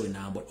novetinga ekisaawe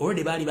Nambole.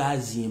 Already baali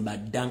bazimba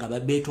dda nga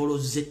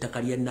babeetoolozza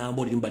ettaka lya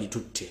Nambole limu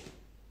balitutte.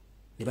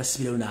 Ne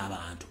basibirayo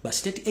n'abantu. Ba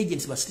state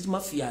agents, ba state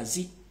mafias.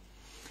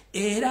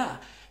 Era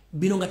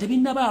bino nga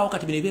tebinnabaawo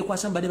kati bino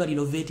beekwasa mbadde bali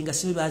innovating nga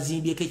sibe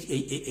bazimbyeko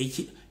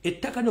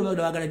ettaka lino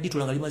baagala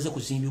dditula nga limaze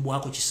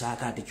kuzimbibwako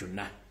kisaakaate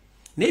kyonna.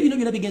 Naye bino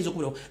byonna bigenze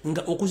okubirawo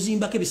nga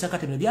okuzimbako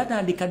ebisaakaate bino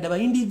byatandika dda ba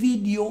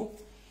individual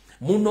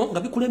muno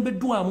nga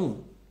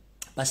bikulembeddwamu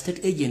ba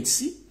state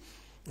agents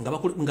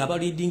nga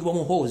balidingibwa mu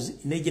Muhoozi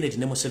ne Janet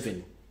ne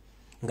Museveni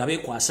nga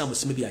beekwasa mu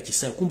simu bya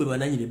kisaawe kumbe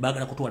bananyini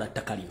baagala kutwala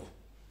ttaka lino.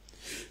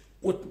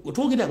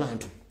 Otwogera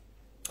abantu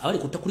abali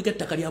kuliko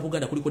ettaka lya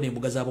Buganda kuliko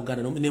n'embuga za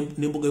Buganda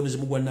n'embuga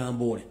y'omuzimu gwa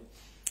Nambole.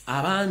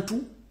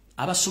 Abantu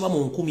abasoba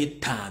mu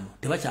 1500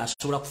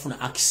 tebakyasobola kufuna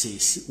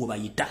access we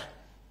bayita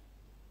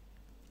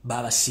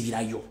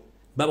babasibirayo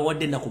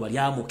babawadde ennaku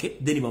balyamuke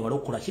then babala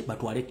okukola ki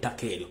batwale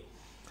ettaka eryo.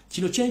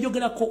 Kino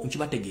kyenjogerako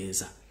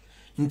nkibategeeza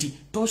nti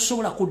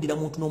tosobola kuddira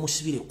muntu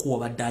n'omusibire kuwa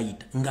badde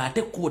ayita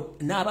ng'ate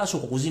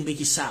n'abaasooka okuzimba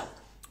ekisaawe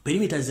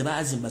perimeters ze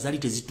baazimba zaali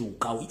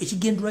tezituukawo.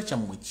 Ekigendera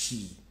kyammwe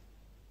ki?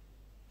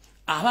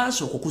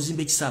 Abasooka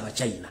okuzimba ekisaawe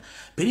China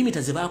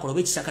perimeters ze baakola oba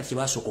ekisaakaate kye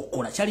basooka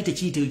okukola kyali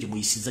tekiyiteyo gye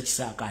muyisizza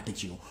kisaakaate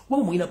kino.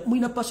 Waba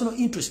muyina personal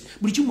interest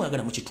buli kimu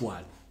mwagala mu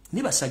kitwale.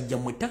 Ne basajja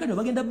mmwe ettaka lino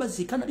bagenda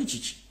baziika nali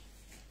kiki?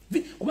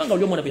 Kubanga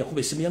oli omwana bwe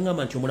yakuba essimu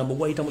yaŋŋamba nti omulambo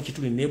gwayita mu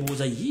kituli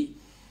neebuuza yi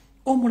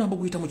omulambo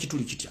guyita mu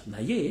kituli kitya.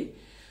 Naye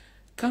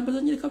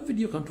kambazanyire ka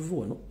video kantuve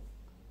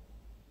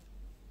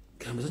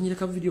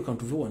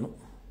wano.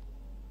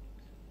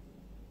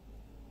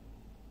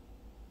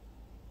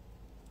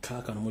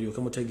 Kaakano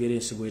mulyoke mutegeere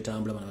ensigo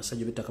etambula bano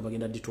abasajja b'ettaka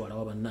bagenda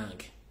ditwalawo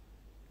bannange.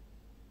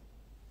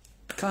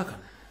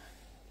 Kaakano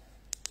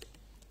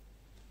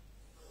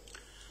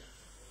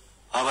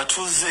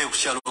abatuuze ku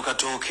kyalo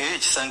Katooke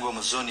ekisangibwa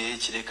mu zooni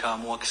ey'Ekireka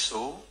mu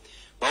Wakiso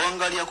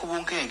bawangalya ku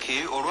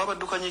bunkenke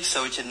olw'abaddukanya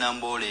ekisaawe ky'e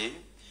Nambole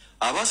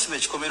abasiba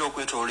ekikomera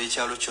okwetooloola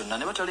ekyalo kyonna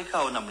ne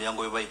batalekaawo na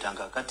mulyango we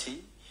bayitanga akati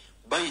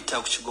bayita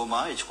ku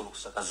kigoma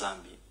ekikulukusa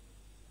Kazambi.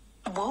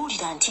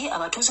 Bw'owulira nti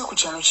abatuuze ku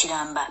kyalo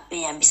Kiramba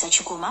beeyambisa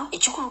kigoma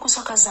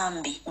ekikulukusa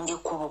Kazambi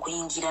ng'ekkubo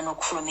okuyingira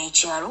n'okufuluma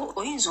ekyalo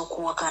oyinza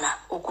okuwakana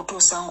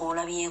okutuusa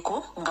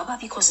ng'olabyeko nga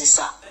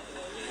babikozesa.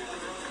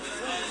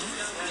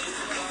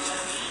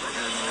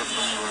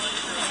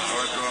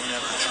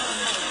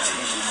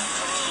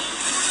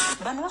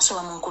 Bano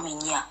basoba mu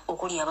 4,000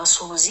 okuli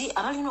abasuubuzi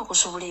abalina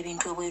okusobola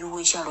ebintu ebweru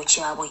w'ekyalo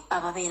kyabwe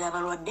ababeera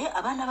abalwadde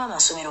abaana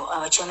b'amasomero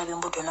abakyala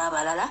b'embuto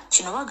n'abalala.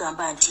 Kino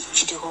bagamba nti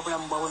kiteeka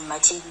obulamu bwabwe mu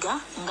matigga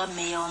nga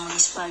mmeeya wa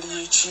munisipaali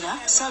y'Ekira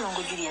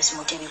Ssaalongo Julius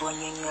Mutebi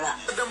bw'annyonnyola.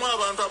 Addemu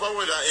abantu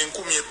abawera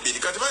 2,000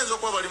 kati bayinza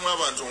okuba balimu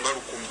abantu nga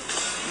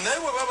 1,000 naye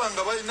bwe baba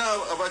nga balina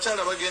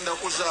abakyala bagenda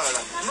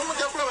kuzaala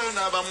n'omujja kulabayo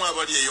n'abamu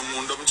abali eyo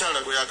munda omukyala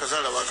gwe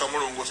yakazaala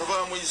bakamulongoosa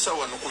bamuyisa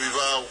wano ku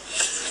bibaawo.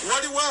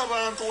 Waliwo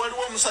abantu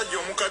waliwo omusajja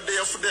omukadde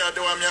yafudde yadde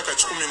wa myaka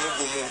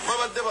 11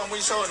 babadde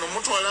bamuyisa wano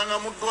mutwalanga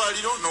mu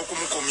ddwaliro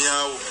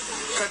n'okumukomyawo.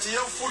 Kati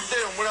yafudde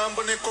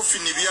omulambo ne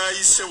kofini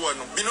byayise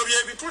wano. Bino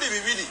bye bituli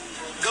bibiri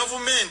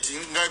gavumenti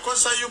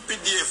ng'ekozesa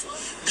UPDF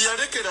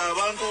byalekera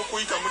abantu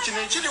okuyita mu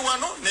kino ekiri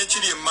wano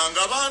n'ekiri emmanga.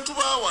 Abantu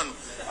ba wano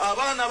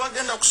abaana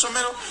abagenda ku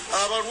ssomero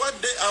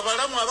abalwadde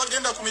abalamu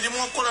abagenda ku mirimu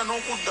okukola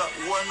n'okudda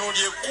wano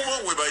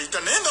lyekkubo we bayita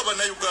naye nga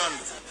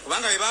bannayuganda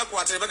kubanga bwe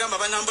baakwata bagamba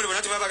Bannambole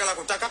bonna tebabagala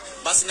ku ttaka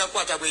basinga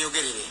kukwata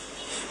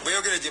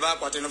bweyogere gye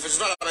baakwata eno ffe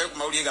tutwalabayo ku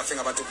mawulire gaffe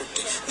nga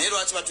batukutte naye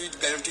lwaki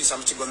batugayo ntuyisa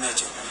mu kigoma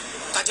ekyo.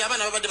 Kati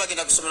abaana babadde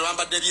bagenda ku ssomero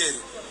bambadde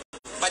byeru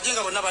bajje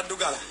nga bonna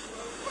baddugala.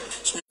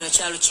 Kino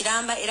kyalo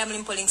Kiramba era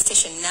mulimu polling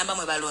station namba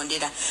mwe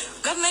balondera.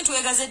 Gavumenti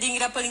weegaze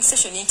dingira polling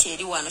station nti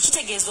eri wano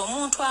kitegeeza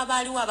omuntu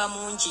abaaliwo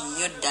abamungi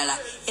nnyo ddala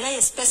era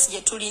ye space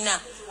gye tulina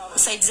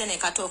side zene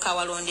Katooke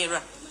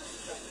awalonderwa.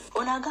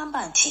 Ono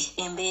agamba nti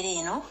embeera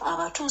eno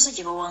abatuuze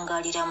gye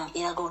bawangaliramu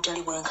eraga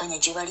obutali bwenkanya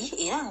gye bali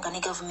era nga ne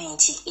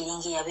gavumenti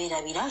eringa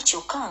eyabeerabira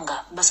kyokka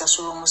nga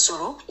basasula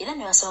omusolo era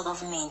ne basaba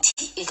gavumenti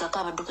ekaka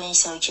abaddukanya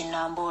ekisaawe ky'e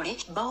Namboole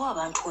bawa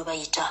abantu we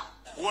bayita.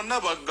 Wonna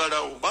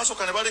baggalawo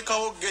basooka ne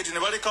balekawo geeti ne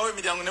balekawo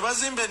emiryango ne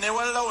bazimba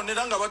newalalawo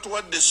nera nga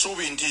batuwadde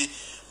essuubi nti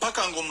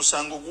paka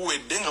ng'omusango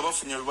guwedde nga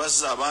bafunye bwe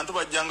bazza abantu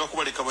bajjanga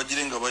kubaleka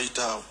bagire nga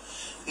bayitaawo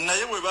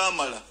naye bwe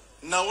baamala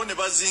nawo ne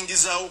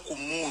bazingizaawo ku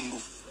mmundu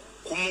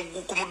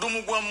ku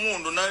mudumu gwa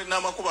mmundu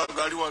n'amakubo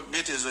agaali wa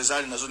geeti ezo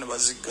ezaali nazo ne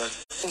baziggala.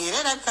 Ng'era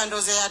erabika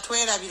ndowooza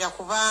yatwerabira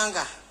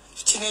kubanga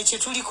kino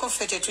ekyetuliko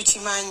ffe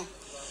tetukimanyi.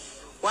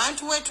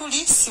 Wantu we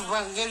tuli si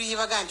ngeri gye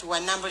baga nti wa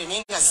Namboole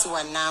naye nga si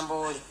wa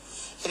Namboole.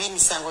 Era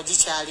emisango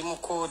gikyali mu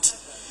kooti.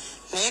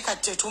 Naye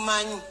kati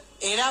tetumanyi.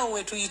 Era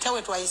we tuyita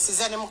we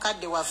twayisiza ne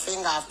mukadde waffe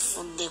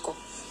ng'afuddeko.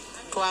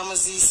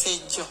 Twamuziisa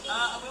ejjo.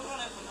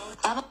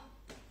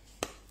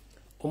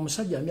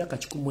 Omusajja myaka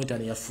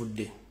 15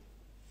 yafudde.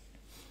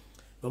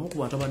 Bamu ku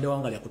bantu abadde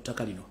wangalya ku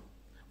ttaka lino.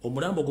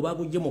 Omulambo gwe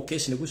bagujje mu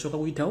keesi ne gusooka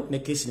kuyitawo ne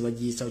keesi ne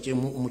bagiyisa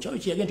omukyalo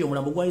kiyagenda nti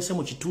omulambo gwayise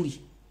mu kituli.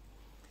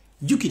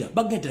 Jukira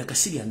bagendera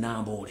Kasirya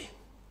Namboole.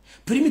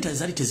 Perimeter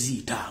zaali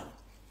teziyitaawo.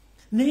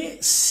 Ne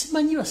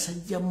simanyi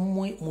basajja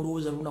mmwe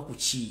mulowooza lunaku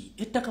ki?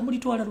 Ettaka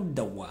mulitwala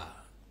ludda wa?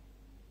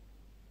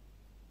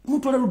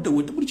 Mutwala ludda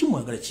wa? Buli kimu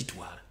mwagala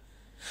kitwala.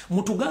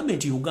 Mutugambe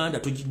nti Uganda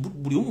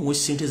buli omu mwe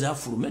ssente za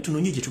fulume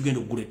tunonye gye tugenda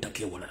okugula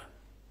ettaka ewala.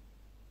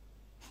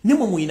 Ne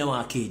mwe mulina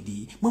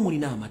waakeedi, mwe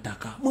mulina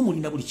amataka, mwe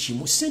mulina buli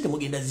kimu, ssente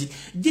mugenda ziri.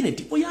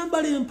 Jeneti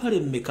oyambala empale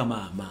mmeka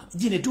maama?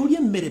 Jeneti olya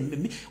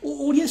emmere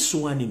olya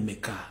essuwaani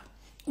mmeka?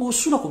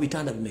 Osula ku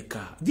bitanda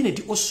mmeka?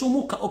 Jeneti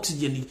osomoka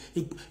oxygen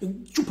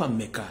chupa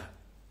mmeka?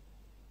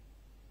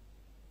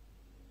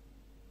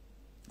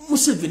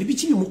 Museveni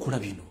biki bimukola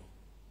bino?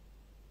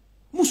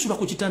 Musula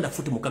ku kitanda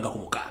futi mukaga ku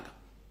mukaga.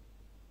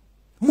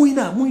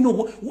 Muina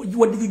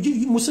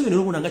Museveni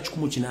olobona nga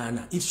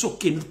 18. It's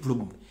okay, no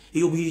problem.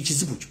 Eyo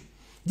kizibu kyo.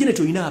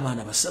 Jeneti oyina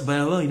abaana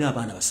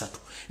basatu.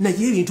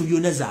 Naye ebintu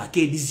byonna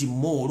zaakeedi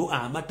zimoolo,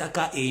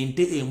 amataka,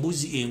 ente,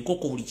 embuzi,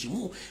 enkoko, buli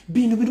kimu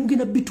bino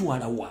bigenda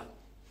bitwala wa?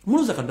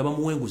 Muloza kadaba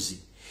muwenguzi.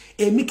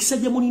 Emikisa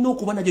gye mulina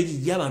okuba nagyo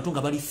gijja abantu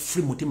nga bali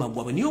free mutima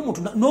gwabwe. Niyo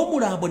omuntu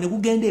n'omulambo ne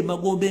gugenda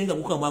emagombe nga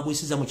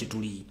gukamwaguyisiza mu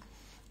kituli.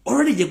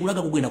 Already gye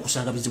gulaga gugenda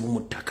kusanga bizibu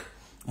mu ttaka.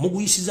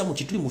 Muguyisiza mu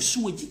kituli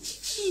musuwe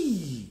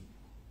kiki.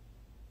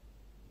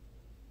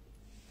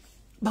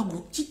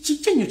 Bagu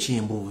kichenyo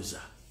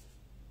kyembuuza.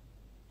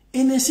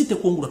 Enesi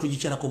tekungula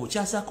tugikyalako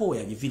bukyasaako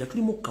weyagivira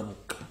tuli mukka.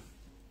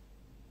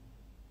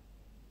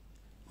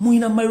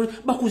 Muina mayo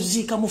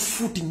bakuziika mu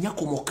futi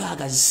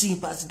 4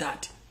 simple as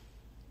that.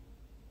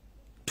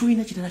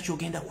 Tuina kitala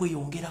kyogenda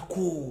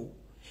kweyongerako.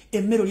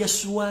 Emmero lya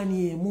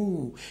suwaani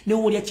emu. Ne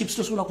olya chips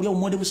tosobola kulya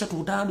omonde busatu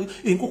butando.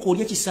 Enkoko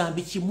olya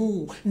kisambi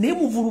kimu. Ne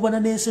muvulubana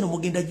n'ensi no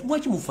mugenda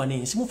mwaki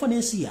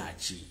mufanensi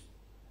yaki.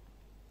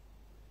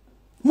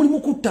 Muli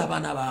mukutta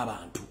abaana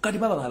b'abantu. Kati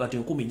baba abantu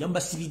 10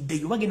 nyamba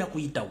sibiddeyo bagenda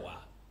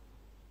kuyitawa.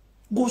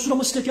 Gosula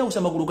mu state house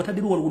amagulu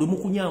gataddiru walugulu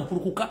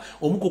mukunyampulukuka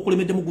omuko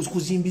kulemedde mu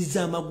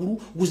kuzimbiza amagulu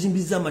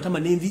kuzimbiza amatama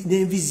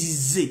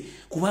n'envizize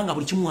kubanga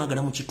buli kimu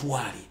mwagala mu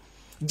kitwale.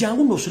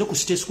 Jangu nosule ku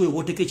state square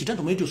woteke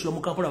kitando mwete osula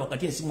mu Kampala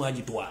wakati ensimu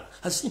agitwala.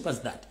 As simple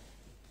as that.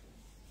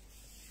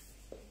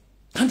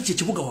 Kandi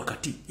kyekibuga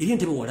wakati eri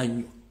entebe wala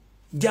nnyo.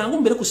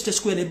 Jangu mbere ku state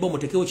square ne bombo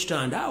tekewo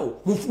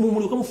kitandaawo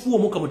mumulyoka mufuwa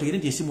omuka mutegere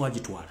nti ensimu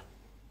agitwala.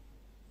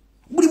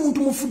 Buli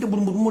muntu mufudde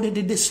buli muntu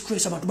muledde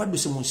stress abantu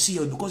badduse mu nsi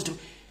yawe because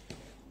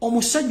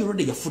omusajja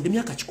olwadde yafudde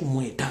myaka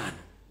 15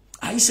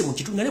 ayise mu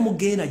kitundu ne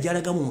mugenda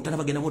jalaga mu ntana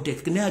bagenda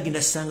moteka ne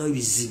agenda sanga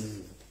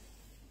ebizibu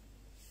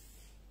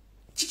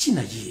kiki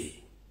naye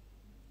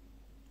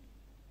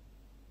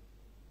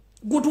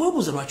gwoto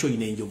wabuza lwaki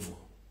oyina enjovu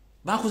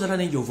bakuzala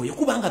n'enjovu yo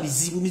kubanga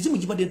bizibu mizimu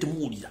gibadde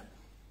ntemuwulira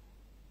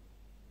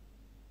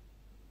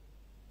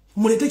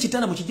mulete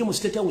kitana mu kijje mu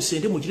state house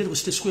sente mu kirete ku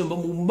state square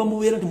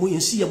mbamubeera nti mu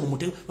ensi ya mu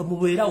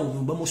mubeerawo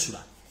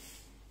mbamusula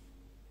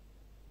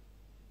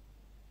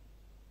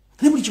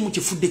ne buli kimu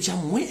kifudde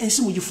kyammwe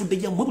ensi mugifudde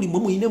gyammwe buli mwe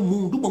muyina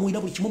emundu mwe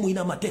muyina buli kimu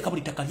muyina amateeka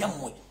buli ttaka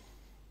lyammwe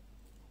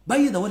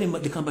bayida wale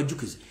mbadekamba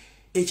jukize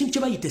ekintu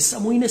kye bayita essa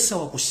muyina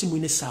essaawa ku ssimu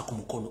muyina essaawa ku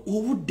mukono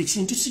obudde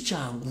kintu si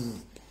kyangu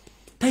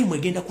tayimu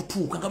egenda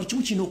kutuuka nga buli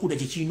kimu kirina okudda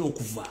gye kirina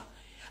okuva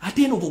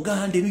ate eno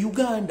Buganda eno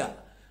Uganda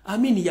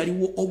Amini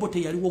yaliwo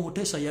Obote yaliwo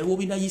Mutesa yaliwo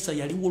Binayisa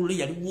yaliwo Lule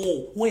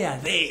yaliwo where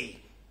are they?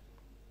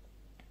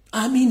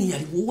 Amini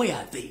yaliwo where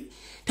are they?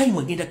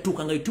 Tayimu egenda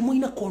tuuka nga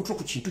tumuyina control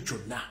ku kintu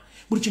kyonna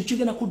buli kintu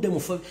kigenda kudde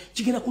mufa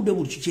kigenda kudde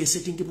buli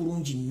kyesetinge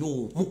bulungi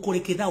nnyo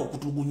mukolekerawo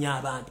okutulugunya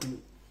abantu.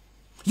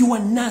 You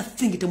are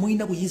nothing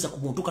temuyina buyinza ku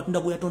muntu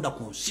Katonda bwe yatonda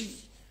ku nsi.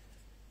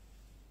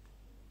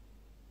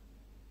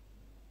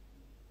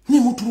 Ni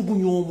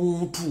mutulugunya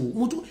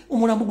omuntu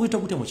omulambo gweta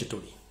gute mu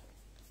kitoli.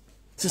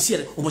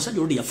 Sincere omusajja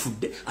olodi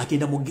yafudde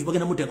agenda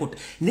bagenda mutekota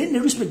ne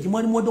respect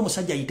mwali mwado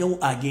omusajja ayitawo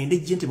agende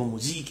jente mu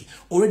muziki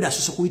already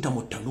asose kuyita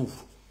mu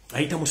tanufu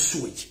ayita mu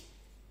switch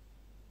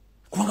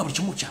kubanga buli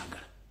kimu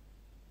kyagala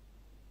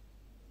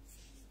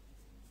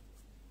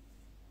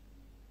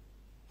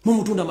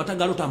mumutunda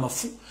matagalo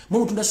tamafu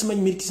mumutunda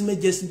simanyi milk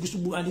simejes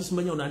gusubu ani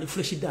simanyi onani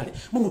fresh dale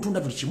mumutunda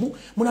buli kimu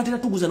munatera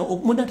tuguza no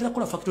munatera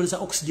kola factory za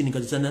oxygen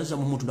ngazana za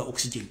mumutunda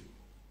oxygen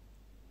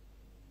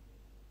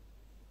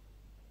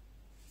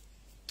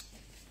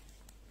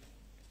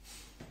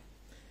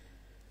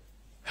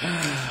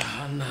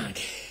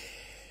nange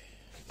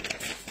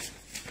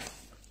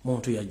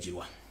muntu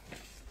yajirwa.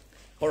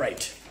 All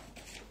right,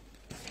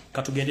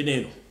 katugende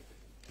neno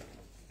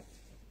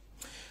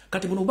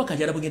kati buno baka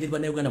jara bugende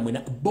bana Uganda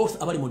mwena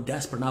both abali mu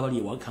diaspora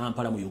n'abali wa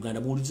Kampala mu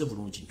Uganda buulize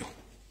bulungi nnyo.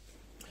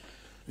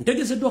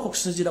 Ntegezeddwako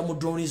okusinziira mu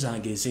drone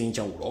zange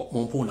ez'enjawulo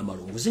mu mpuuna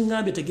malungu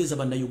zingambye tegeeza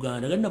banna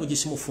Uganda galina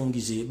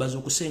bugisimufungize baza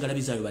okusenga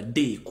labizaayo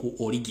badde ku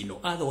original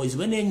otherwise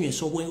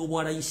beneenywesa obwengo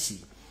bwa layisi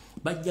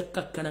bajja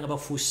kkakkana nga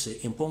bafuuse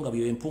empunga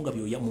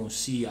byo ya mu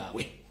nsi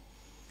yaabwe.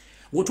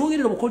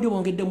 Wotwogerera obukodyo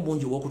bwongedde mu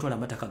bungi obw'okutwala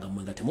amataka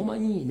gammwe nga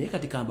temumanyi naye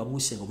kati kamba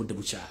buuse nga obudde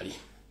bukyali.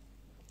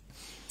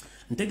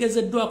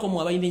 Ntegezeddwako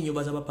mu abalina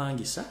ennyumba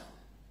z'abapangisa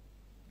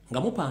nga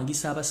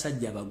mupangisa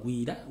abasajja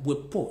abagwira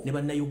bweppo ne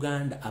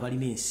bannayuganda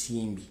abalina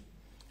ensimbi.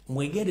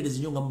 Mwegendereze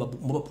nnyo nga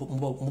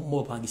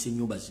mubapangisa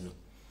ennyumba zino.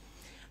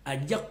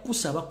 Ajja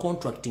kusaba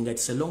contract nga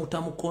it's a long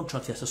term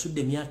contract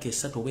yasasudde emyaka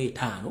 3 oba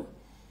 5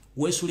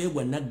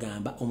 weesuleegwa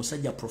nagamba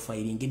omusajja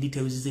profiling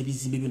details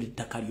z'ebizimbe byonna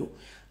ettaka lyo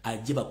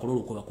ajje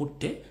bakololo ko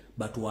bakutte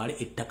batwale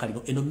ettaka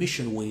lino eno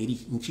mission weeri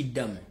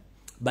nkiddamu.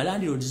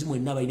 Balandlords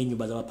mwenna abalina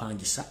ennyumba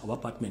z'abapangisa oba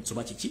apartments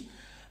oba kiki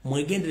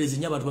mwegendereze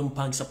nnyo abantu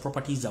bamupangisa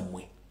properties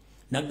zammwe.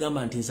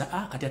 Nagamba nti nza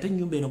kati ate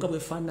ennyumba eno nga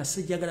bwefaanana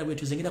sijjagala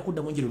bwetu zengenda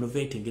kuddamu ngi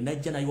renovating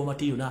najja nayiwa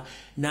material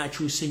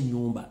n'akyusa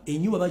ennyumba.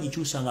 Ennyumba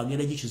bagikyusa nga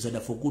agenda gikyusa dda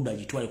for good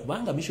agitwale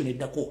kubanga mission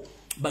eddako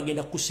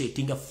bagenda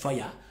kusettinga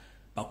fire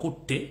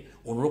bakutte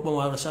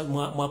olw'okuba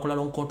mwakola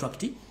long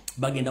contract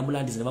bagenda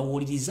mulandiza ne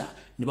bawuliriza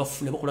ne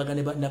bakolaga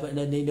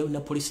ne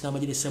police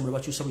n'amagye n'essaamu ne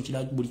bakyusa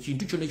buli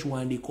kintu kyonna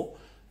ekiwandiiko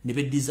ne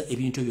beddiza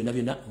ebintu byonna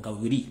byonna nga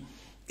biri.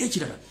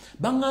 Ekirala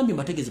bangambye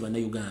mbategeeze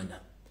bannayuganda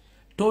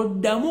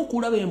toddamu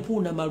kulaba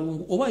empuuna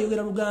malungu oba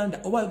ayogera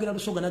Luganda oba ayogera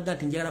Lusoga nagga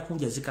nti njagala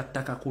kunjazika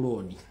ttaka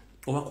kulooni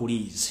oba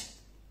kuliizi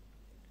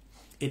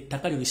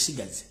ettaka lyo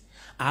lisigaze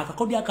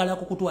akakodi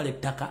akalako kutwala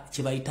ettaka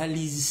kye bayita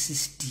lease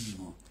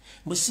system.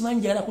 Musimanyi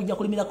njagala kujja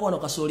kulimirako wano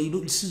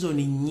kasooli season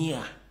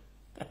 4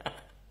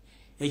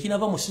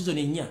 ekinava mu season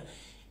 4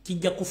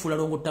 kijja kufula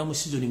longota mu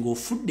season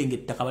ng'ofudde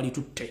ng'ettaka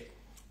balitutte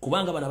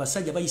kubanga bana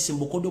basajja bayise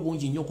mbukodo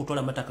bungi nnyo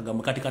okutwala amataka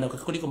gammwe kati kana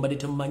kakoliko mbadde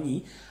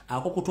temumanyi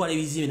ako kutwala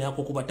ebizimbe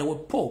nako kubatawe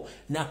po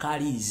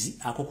n'akaliizi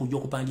ako kujja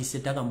okupangisa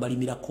ettaka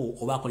mbalimirako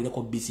oba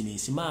akolirako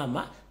business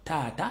maama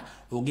taata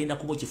ogenda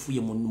kuba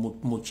kifuye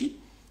muki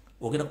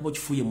ogenda kuba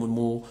kifuye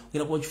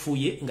ogenda kuba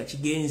kifuye nga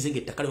kigenze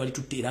ng'ettaka lyo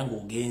balitutte era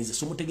ng'ogenze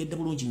so mutegedde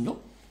bulungi nnyo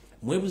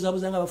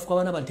mwebuzabuza nga bafuka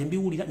abaana bantu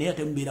mbiwulira naye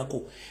ate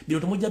mbeerako bino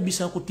temujja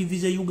bisa ku TV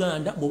ze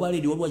Uganda muba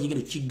leedi waliwo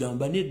kigero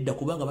kigamba nedda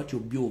kubanga batyo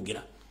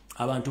byogera.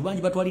 Abantu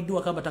bangi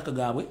batwaliddwa amataka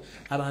gaabwe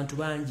abantu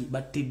bangi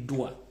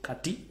battiddwa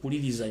kati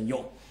kuliriza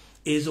nnyo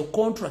ezo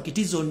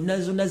contract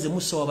zonna ze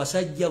musawa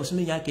abasajja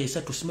busime myaka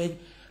 3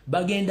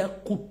 bagenda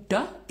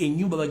kutta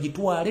ennyumba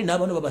bagitwale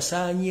n'abantu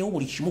babasaanyewo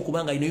buli kimu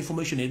kubanga ino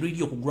information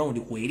eriyo ku ground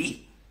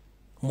kweri.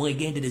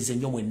 Mwegendereze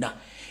nnyo mwenna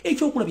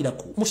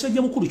ekyokulabirako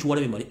musajja mukulu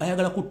Kiwalabe Male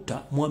ayagala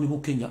kutta mwami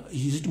Bukenya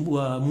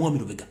mwami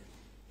Lubega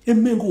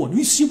emmengo wano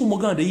isimbu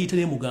muganda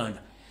yitere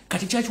muganda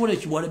kati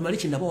Kiwalabe Male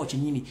kinabawa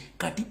kinyini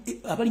kati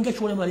abalinga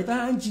Kiwalabe Male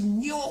bangi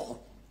nnyo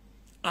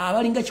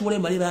abalinga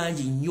Kiwalabe Male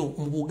bangi nnyo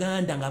mu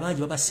Buganda nga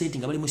bangi baba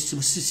setting abali mu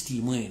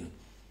system eno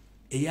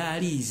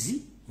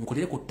eyaliizi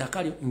nkolere ku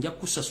ttaka nja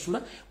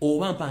kusasula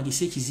oba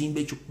mpangise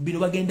ekizimbe ekyo bino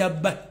bagenda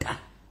batta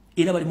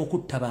era bali mu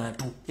kutta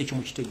bantu ekyo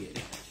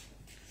mukitegeere.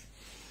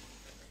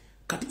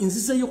 Kati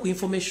nzizayo ku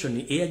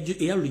information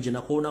eyalulije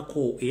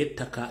nakoonako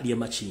ey'ettaka lya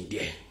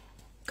Makindye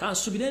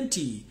kansubire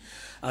nti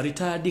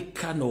retired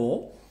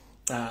Kano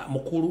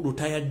mukulu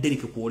Lutaya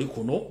Derek kwoli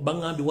kuno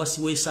bangambye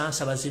wasiwe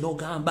sansa bazino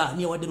gamba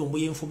niye wadde lumbu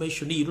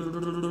information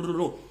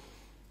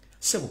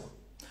sebo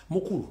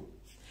mukulu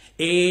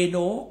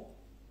eno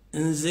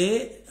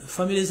nze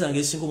family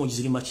zange singo mu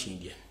ziri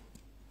Makindye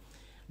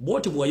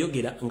bwoti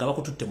bwayogera nga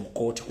bakututte mu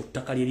kooti ku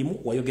ttaka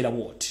lyerimu wayogera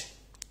bwoti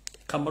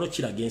kamalo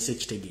kiragense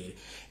kitegeere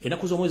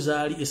enaku z'omwe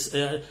zaali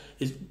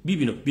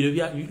bibino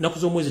naku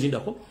z'omwezi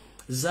lindako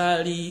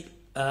zaali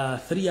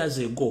 3 years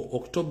ago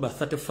October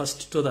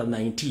 31st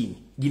 2019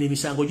 gine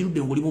misango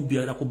girudde ngoli mu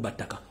byala ku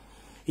battaka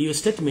iyo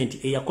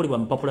statement eyakolebwa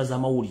mu papula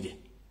z'amawulire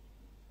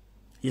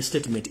ye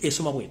statement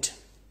esoma bwete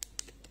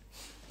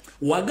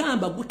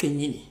wagamba gwe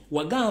kenyini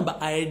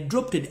wagamba I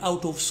dropped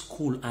out of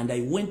school and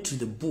I went to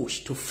the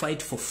bush to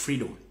fight for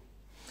freedom.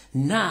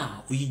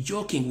 Now you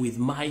joking with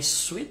my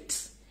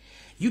sweat.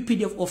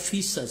 UPDF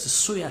officers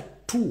swear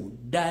to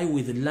die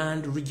with the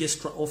land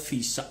registrar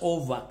officer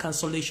over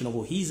cancellation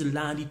of his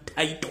land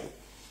title.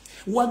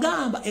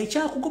 Wagamba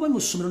ekyakugoba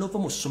mu ssomero n'ova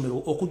mu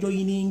ssomero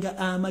okujoyininga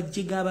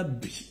amagye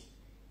g'ababbi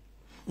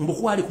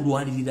mbukwali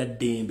kulwanirira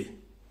ddembe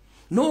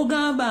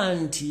n'ogamba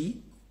nti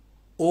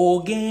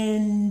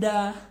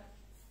ogenda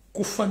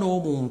kufa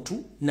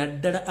n'omuntu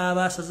naddala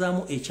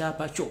abaasazaamu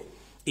ekyapa kyo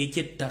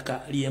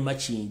ekyettaka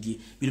ly'emakindi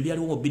bino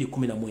byaliwo mu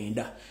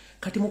 2019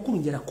 kati mukulu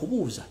njala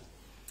kubuuza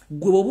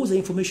gwe bobuuza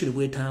information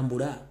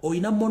bwetambula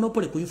oyina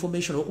monopoly ku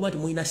information okuba nti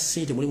mulina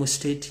ssente muli mu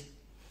state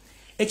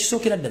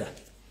ekisookera ddala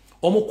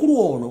omukulu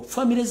ono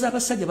famire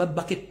z'abasajja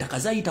babbako ettaka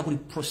zayita buli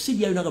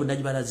procedure yonna nga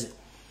bwenagibalaze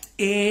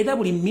era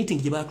buli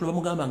meeting gye batula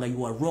bamugamba nga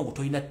you are wrong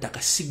tolina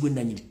ttaka si gwe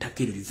nannyini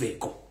ttaka eryo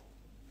liveeko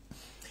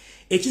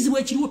ekizibu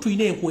ekiriwo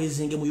tulina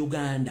enkwezenge mu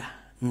Uganda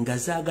nga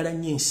zaagala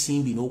nnyo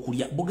ensimbi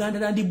n'okulya Buganda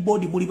Land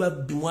Board muli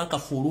babbi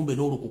mwakafuulumbe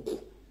n'olukuku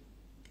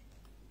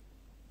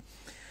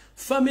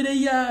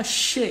famire ya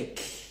Sheikh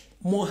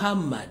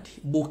Muhammad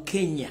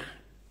Bukenya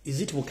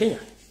is it Bukenya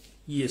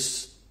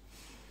yes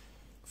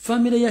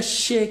famire ya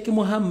Sheikh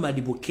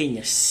Muhammad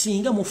Bukenya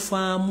singa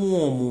mufaamu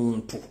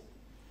omuntu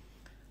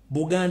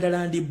Buganda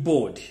Land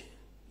Board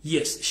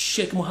yes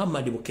Sheikh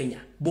Muhammad Bukenya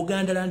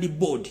Buganda Land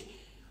Board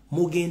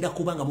mugenda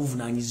kubanga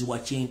muvunanyizibwa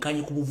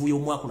kyenkanyi ku buvuyo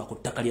mwakula ku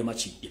ttaka lya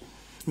Makindi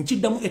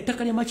nkiddamu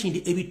ettaka lya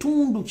Makindi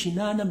ebitundu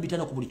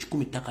 85 ku buli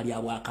 10 ttaka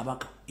lya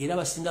Bwakabaka era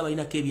basinga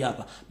balinako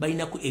ebyapa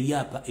balinako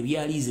ebyapa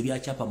ebyalize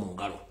byakyapa mu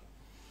ngalo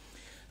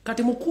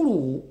kati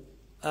mukulu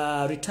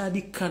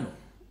retired Kano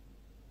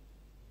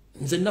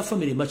nze na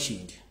family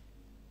Makindi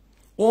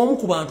omu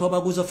ku bantu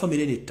abaguza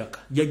family n'ettaka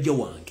jjajja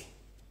wange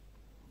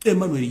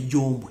Emmanuel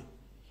Jombwe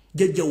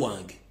jjajja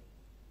wange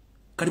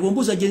kati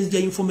bombuza agenzi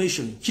ya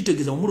information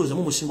kitegeza mumuloza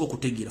mu musingo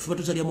okutegeera fe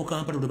batuzalya mu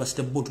Kampala ndo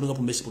basite boat tunga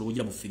ku message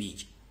bulujja mu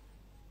firiji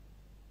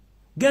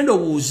genda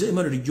obuuze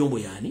Emmanuel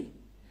Jombwe yani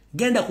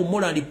genda ku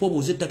Moland Pop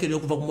uze takere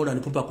okuva ku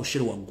Moland Pop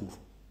akushero waggulu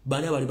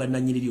bali abali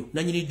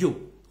nanyirijo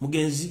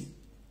mugenzi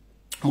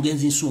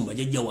Nsumba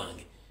jjajja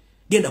wange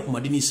genda ku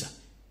Madinisa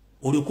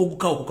oli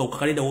okugukawo ku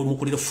kalenda wo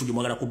mukolera fujo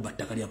mwagala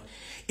kubbatta kali apa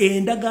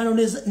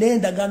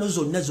n'endagaano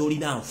zonna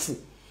zolina nfu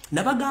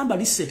nabagamba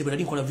lisete bwe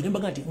nali nkola video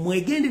mbaga nti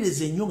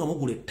mwegendereze nnyo nga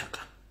mugula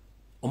ettaka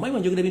omanyi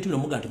wanjogera ebintu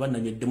bino muga nti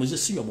bannanyedde muze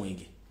siyo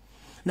mwenge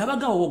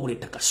nabagawo wogula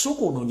ettaka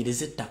soko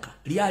onoonyereza ettaka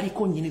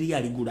lyaliko nnyini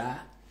lyaligula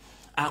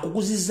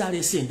akuguzizza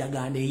alese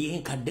endagaano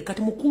ey'enkadde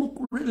kati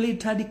mukulu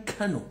retired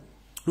Kano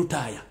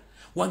Lutaaya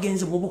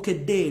wagenze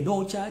mubukedde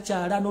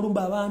n'okyakyala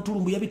n'olumba abantu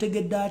lumbu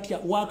yabitegedde atya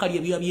waakali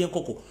ebyoya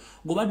by'enkoko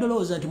gobadde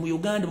olowooza nti mu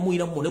Uganda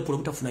muyira mu monopoly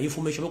obutafuna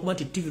information okuba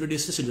nti TV radio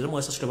station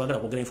zamwasasula tebagala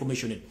kwogera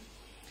information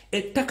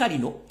ettaka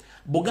lino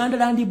Buganda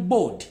Land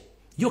Board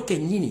yo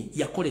kennyini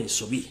yakola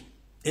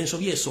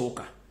ensobi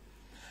esooka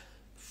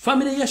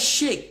family ya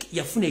Sheikh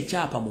yafuna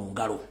ekyapa mu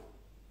ngalo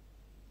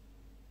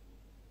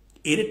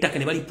era ettaka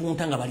ne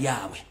balipunta nga bali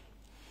awe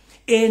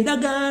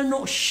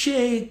endagaano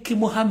Sheikh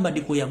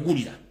Muhammad kwe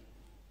yagulira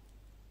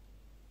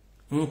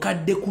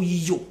nkadde ku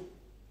yiyo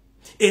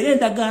era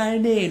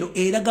endagaano eno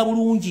eraga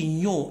bulungi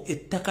nnyo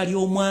ettaka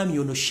ly'omwami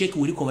ono Sheikh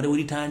welikoma ne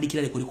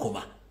welitandikira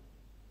lekulikoma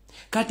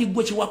kati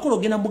gwe kiwakola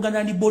ogenda mu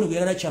Buganda Land Board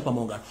ngeyagala kyapa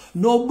mu ngalo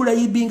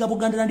n'obulayibinga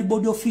Buganda Land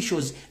Board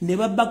officials ne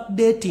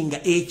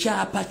babackdatinga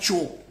ekyapa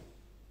kyo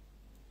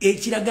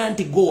ekiraga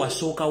nti go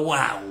wasooka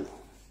waawo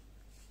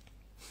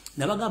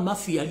nabaga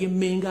mafia yali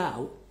emmenga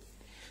awo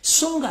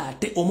so nga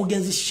ate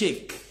omugenzi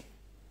Sheikh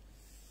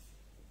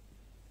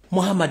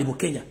Muhammad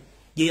Bukenya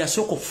ye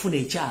yasooka okufuna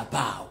ekyapa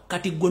awo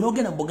kati gwe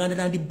n'ogenda mu Buganda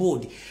Land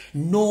Board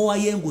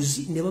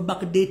n'owayenguzi ne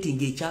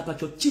babackdatinga ekyapa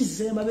kyo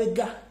kizza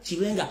emabega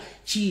kibenga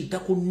kiyita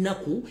ku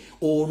nnaku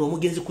ono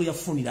omugenzi kwe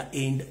yafunira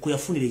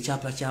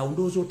ekyapa kyawo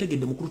ndowooza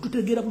otegedde mukulu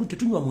tutegeera bulungi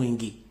tetunywa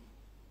mwenge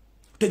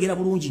tutegeera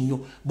bulungi nnyo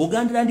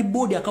Buganda Land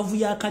Board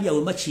akavuyo akali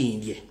awe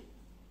Makindye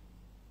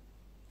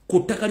ku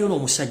ttaka lyo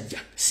n'omusajja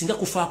singa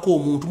kufaako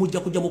omuntu mujja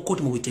kujja mu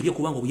kkooti mu bitebye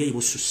kubanga obuyayi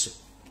bususse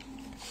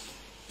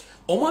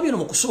omwami ono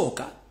mu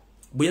kusooka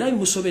bwe yali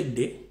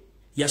bimusobedde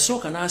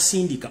yasooka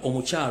n'asindika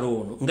omukyalo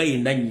ono nga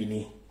yenna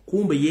nnyini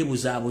kumbe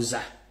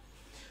yeebuzaabuza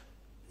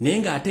naye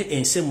ng'ate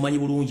ensi emumanyi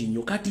bulungi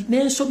nnyo kati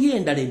n'ensobi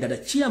endala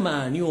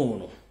kiyamaani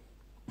ono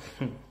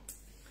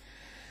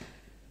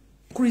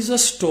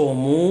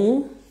Chrysostom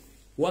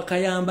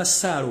Wakayamba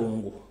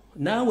Saalongo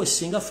naawe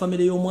singa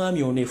famire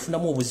y'omwami ono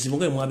efunamu obuzibu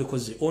nga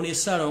mwabikoze ono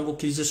Saalongo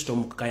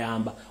Chrysostom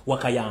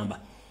Wakayamba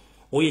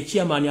oyo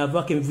kiyamaani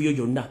avaako emivuyo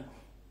gyonna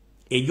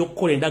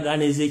ejokukola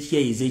endagaano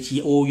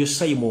ez'ekiyayi oyo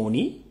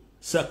Simoni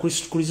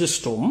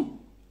Chrysostom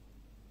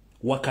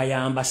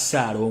Wakayamba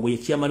Saalongo ye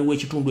kiyamaani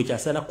w'ekitundu ekyo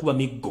asaana kuba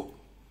miggo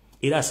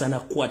era asaana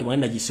kukwata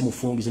mwana nagisi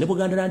mufumbize ne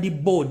Buganda Land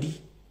Board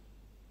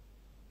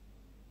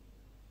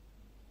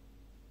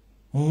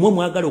mmwe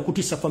mwagala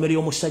okutiisa famire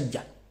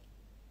y'omusajja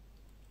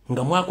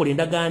nga mwakola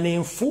endagaano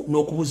enfu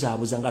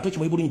n'okubuzaabuza nga ate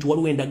kimanyi bulungi nti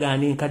waliwo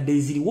endagaano enkadde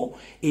eziriwo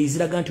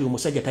eziraga nti oyo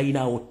musajja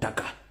talinaawo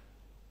ttaka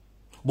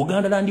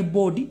Buganda Land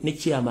Board ne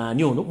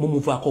chairman ono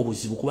mumuvaako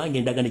obuzibu kubanga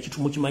endagaano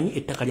ekitumu kimanyi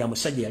ettaka lya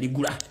musajja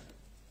yaligula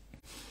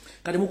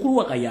kati mukulu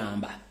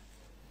Wakayamba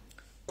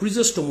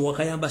Chrysostom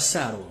Wakayamba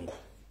Saalongo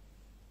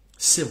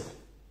sebo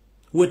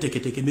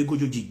weteketeke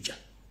emigojo jijja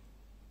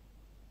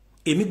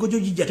emigojo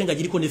jijja tenga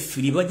jiriko ne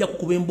fili bajja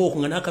kukuba emboko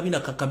nga nakabina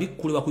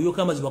kakabikule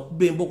bakuyoka amazi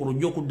bakuba emboko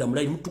lojja okudda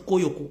mulayi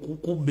mutukoyo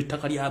kubba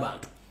ettaka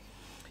ly'abantu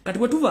kati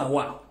bwe tuva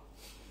awo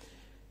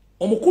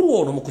omukulu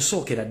ono mu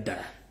kusookera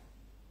ddala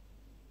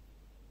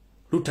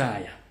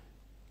Lutaaya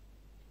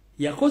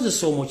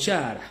yakozesa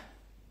omukyala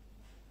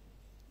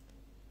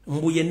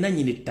mbu yenna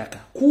nyine ttaka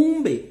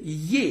kumbe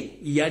ye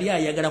yali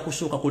ayagala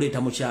kusooka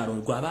kuleeta mukyalo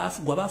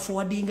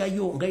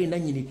gwabafuwadingayo nga yenna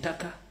nyine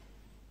ttaka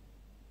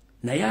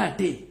naye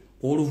ate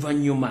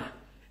oluvannyuma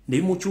ne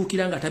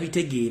bimukyukira nga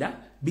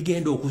tabitegeera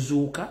bigenda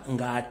okuzuuka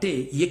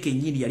ng'ate ye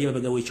kennyini yali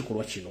ababega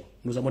w'ekikolwa kino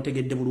ndoza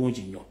mutegedde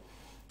bulungi nnyo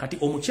kati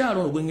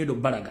omukyalo ono gwengendo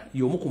balaga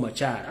y'omu ku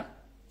makyala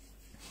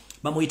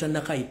bamuyita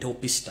Nakayita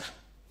Opista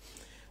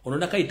ono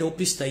Nakayita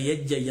Opista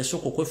yajja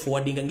yasooka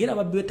okwefuwadinga ngera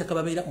ababbi b'ettaka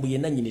babeera mbu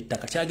yenna nnyini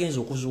ttaka kyagenza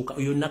okuzuuka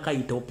oyo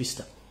Nakayita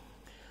Opista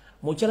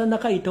mukyala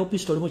Nakayita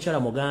Opista oli mukyala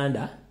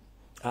muganda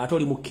ate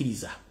oli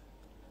mukkiriza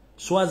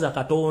swaza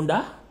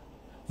Katonda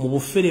mu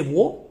bufere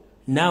bwo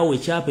naawe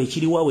ekyapa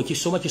ekiriwaawe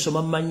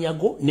kisoma mu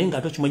mannyago naye nga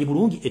ate okimanyi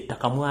bulungi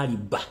ettaka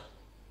mwalibba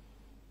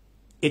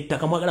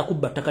ettaka mwagala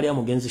kubba ttaka lya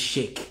mugenzi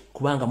Sheikh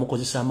kubanga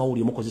mukozesa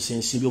amawulire mukozesa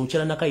ensimbi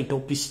omukyala Nakayita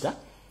Opista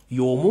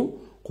y'omu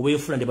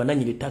kubeefula ne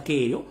bananyira ettaka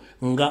eryo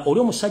nga oli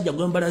omusajja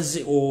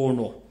gwembalaze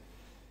ono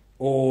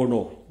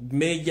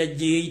meja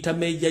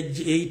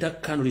eyita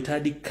Kano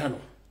retired Kano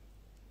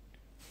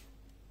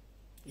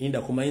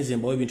inda kumayinza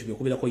embawo ebintu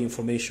byokubirako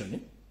information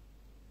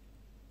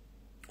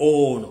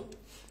ono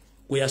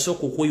gwe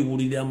yasooka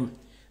okweyubuliramu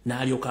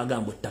n'alyoka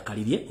agamba ettaka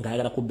lirye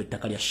ng'ayagala kubba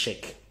ettaka lya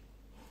Sheikh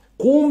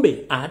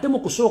kumbe ate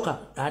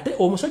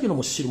omusajja ono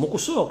musiru mu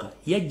kusooka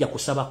yajja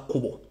kusaba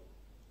kkubo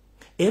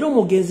era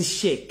omugenzi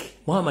Sheikh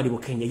Muhammad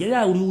Bukenya yali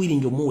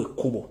awuliwiringi omuwe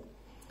ekkubo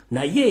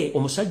naye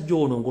omusajja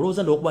ono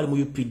ngolooza ndookuba ali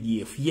mu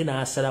UPDF ye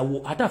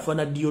n'asalawo ate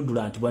afaana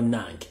deodorant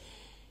bwannange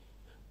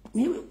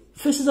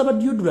fesi z'aba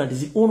deodorant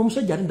ono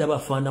omusajja ate ndaba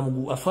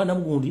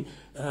afaanamu gundi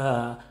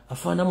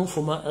afaanamu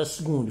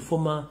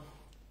foma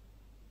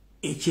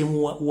HM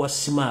wa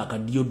Simaka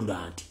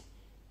deodorant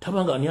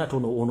tabanga ni ate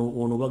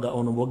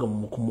ono baga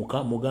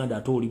mukumuka muganda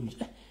ate oli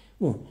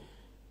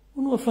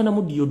ono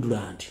afaanamu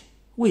deodorant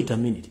wait a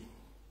minute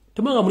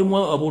tabanga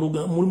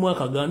mulimu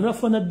akagano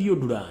afaana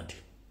deodorant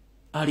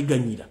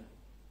aliganyira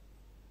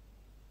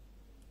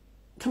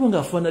tabanga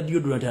afaana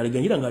deodorant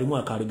aliganyira ng'alimu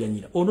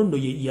akaliganyira ono nno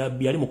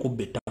yali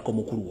mukubba ettaka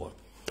omukulu ono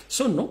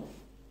so nno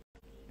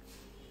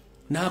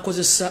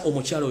n'akozesa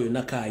omukyalo oyo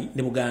Nakayi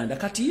ne Buganda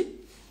kati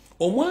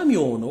omwami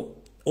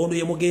ono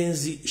ye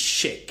mugenzi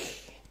Sheikh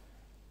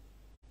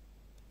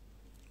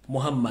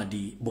Muhammad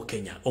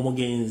Bukenya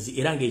omugenzi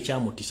era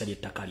ng'ekyamutisa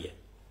ly'ettaka lye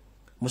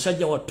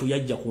musajja wattu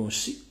yajja ku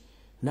nsi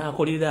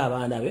n'akolerera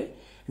abaana be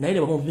naye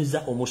ne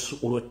bamuviza omusu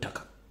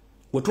olw'ettaka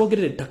we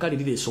twogerera ettaka lye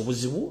lireesa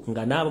obuzibu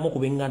nga n'abamu ku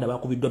b'enganda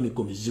bakubiddwa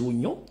migo mizibu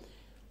nnyo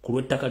ku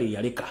lw'ettaka lye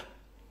yaleka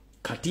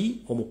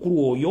kati omukulu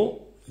oyo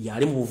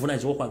yali mu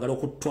buvunaanyizibwa okwagala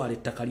okutwala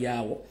ettaka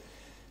lyawo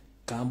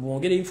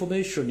kambwongere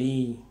information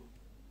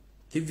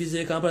TV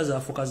ze Kampala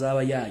zaafuka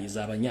z'abayaayi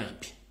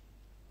z'abanyampi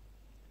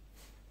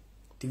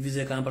TV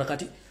ze Kampala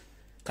kati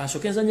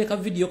kansokenzanye ka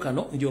video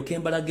kano ndyoke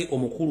mbalage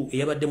omukulu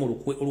eyabadde mu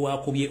lukwe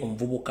olwakubye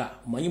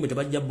omuvubuka manyi mwe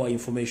tebajja bwa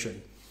information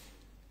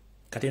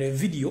kati ne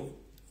video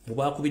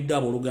mubakubidde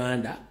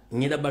abooluganda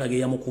ngenda balage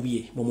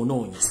yamukubye mu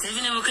munoonyi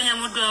Stephen Bukenya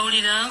muddu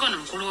awulira ngono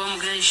mukulu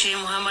w'omugenzi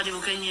Sheikh Muhammad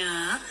Bukenya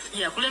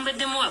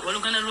yakulembeddemu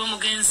abooluganda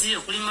lw'omugenzi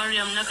okuli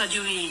Mariam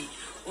Nakajubi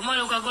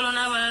umalo kagolo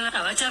n'abalala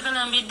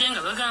abakyakalambidde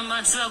nga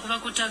bagamba nti sibakuba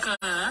ku ttaka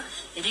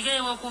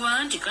erigayibwa okuba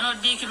nti Kano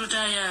Dick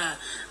Lutaya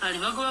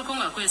alibagobako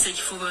ng'akwesa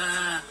ekifuba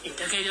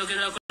ettaka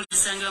eryogerwako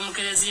lisangibwa mu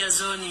Kereziya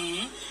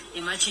zooni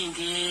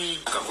Makindye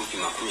akakumpi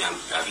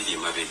 20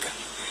 emabega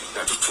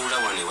nga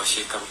tutuula wano ewa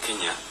Sheikh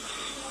Bukenya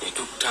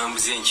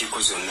tukutambuza enkiiko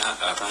zonna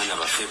abaana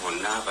baffe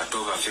bonna bato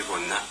baffe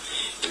bonna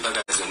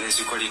embaga zonna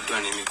ezikoleddwa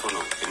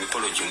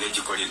emikolo gyonna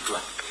egikoleddwa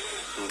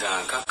nga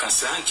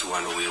nkakasa nti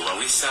wano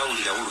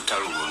weewaweesaawulirawo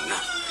olutalo lwonna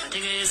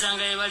ategeeza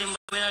nga bali mu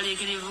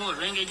bweraliikirivu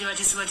olw'engeri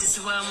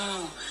batisibwatisibwamu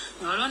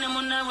nga waliwo ne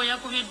munnaabwe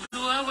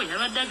yakubiddwa bwe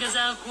yabadde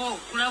agezaako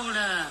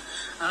okulabula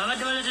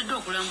ababadde baleeteddwa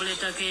okulambula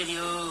ettaka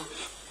eryo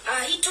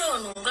ayita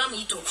ono nga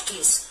muyita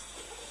okuteesa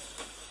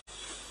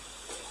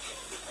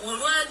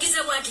olwagize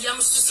bwati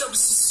yamusise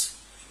busisi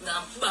nga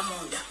nkuba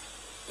munda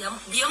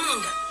yamukubye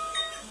munda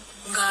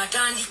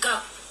ng'atandika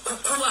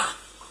kukuba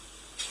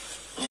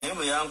naye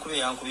bwe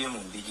yankubye mu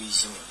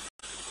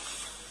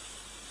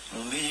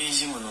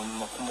mbiriizi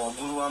muno ku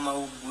magulu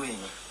w'amawuggwe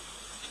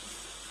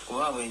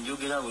kuba bwe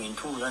njogera bwe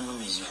ntuula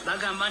nnumizo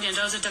bagamba nti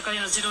entawo z'ettaka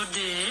lino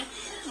zirudde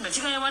nga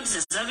kigambibwa nti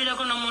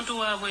zezaviirako n'omuntu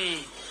waabwe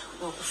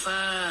okufa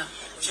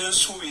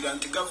kyensuubira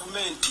nti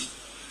gavumenti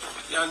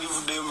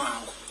yandivuddeyo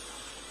mangu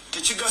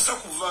tekigasa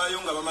kuvaayo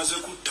nga bamaze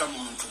kutta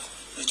muntu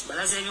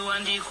balaza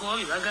ebiwandiiko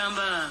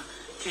byebagamba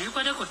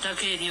tebikwate ku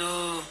ttaka eryo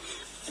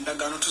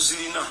endagaano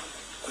tuzirina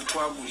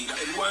kwetwagulira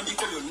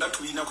ebiwandiiko byonna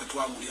tulina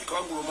kwetwagulira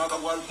twagula omwaka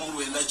gwa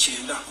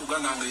 1999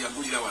 uganda nga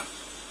yagulira wano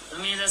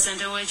lumiinza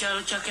ssente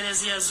w'ekyalo kya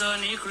Kereziya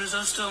zooni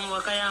Chrysostom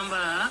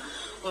Wakayamba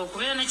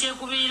okubeera ne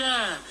kyekubiira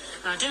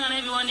ate nga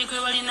n'ebiwandiiko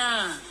bye balina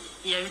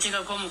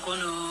yabiteekako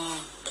omukono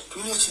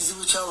tulina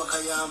ekizibu kya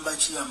Wakayamba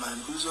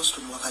kiyamani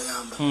Chrysostom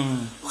Wakayamba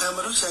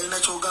Wakayamba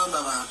tokyalina kyogamba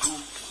bantu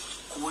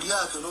ku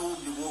bulyake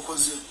n'obubbi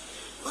bw'okoze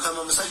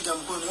Wakayamba musajja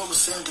mukulu niwo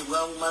obusente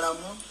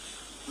bwamumalamu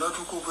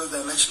n'otuuka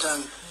okwegana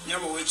kitange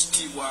nyama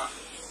w'ekitiibwa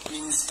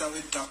minisita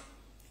w'ettaka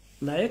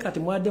naye kati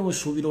mwadde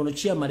musuubira ono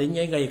chairman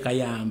ennyenga ye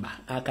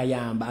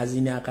akayamba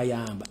azini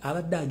akayamba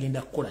abadde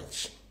agenda kukola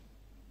ki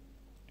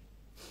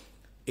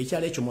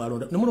ekyalo ekyo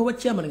mwalonda nomuno wa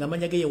chairman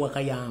ngamanya ge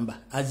wakayamba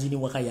azini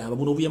wakayamba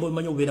buno buyamba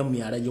bumanyi obubeera mu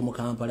myala gyo mu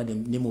Kampala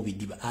ne mu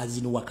bidiba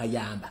azini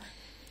wakayamba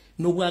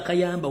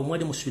n'obwakayamba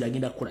omwadde musuubira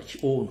agenda kukola ki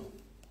ono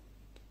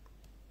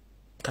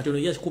kati ono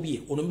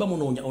yakubye ono mba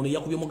munoonya ono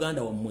yakubye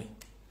muganda wammwe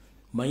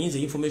mayinza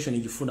information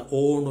egifuna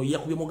ono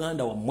yakubye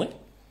muganda wammwe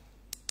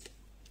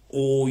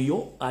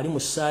oyo ali mu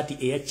saati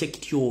eya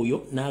checked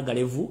oyo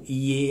n'agalevu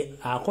ye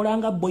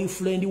akolanga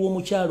boyfriend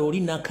w'omukyalo oli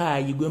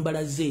Nakayi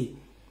gwembalaze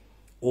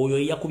oyo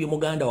yakubye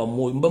muganda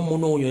wammwe mba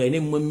munoonya yayina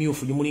emmwe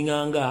myufu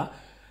gimulinganga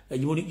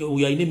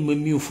yayina emmwe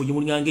myufu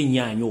gimulinganga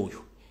ennyaanya oyo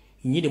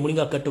nyine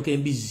mulinga akatto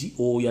k'embizi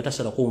oyo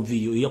atasalako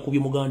nviiri oyo yakubye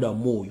muganda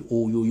wammwe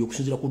oyo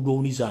okusinziira ku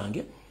drone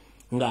zange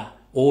nga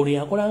ono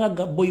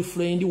yakolanga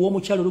boyfriend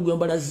w'omukyalo oli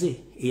gwembalaze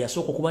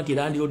eyasooka okuba nti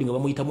landlord nga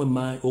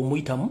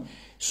bamuyitamu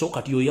so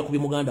kati yoyo yakubye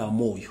muganda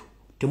wammwe oyo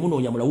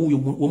temunoonya mula wuuyo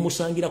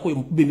wemusangirako oyo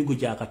mukuba emigo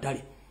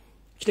gyakatale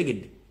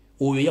kitegedde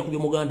oyo yakubye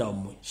muganda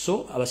wammwe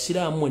so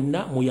abasiraamu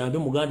mwenna muyambe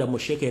muganda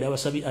musheeka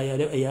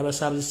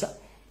eyabasabisa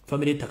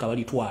famire ettaka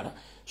balitwala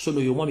so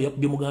noyo omwami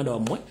yakubye muganda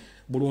wammwe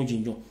bulungi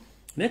nnyo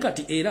naye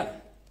kati era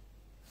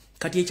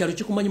kati ekyalo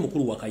kikumanyi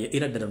mukulu wakaya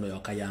era ddala noyo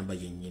akayamba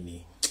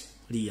yennyini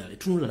liyale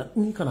tunula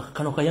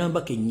kano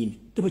kayamba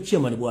kennyini tebe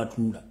chairman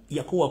bwatunula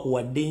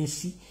yakowakowadde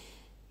ensi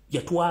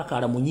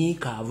yatwakala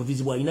munyiikaavu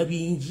vizibu alina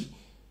bingi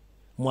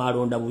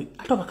mwalonda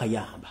ate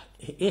bakayamba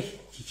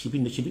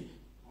kikibinno kibi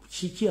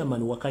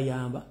chairman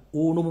wakayamba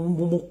ono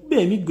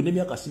mukube emiggo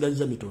n'emyaka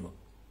asigaza mitono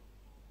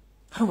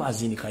hano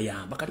azini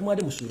kayamba kati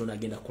mwade musuubiro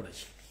n'agenda kukola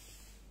ki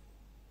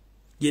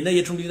yenna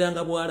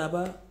yetundiliranga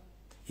bwalaba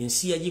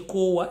ensi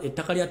yagikoowa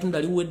ettaka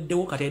lyatunda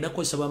liweddewo kati alina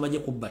kukozesa bamaje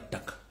kubba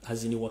ttaka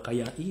azini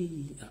wakaya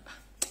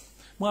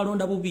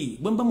mwalonda bubi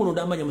bwe mba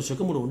mulonda amanya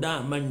musooke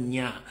mulonda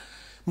amanya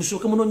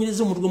musooke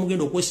munoonyereze omuntu gwe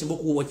mugenda okwesimba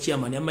okuwa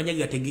chairman amanya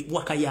gatege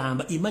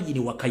wakayamba imagine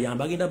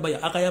wakayamba agenda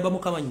baya akayamba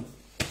mukamanyi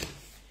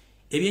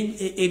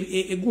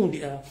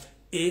egundi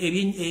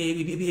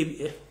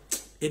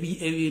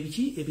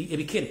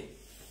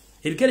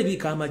ebikere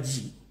bika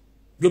amagi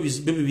byo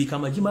bibika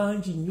amagi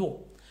mangi nnyo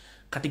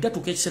kati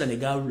gatuuka ekiseera ne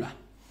galula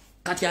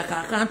kati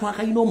akantu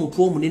akayina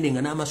omutwe omunene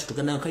nga n'amaaso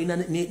kalina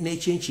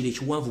n'ekyenkiro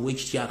ekiwanvu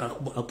bwekitya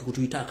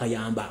kutuyita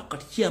akayamba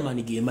kati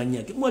chairman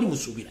gemanya ge mwali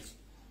musuubira ki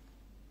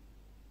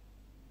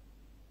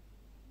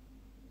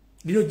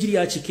lino giri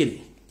akikere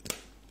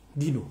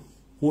lino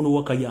ono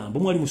wakayamba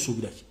mwali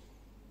musuubira ki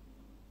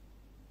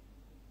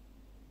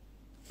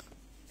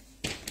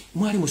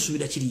mwali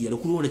musuubira kiriyalo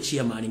kulonda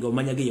chairman nga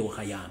omanya ge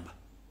wakayamba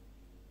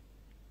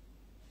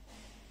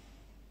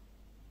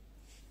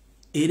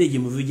era gye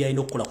muvi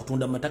gyalina okukola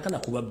kutunda mataka na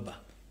kubabba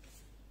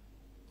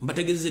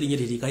mbategeezeza erinnya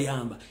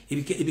terikayamba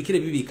ebikere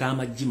bibika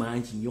amaggi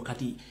mangi nnyo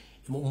kati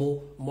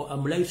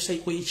mu life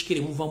cycle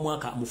y'ekikere muva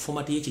mwaka mu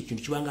format y'ekyo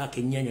ekintu kibanga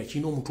akennyanya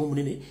kirina omutwe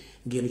omunene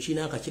ng'eno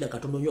kirina akakira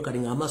katono nnyo kati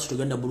ng'amaaso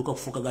teganda buluka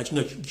kufuuka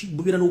gakinga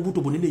bubeera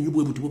n'obuto bunene nnyo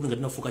bwe buti bwe nga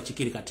tinafuuka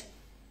kikere kati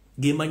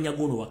gemanya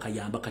gono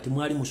wakayamba kati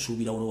mwali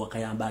musuubira ono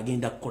wakayamba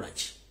agenda kukola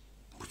ki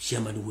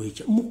bukyamani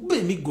weekya mukuba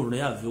emiggo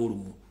naye ave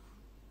olumu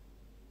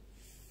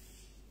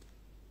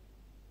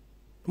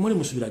mwali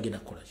musuubira agenda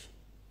kukola ki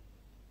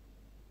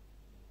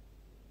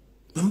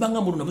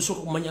mbanga muluna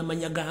busooka kumanya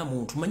amanya ga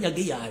muntu manya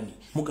ge yaani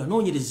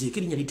muganoonyerezeeko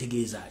erinnya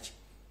litegeeza ki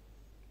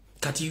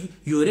kati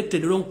you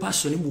elected the wrong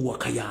person mu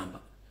wakayamba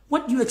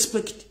what do you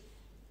expect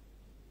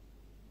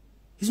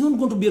he's not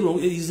going to be wrong,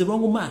 he's the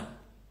wrong man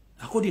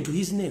according to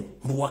his name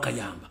mu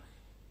wakayamba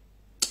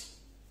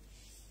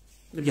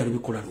ebyalo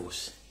bikola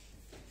lwose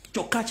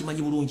kyokka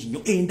kimanyi bulungi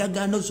nnyo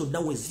endagaano zonna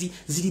we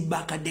ziri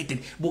backdated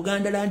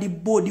Buganda Land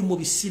Board mu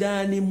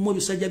bisiraani mu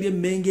bisajja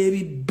by'emmenge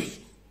ebibbi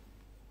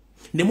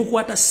ne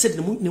mukwata set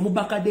ne mu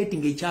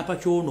backdating ekyapa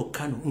kyono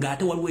kano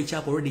ng'ate waliwo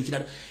ekyapa already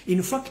kirala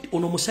in fact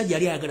ono musajja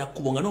yali ayagala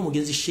kubo nga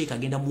n'omugenzi Sheikh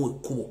agenda mu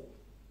ekkubo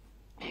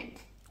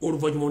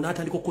oluvannyuma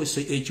n'atandika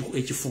okukozesa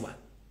ekifuba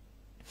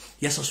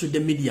yasasudde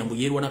media mbu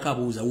yeerwanako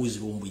abuuza wuuzi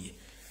lumbuye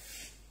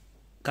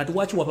kati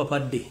waki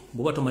wapapadde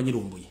bw'oba tomanyi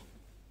lumbuye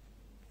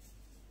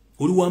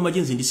oli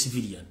w'amagenzi ndi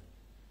civilian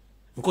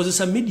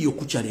nkozesa media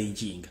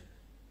okuchallenging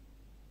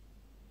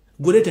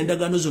goleta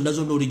endagaano zonna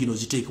zonna original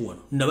ziteeke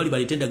wano nabali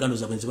baleta endagaano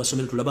zaabwe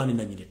nzibasomere tulabane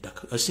nanyini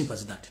ettaka as simple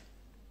as that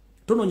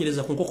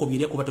tonoonyereza ku nkoko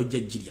byerya kuba tojja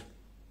jjirya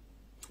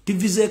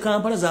TV ze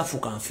Kampala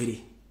zaafuuka nfere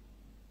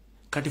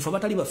kati fe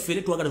abatali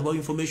baffere twagala tubawa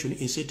information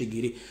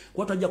enseetegere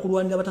kuba twajja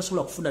kulwanira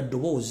batasobola kufuna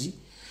ddoboozi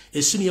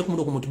essimu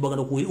yakumuda ku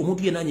mutimbagano kuweri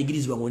omuntu yenna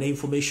anyigirizibwa ng'olina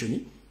information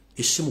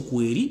essimu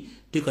kweri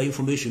teeka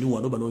information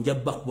wano bano nja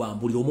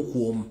bakubambulira omu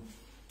ku omu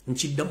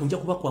nkiddamu nja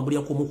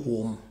kubakwambulira ku omu ku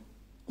omu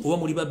oba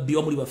muli babbi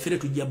oba muli baffere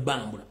tujja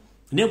bambula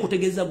naye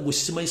nkutegeeza gwe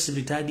simanyi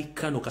Retired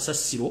Kano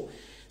Kasasiro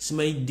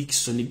simanyi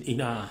Dickson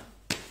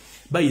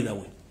by the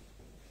way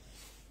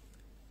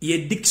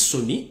ye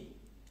Dickson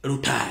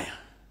retire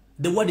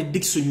the word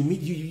Dickson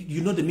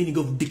you know the meaning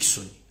of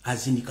Dickson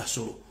as in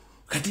Kasoro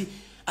kati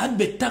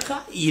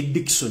abetaka ye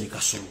Dickson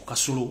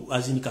Kasoro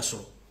as in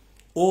Kasoro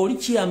oli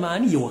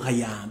chairman ye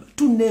wakayamba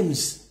two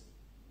names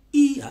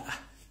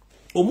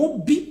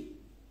omubbi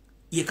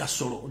ye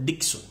Kasolo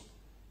Dickson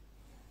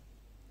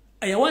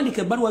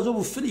ayawandika ebbaluwa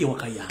z'obufere ye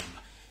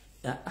Wakayamba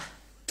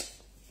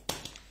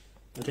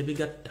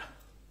tebigatta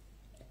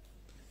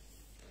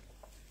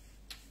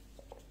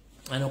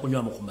ana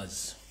kunywa mu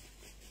kumazzi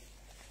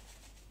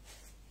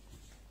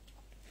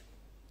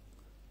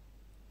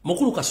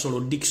Mukulu Kasolo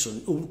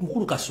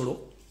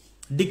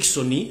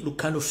Dickson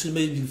Lukano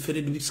filme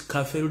fere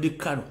Kafero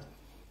Dikano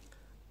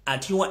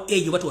ati wa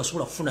ejo batu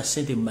wasobola kufuna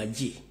sente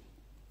maji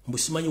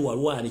mbusimanyi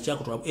walwane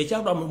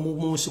ekyakutwa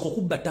mu nsiko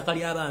kubba ttaka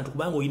ly'abantu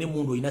kubanga oyine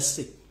mundu oyina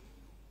se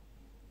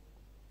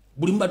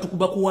buli mbatu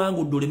kuba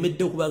kuwangu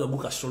dolemedde okubaga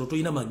Kasolo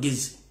toyina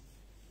magezi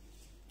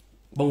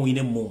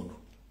bamuyine mundu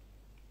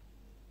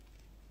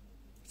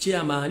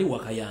Chairman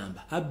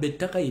Wakayamba abbe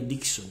ttaka ye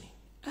Dickson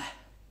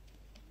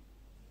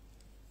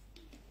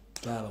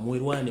baba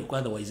mwirwane kwa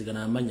otherwise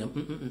gana amanya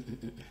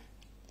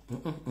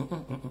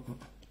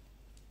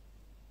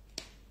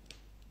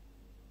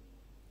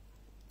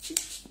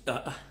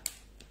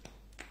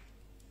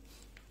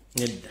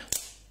nedda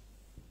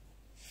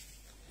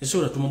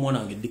esora tumumwana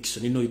wange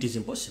Dickson no it is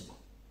impossible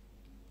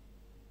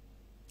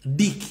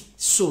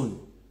Dickson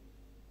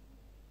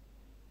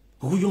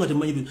okujunga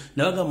temanyi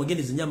nabaga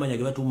mugendeze nyamanya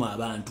ge batuma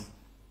abantu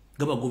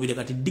gabagobire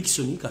kati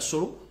Dickson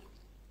Kasolo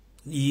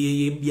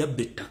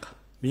yabbe ttaka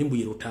mimbu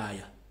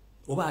yerotaya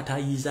oba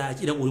atayiza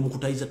kira oli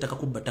mukutayiza ttaka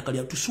kubba ttaka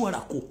lya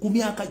tuswalako ku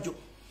myaka jo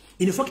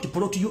in fact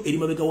plot yo eri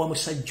mabega wa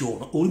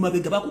musajjo oli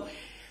mabega bako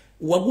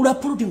wagula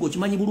plot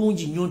ngokimanyi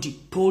bulungi nnyo nti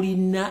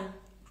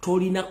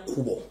tolina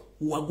kubo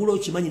wagula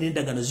okimanyi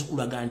n'endagano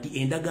zikulaga nti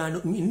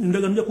endagano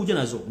nja kujja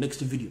nazo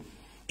next video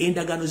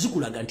endagano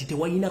zikulaga nti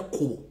tewalina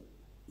kubo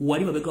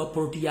wali mabega wa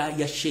plot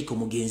ya Sheikh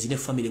Omugenzi ne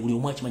family buli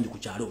omwa kimanyi ku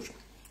kyalo kyo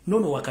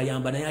nono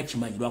Wakayamba naye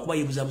akimanyi lwakuba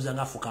yebuzabuza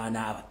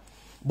ngafukana aba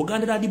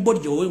Buganda Land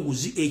Board jo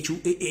wenguzi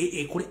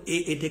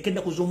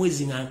etekenda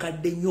kuzomwezi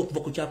ngankadde nnyo okuva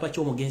ku kyapa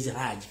ky'Omugenzi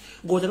Haji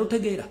ngoza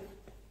totegeera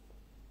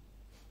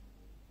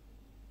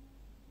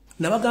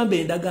nabagamba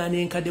endagaano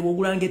enkadde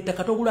bwogulanga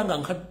ettaka togulanga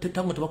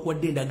nkatango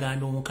tebakuwadde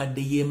endagaano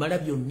nkadde yemala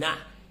byonna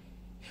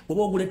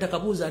bwoba ogula ettaka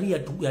buuza ani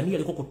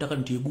yaliko ku ttaka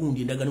nti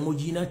egundi endagaano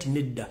mugiina nti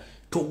nedda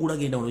togula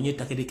genda ononye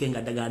ettaka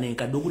erikenga ndagaano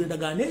enkadde ogula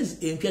endagaano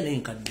empya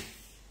n'enkadde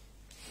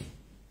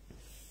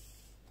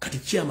kati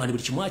chairman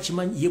buli kimu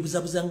akimanyi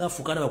yebuzabuza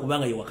ng'afukana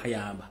bakubanga ye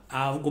Wakayamba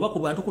agoba ku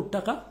bantu ku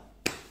ttaka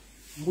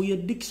mbuye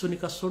Dickson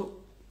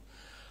Kasolo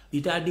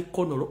itaadi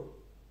konolo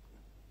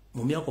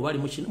mu myaka bali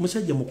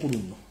musajja mukulu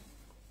nno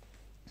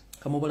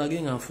kamubalage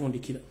nga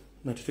nfundikira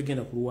na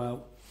tutugenda kulwawo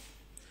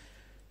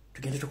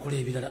tugende tukola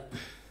ebirala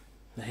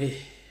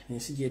naye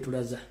ensi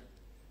gyetulaza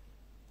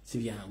si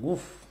byangu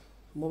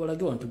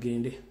mubalage wantu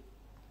tugende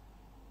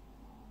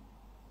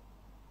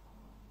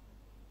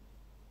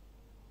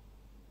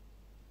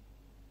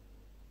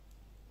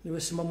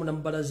niwe simamu na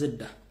mbalaze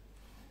dda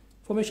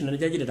formation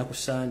najagireta ku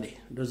Sunday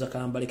ndoza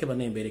kambaleke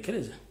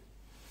banemberekereza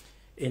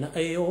ena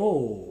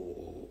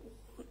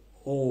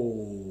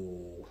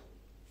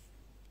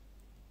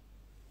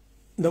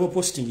ndabo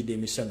posting de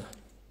misana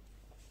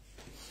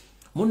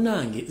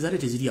munange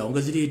zarete ziri awo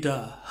nga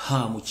zireta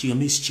mu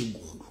kiyamisi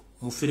kigundu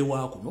mufere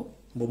wako no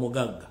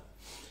mbomugagga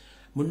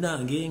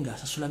munange nga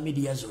sasula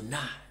media zonna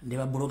ne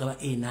babloga ba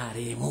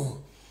NRM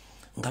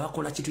nga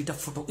bakola kituyita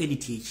photo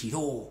edit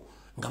ekiro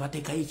nga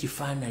bateka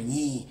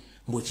ekifaananyi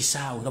mbwe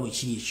kisaawo nga bwe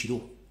kiri ekiro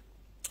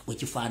bwe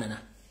kifaanana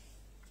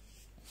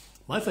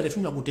mwafe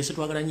tetunywa gutese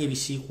twagala nnyo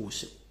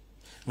ebisiikuuse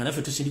nga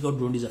naffe tusindika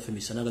drone zaffe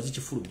misana nga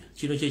zikifulumya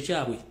kino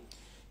kyekyabwe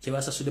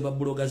kyebasasudde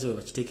babbuloga ze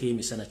bakiteekeo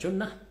emisana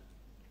kyonna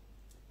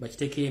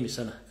bakiteekeo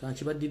emisana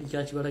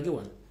kankibalage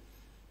wano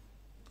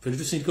ffe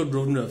tusindika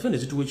drone naffe ne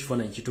zituwa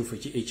ekifaananyi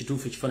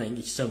ekituufu ekifaananyi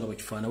ekisaawo nga bwe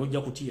kifaana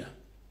wajja kutya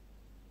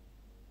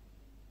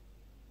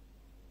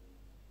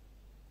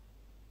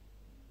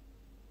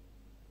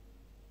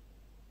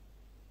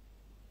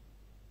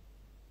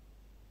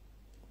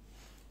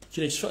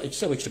kino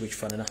ekisaawe ekitibwe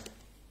kifaanana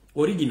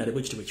original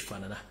bwe kitibwe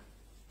kifaanana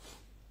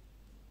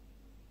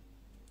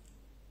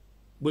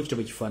bwe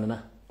kitibwe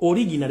kifaanana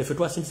original ffe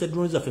twasindisa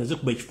drone zaffe ne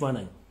zikuba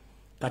ekifaananyi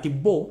kati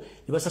bo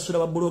ne basasula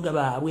babbuloga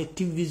baabwe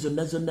TV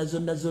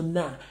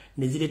zonna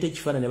ne zireeta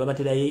ekifaananyi ne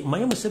babaterayo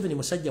manye Museveni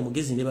musajja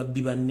mugezi ne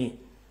babbi banne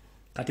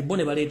kati bo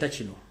ne baleeta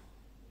kino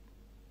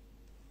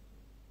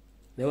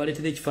ne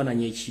baleetera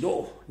ekifaananyi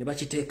ekiro ne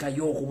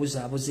bakiteekayo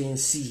okubuzaabuza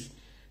ensi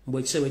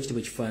mbwe ekisaawe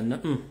ekitibwe kifaanana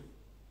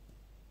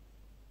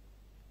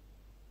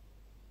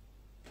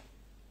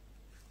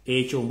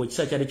ekyo mbwe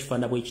kisa kyali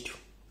kifaanana bwe kityo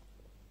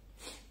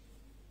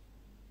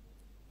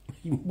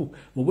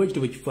mu bwe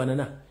kityo bwe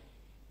kifaanana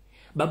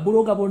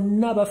babbuloga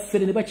bonna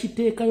baffere ne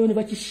bakiteekayo ne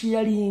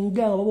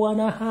bakishiyalinga nga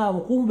babwana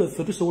haamu kumbe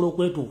ffe tusobola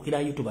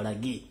okwetuukirayo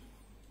tubalage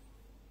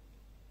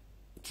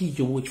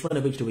kikyo bwe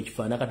kifaanana bwe kityo bwe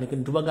kifaanana kati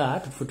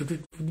tubaga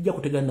tujja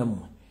kutegana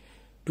nammwe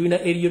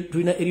tulina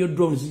eriyo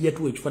drone zijja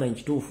tuwa ekifaananyi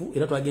kituufu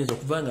era twagenza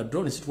okuva nga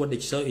drone situwadde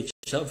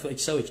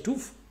ekisaawe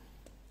ekituufu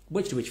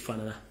bwe kityo bwe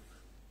kifaanana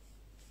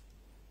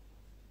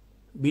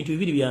bintu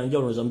bibiri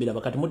byanjawulo zambira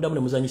bakati muddamu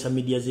ne muzanyisa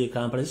media ze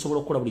Kampala zisobola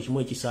okukola buli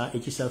kimu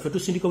ekisa ffe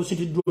tusindika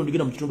busindi drone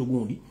ndigenda mu kitundu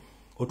gundi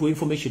otuwa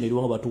information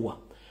eriwa nga batuwa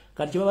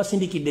kati kyebaba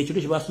basindikidde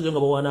ekiro kyebasuze nga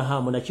bawaana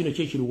hamu na kino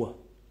kyekiruwa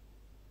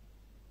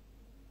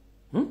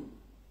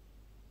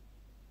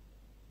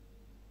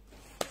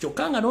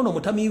kyokka nga noono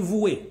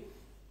mutamiivu we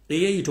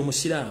eyeeyita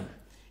omusiraamu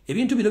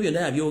ebintu bino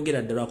byonna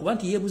yabyogera ddala lwakuba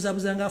nti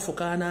yeebuzaabuza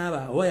ng'afuka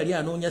anaaba oba yali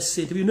anoonya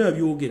ssente byonna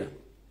yabyogera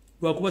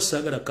lwakuba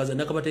saagala kaza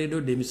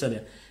nakabateeredde emisana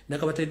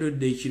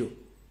nakabateeredde ekiro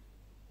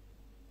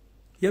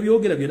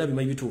yabyogera byonna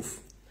bimanyi bituufu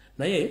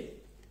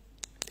naye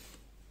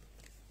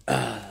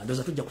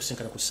ndoza tujja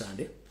kusinkana ku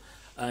Sande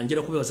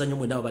njera kubebaza nnyo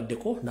mwena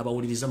ababaddeko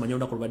n'abawuliriza manyi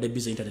olunaku lubadde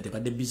bize internet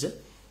ebadde bize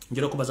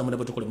njera kubaza mwena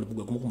batukole mu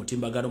bugwe ku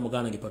mutimbagano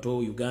muganda ngepato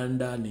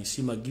Uganda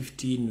Nsima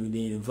Gift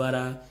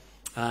Nvara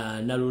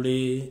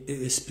nalule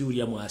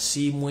espiulia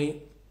mwasimwe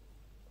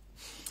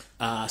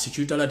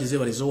security alert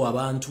zebalezo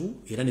abantu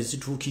era ne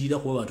zitukirira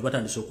kuba abantu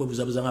batandise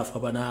okwebuzabuza ng'afuka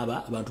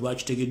banaaba abantu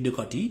bakitegedde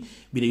kati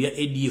bino bya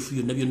ADF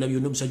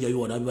byonna omusajja yo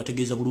wanabi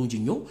bategeeza bulungi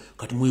nnyo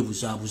kati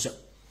mwebuzaabuza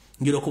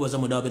njera okubaza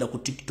mwena ababeera ku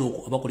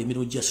TikTok abakola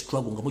emirimu gya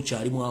struggle nga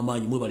mukyalimu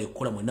amaanyi mwebale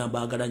kukola mwena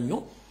mbaagala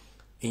nnyo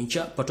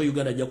enkya pato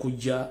Uganda ajja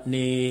kujja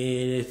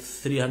ne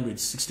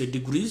 360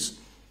 degrees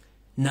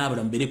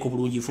n'abala mbereko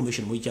bulungi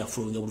information mu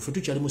kyafulonga bulufe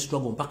tukyali mu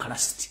struggle mpaka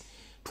last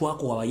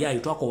twako abayayi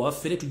twako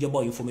abafere tujja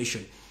bawa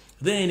information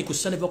then ku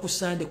Sunday ku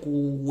Sunday ku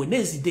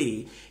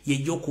Wednesday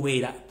yejjo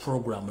kubeera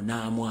program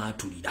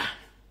n'amwatulira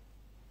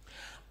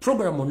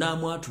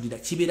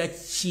kibeera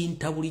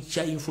kintabuli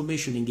kya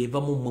information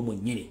ngeva mu mmwe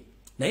mwennyini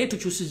naye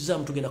tukyusizza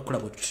mutugenda kukola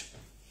bwetutyo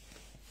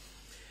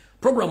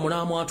program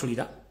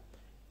n'amwatulira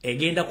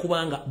egenda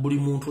kubanga buli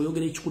muntu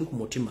oyogera ekikuli ku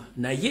mutima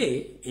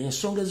naye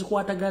ensonga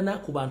ezikwatagana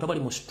ku bantu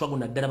abali mu struggle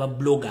naddala ba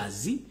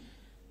bloggers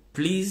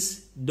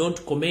please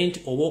don't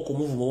comment oba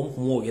okumuvuba oba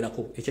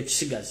kumwogerako ekyo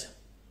kisigaza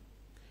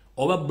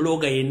oba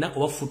blogger yenna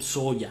oba foot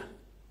soldier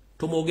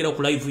tomwogera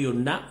ku live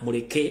yonna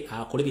muleke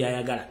akole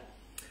byayagala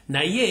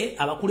naye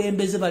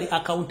abakulembeze bali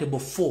accountable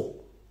for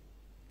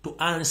to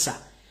answer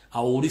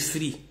oli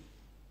free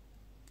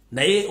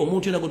naye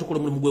omuntu yena gotukola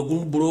mulimu gwe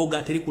gumu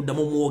blogger teri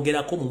kuddamu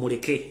mwogerako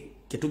mumuleke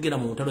tetugera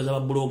mu ntalo za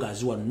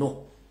bloggers wano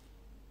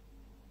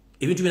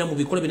ebintu bina mu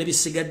bikola bine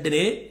bisigadde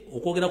ne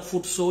okwogera ku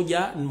foot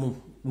soldier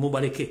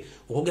mubaleke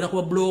okwogera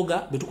ku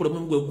blogger betukola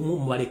mu gwe gumu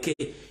mubaleke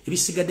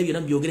ebisigadde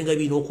byonna byogere nga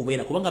bino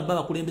okubeera kubanga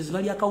baba kulembeze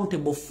bali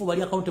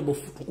accountable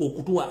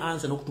okutuwa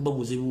answer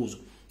n'okutubabuza ebibuuzo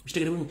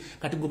bitegere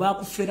kati gwe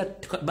bakufera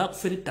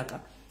ettaka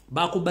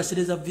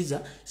bakubasereza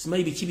visa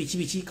simayi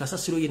biki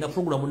kasasiro yenda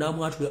program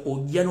n'amwatulira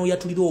ojja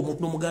n'oyatulira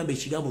omuntu n'omugamba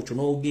ekigambo kyo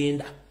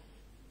n'ogenda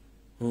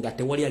nga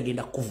tewali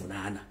agenda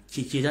kuvunaana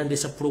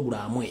kikirandesa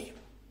programu eyo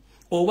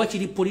oba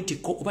kiri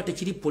political oba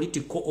tekiri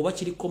political oba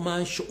kiri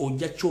commercial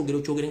ojja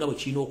kyogere nga bwe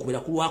kirina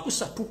okubeera ku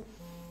lwakusatu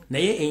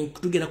naye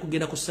tugenda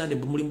kugenda ku Sunday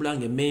muli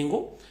mulange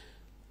Mengo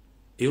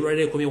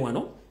eyolwalira ekomye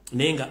wano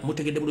naye nga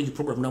mutegedde bulungi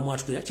programu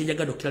n'amwatulira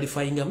kyenjagala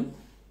okuklarifyingamu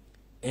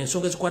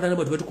ensonga ezikwatana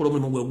bwe tukola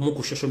omulimu gwe gumu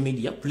ku social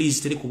media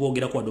please teri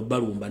kuboogera ku wadde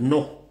balumba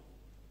no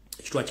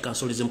ekitwa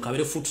kikansoleze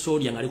mukabere foot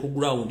soldier nga ali ku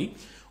ground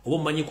oba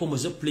mmanyiko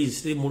muze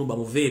please teri mulumba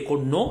muveeko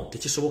no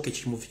tekisoboka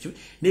ekimufikyo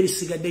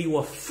n'ebisigadde you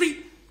are free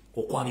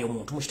okwabya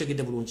omuntu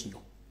mukitegedde bulungi nnyo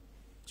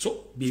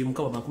so biri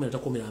mukama abankomera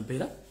takomera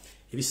mpeera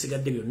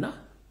ebisigadde byonna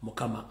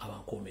mukama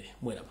abankomere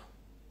mweraba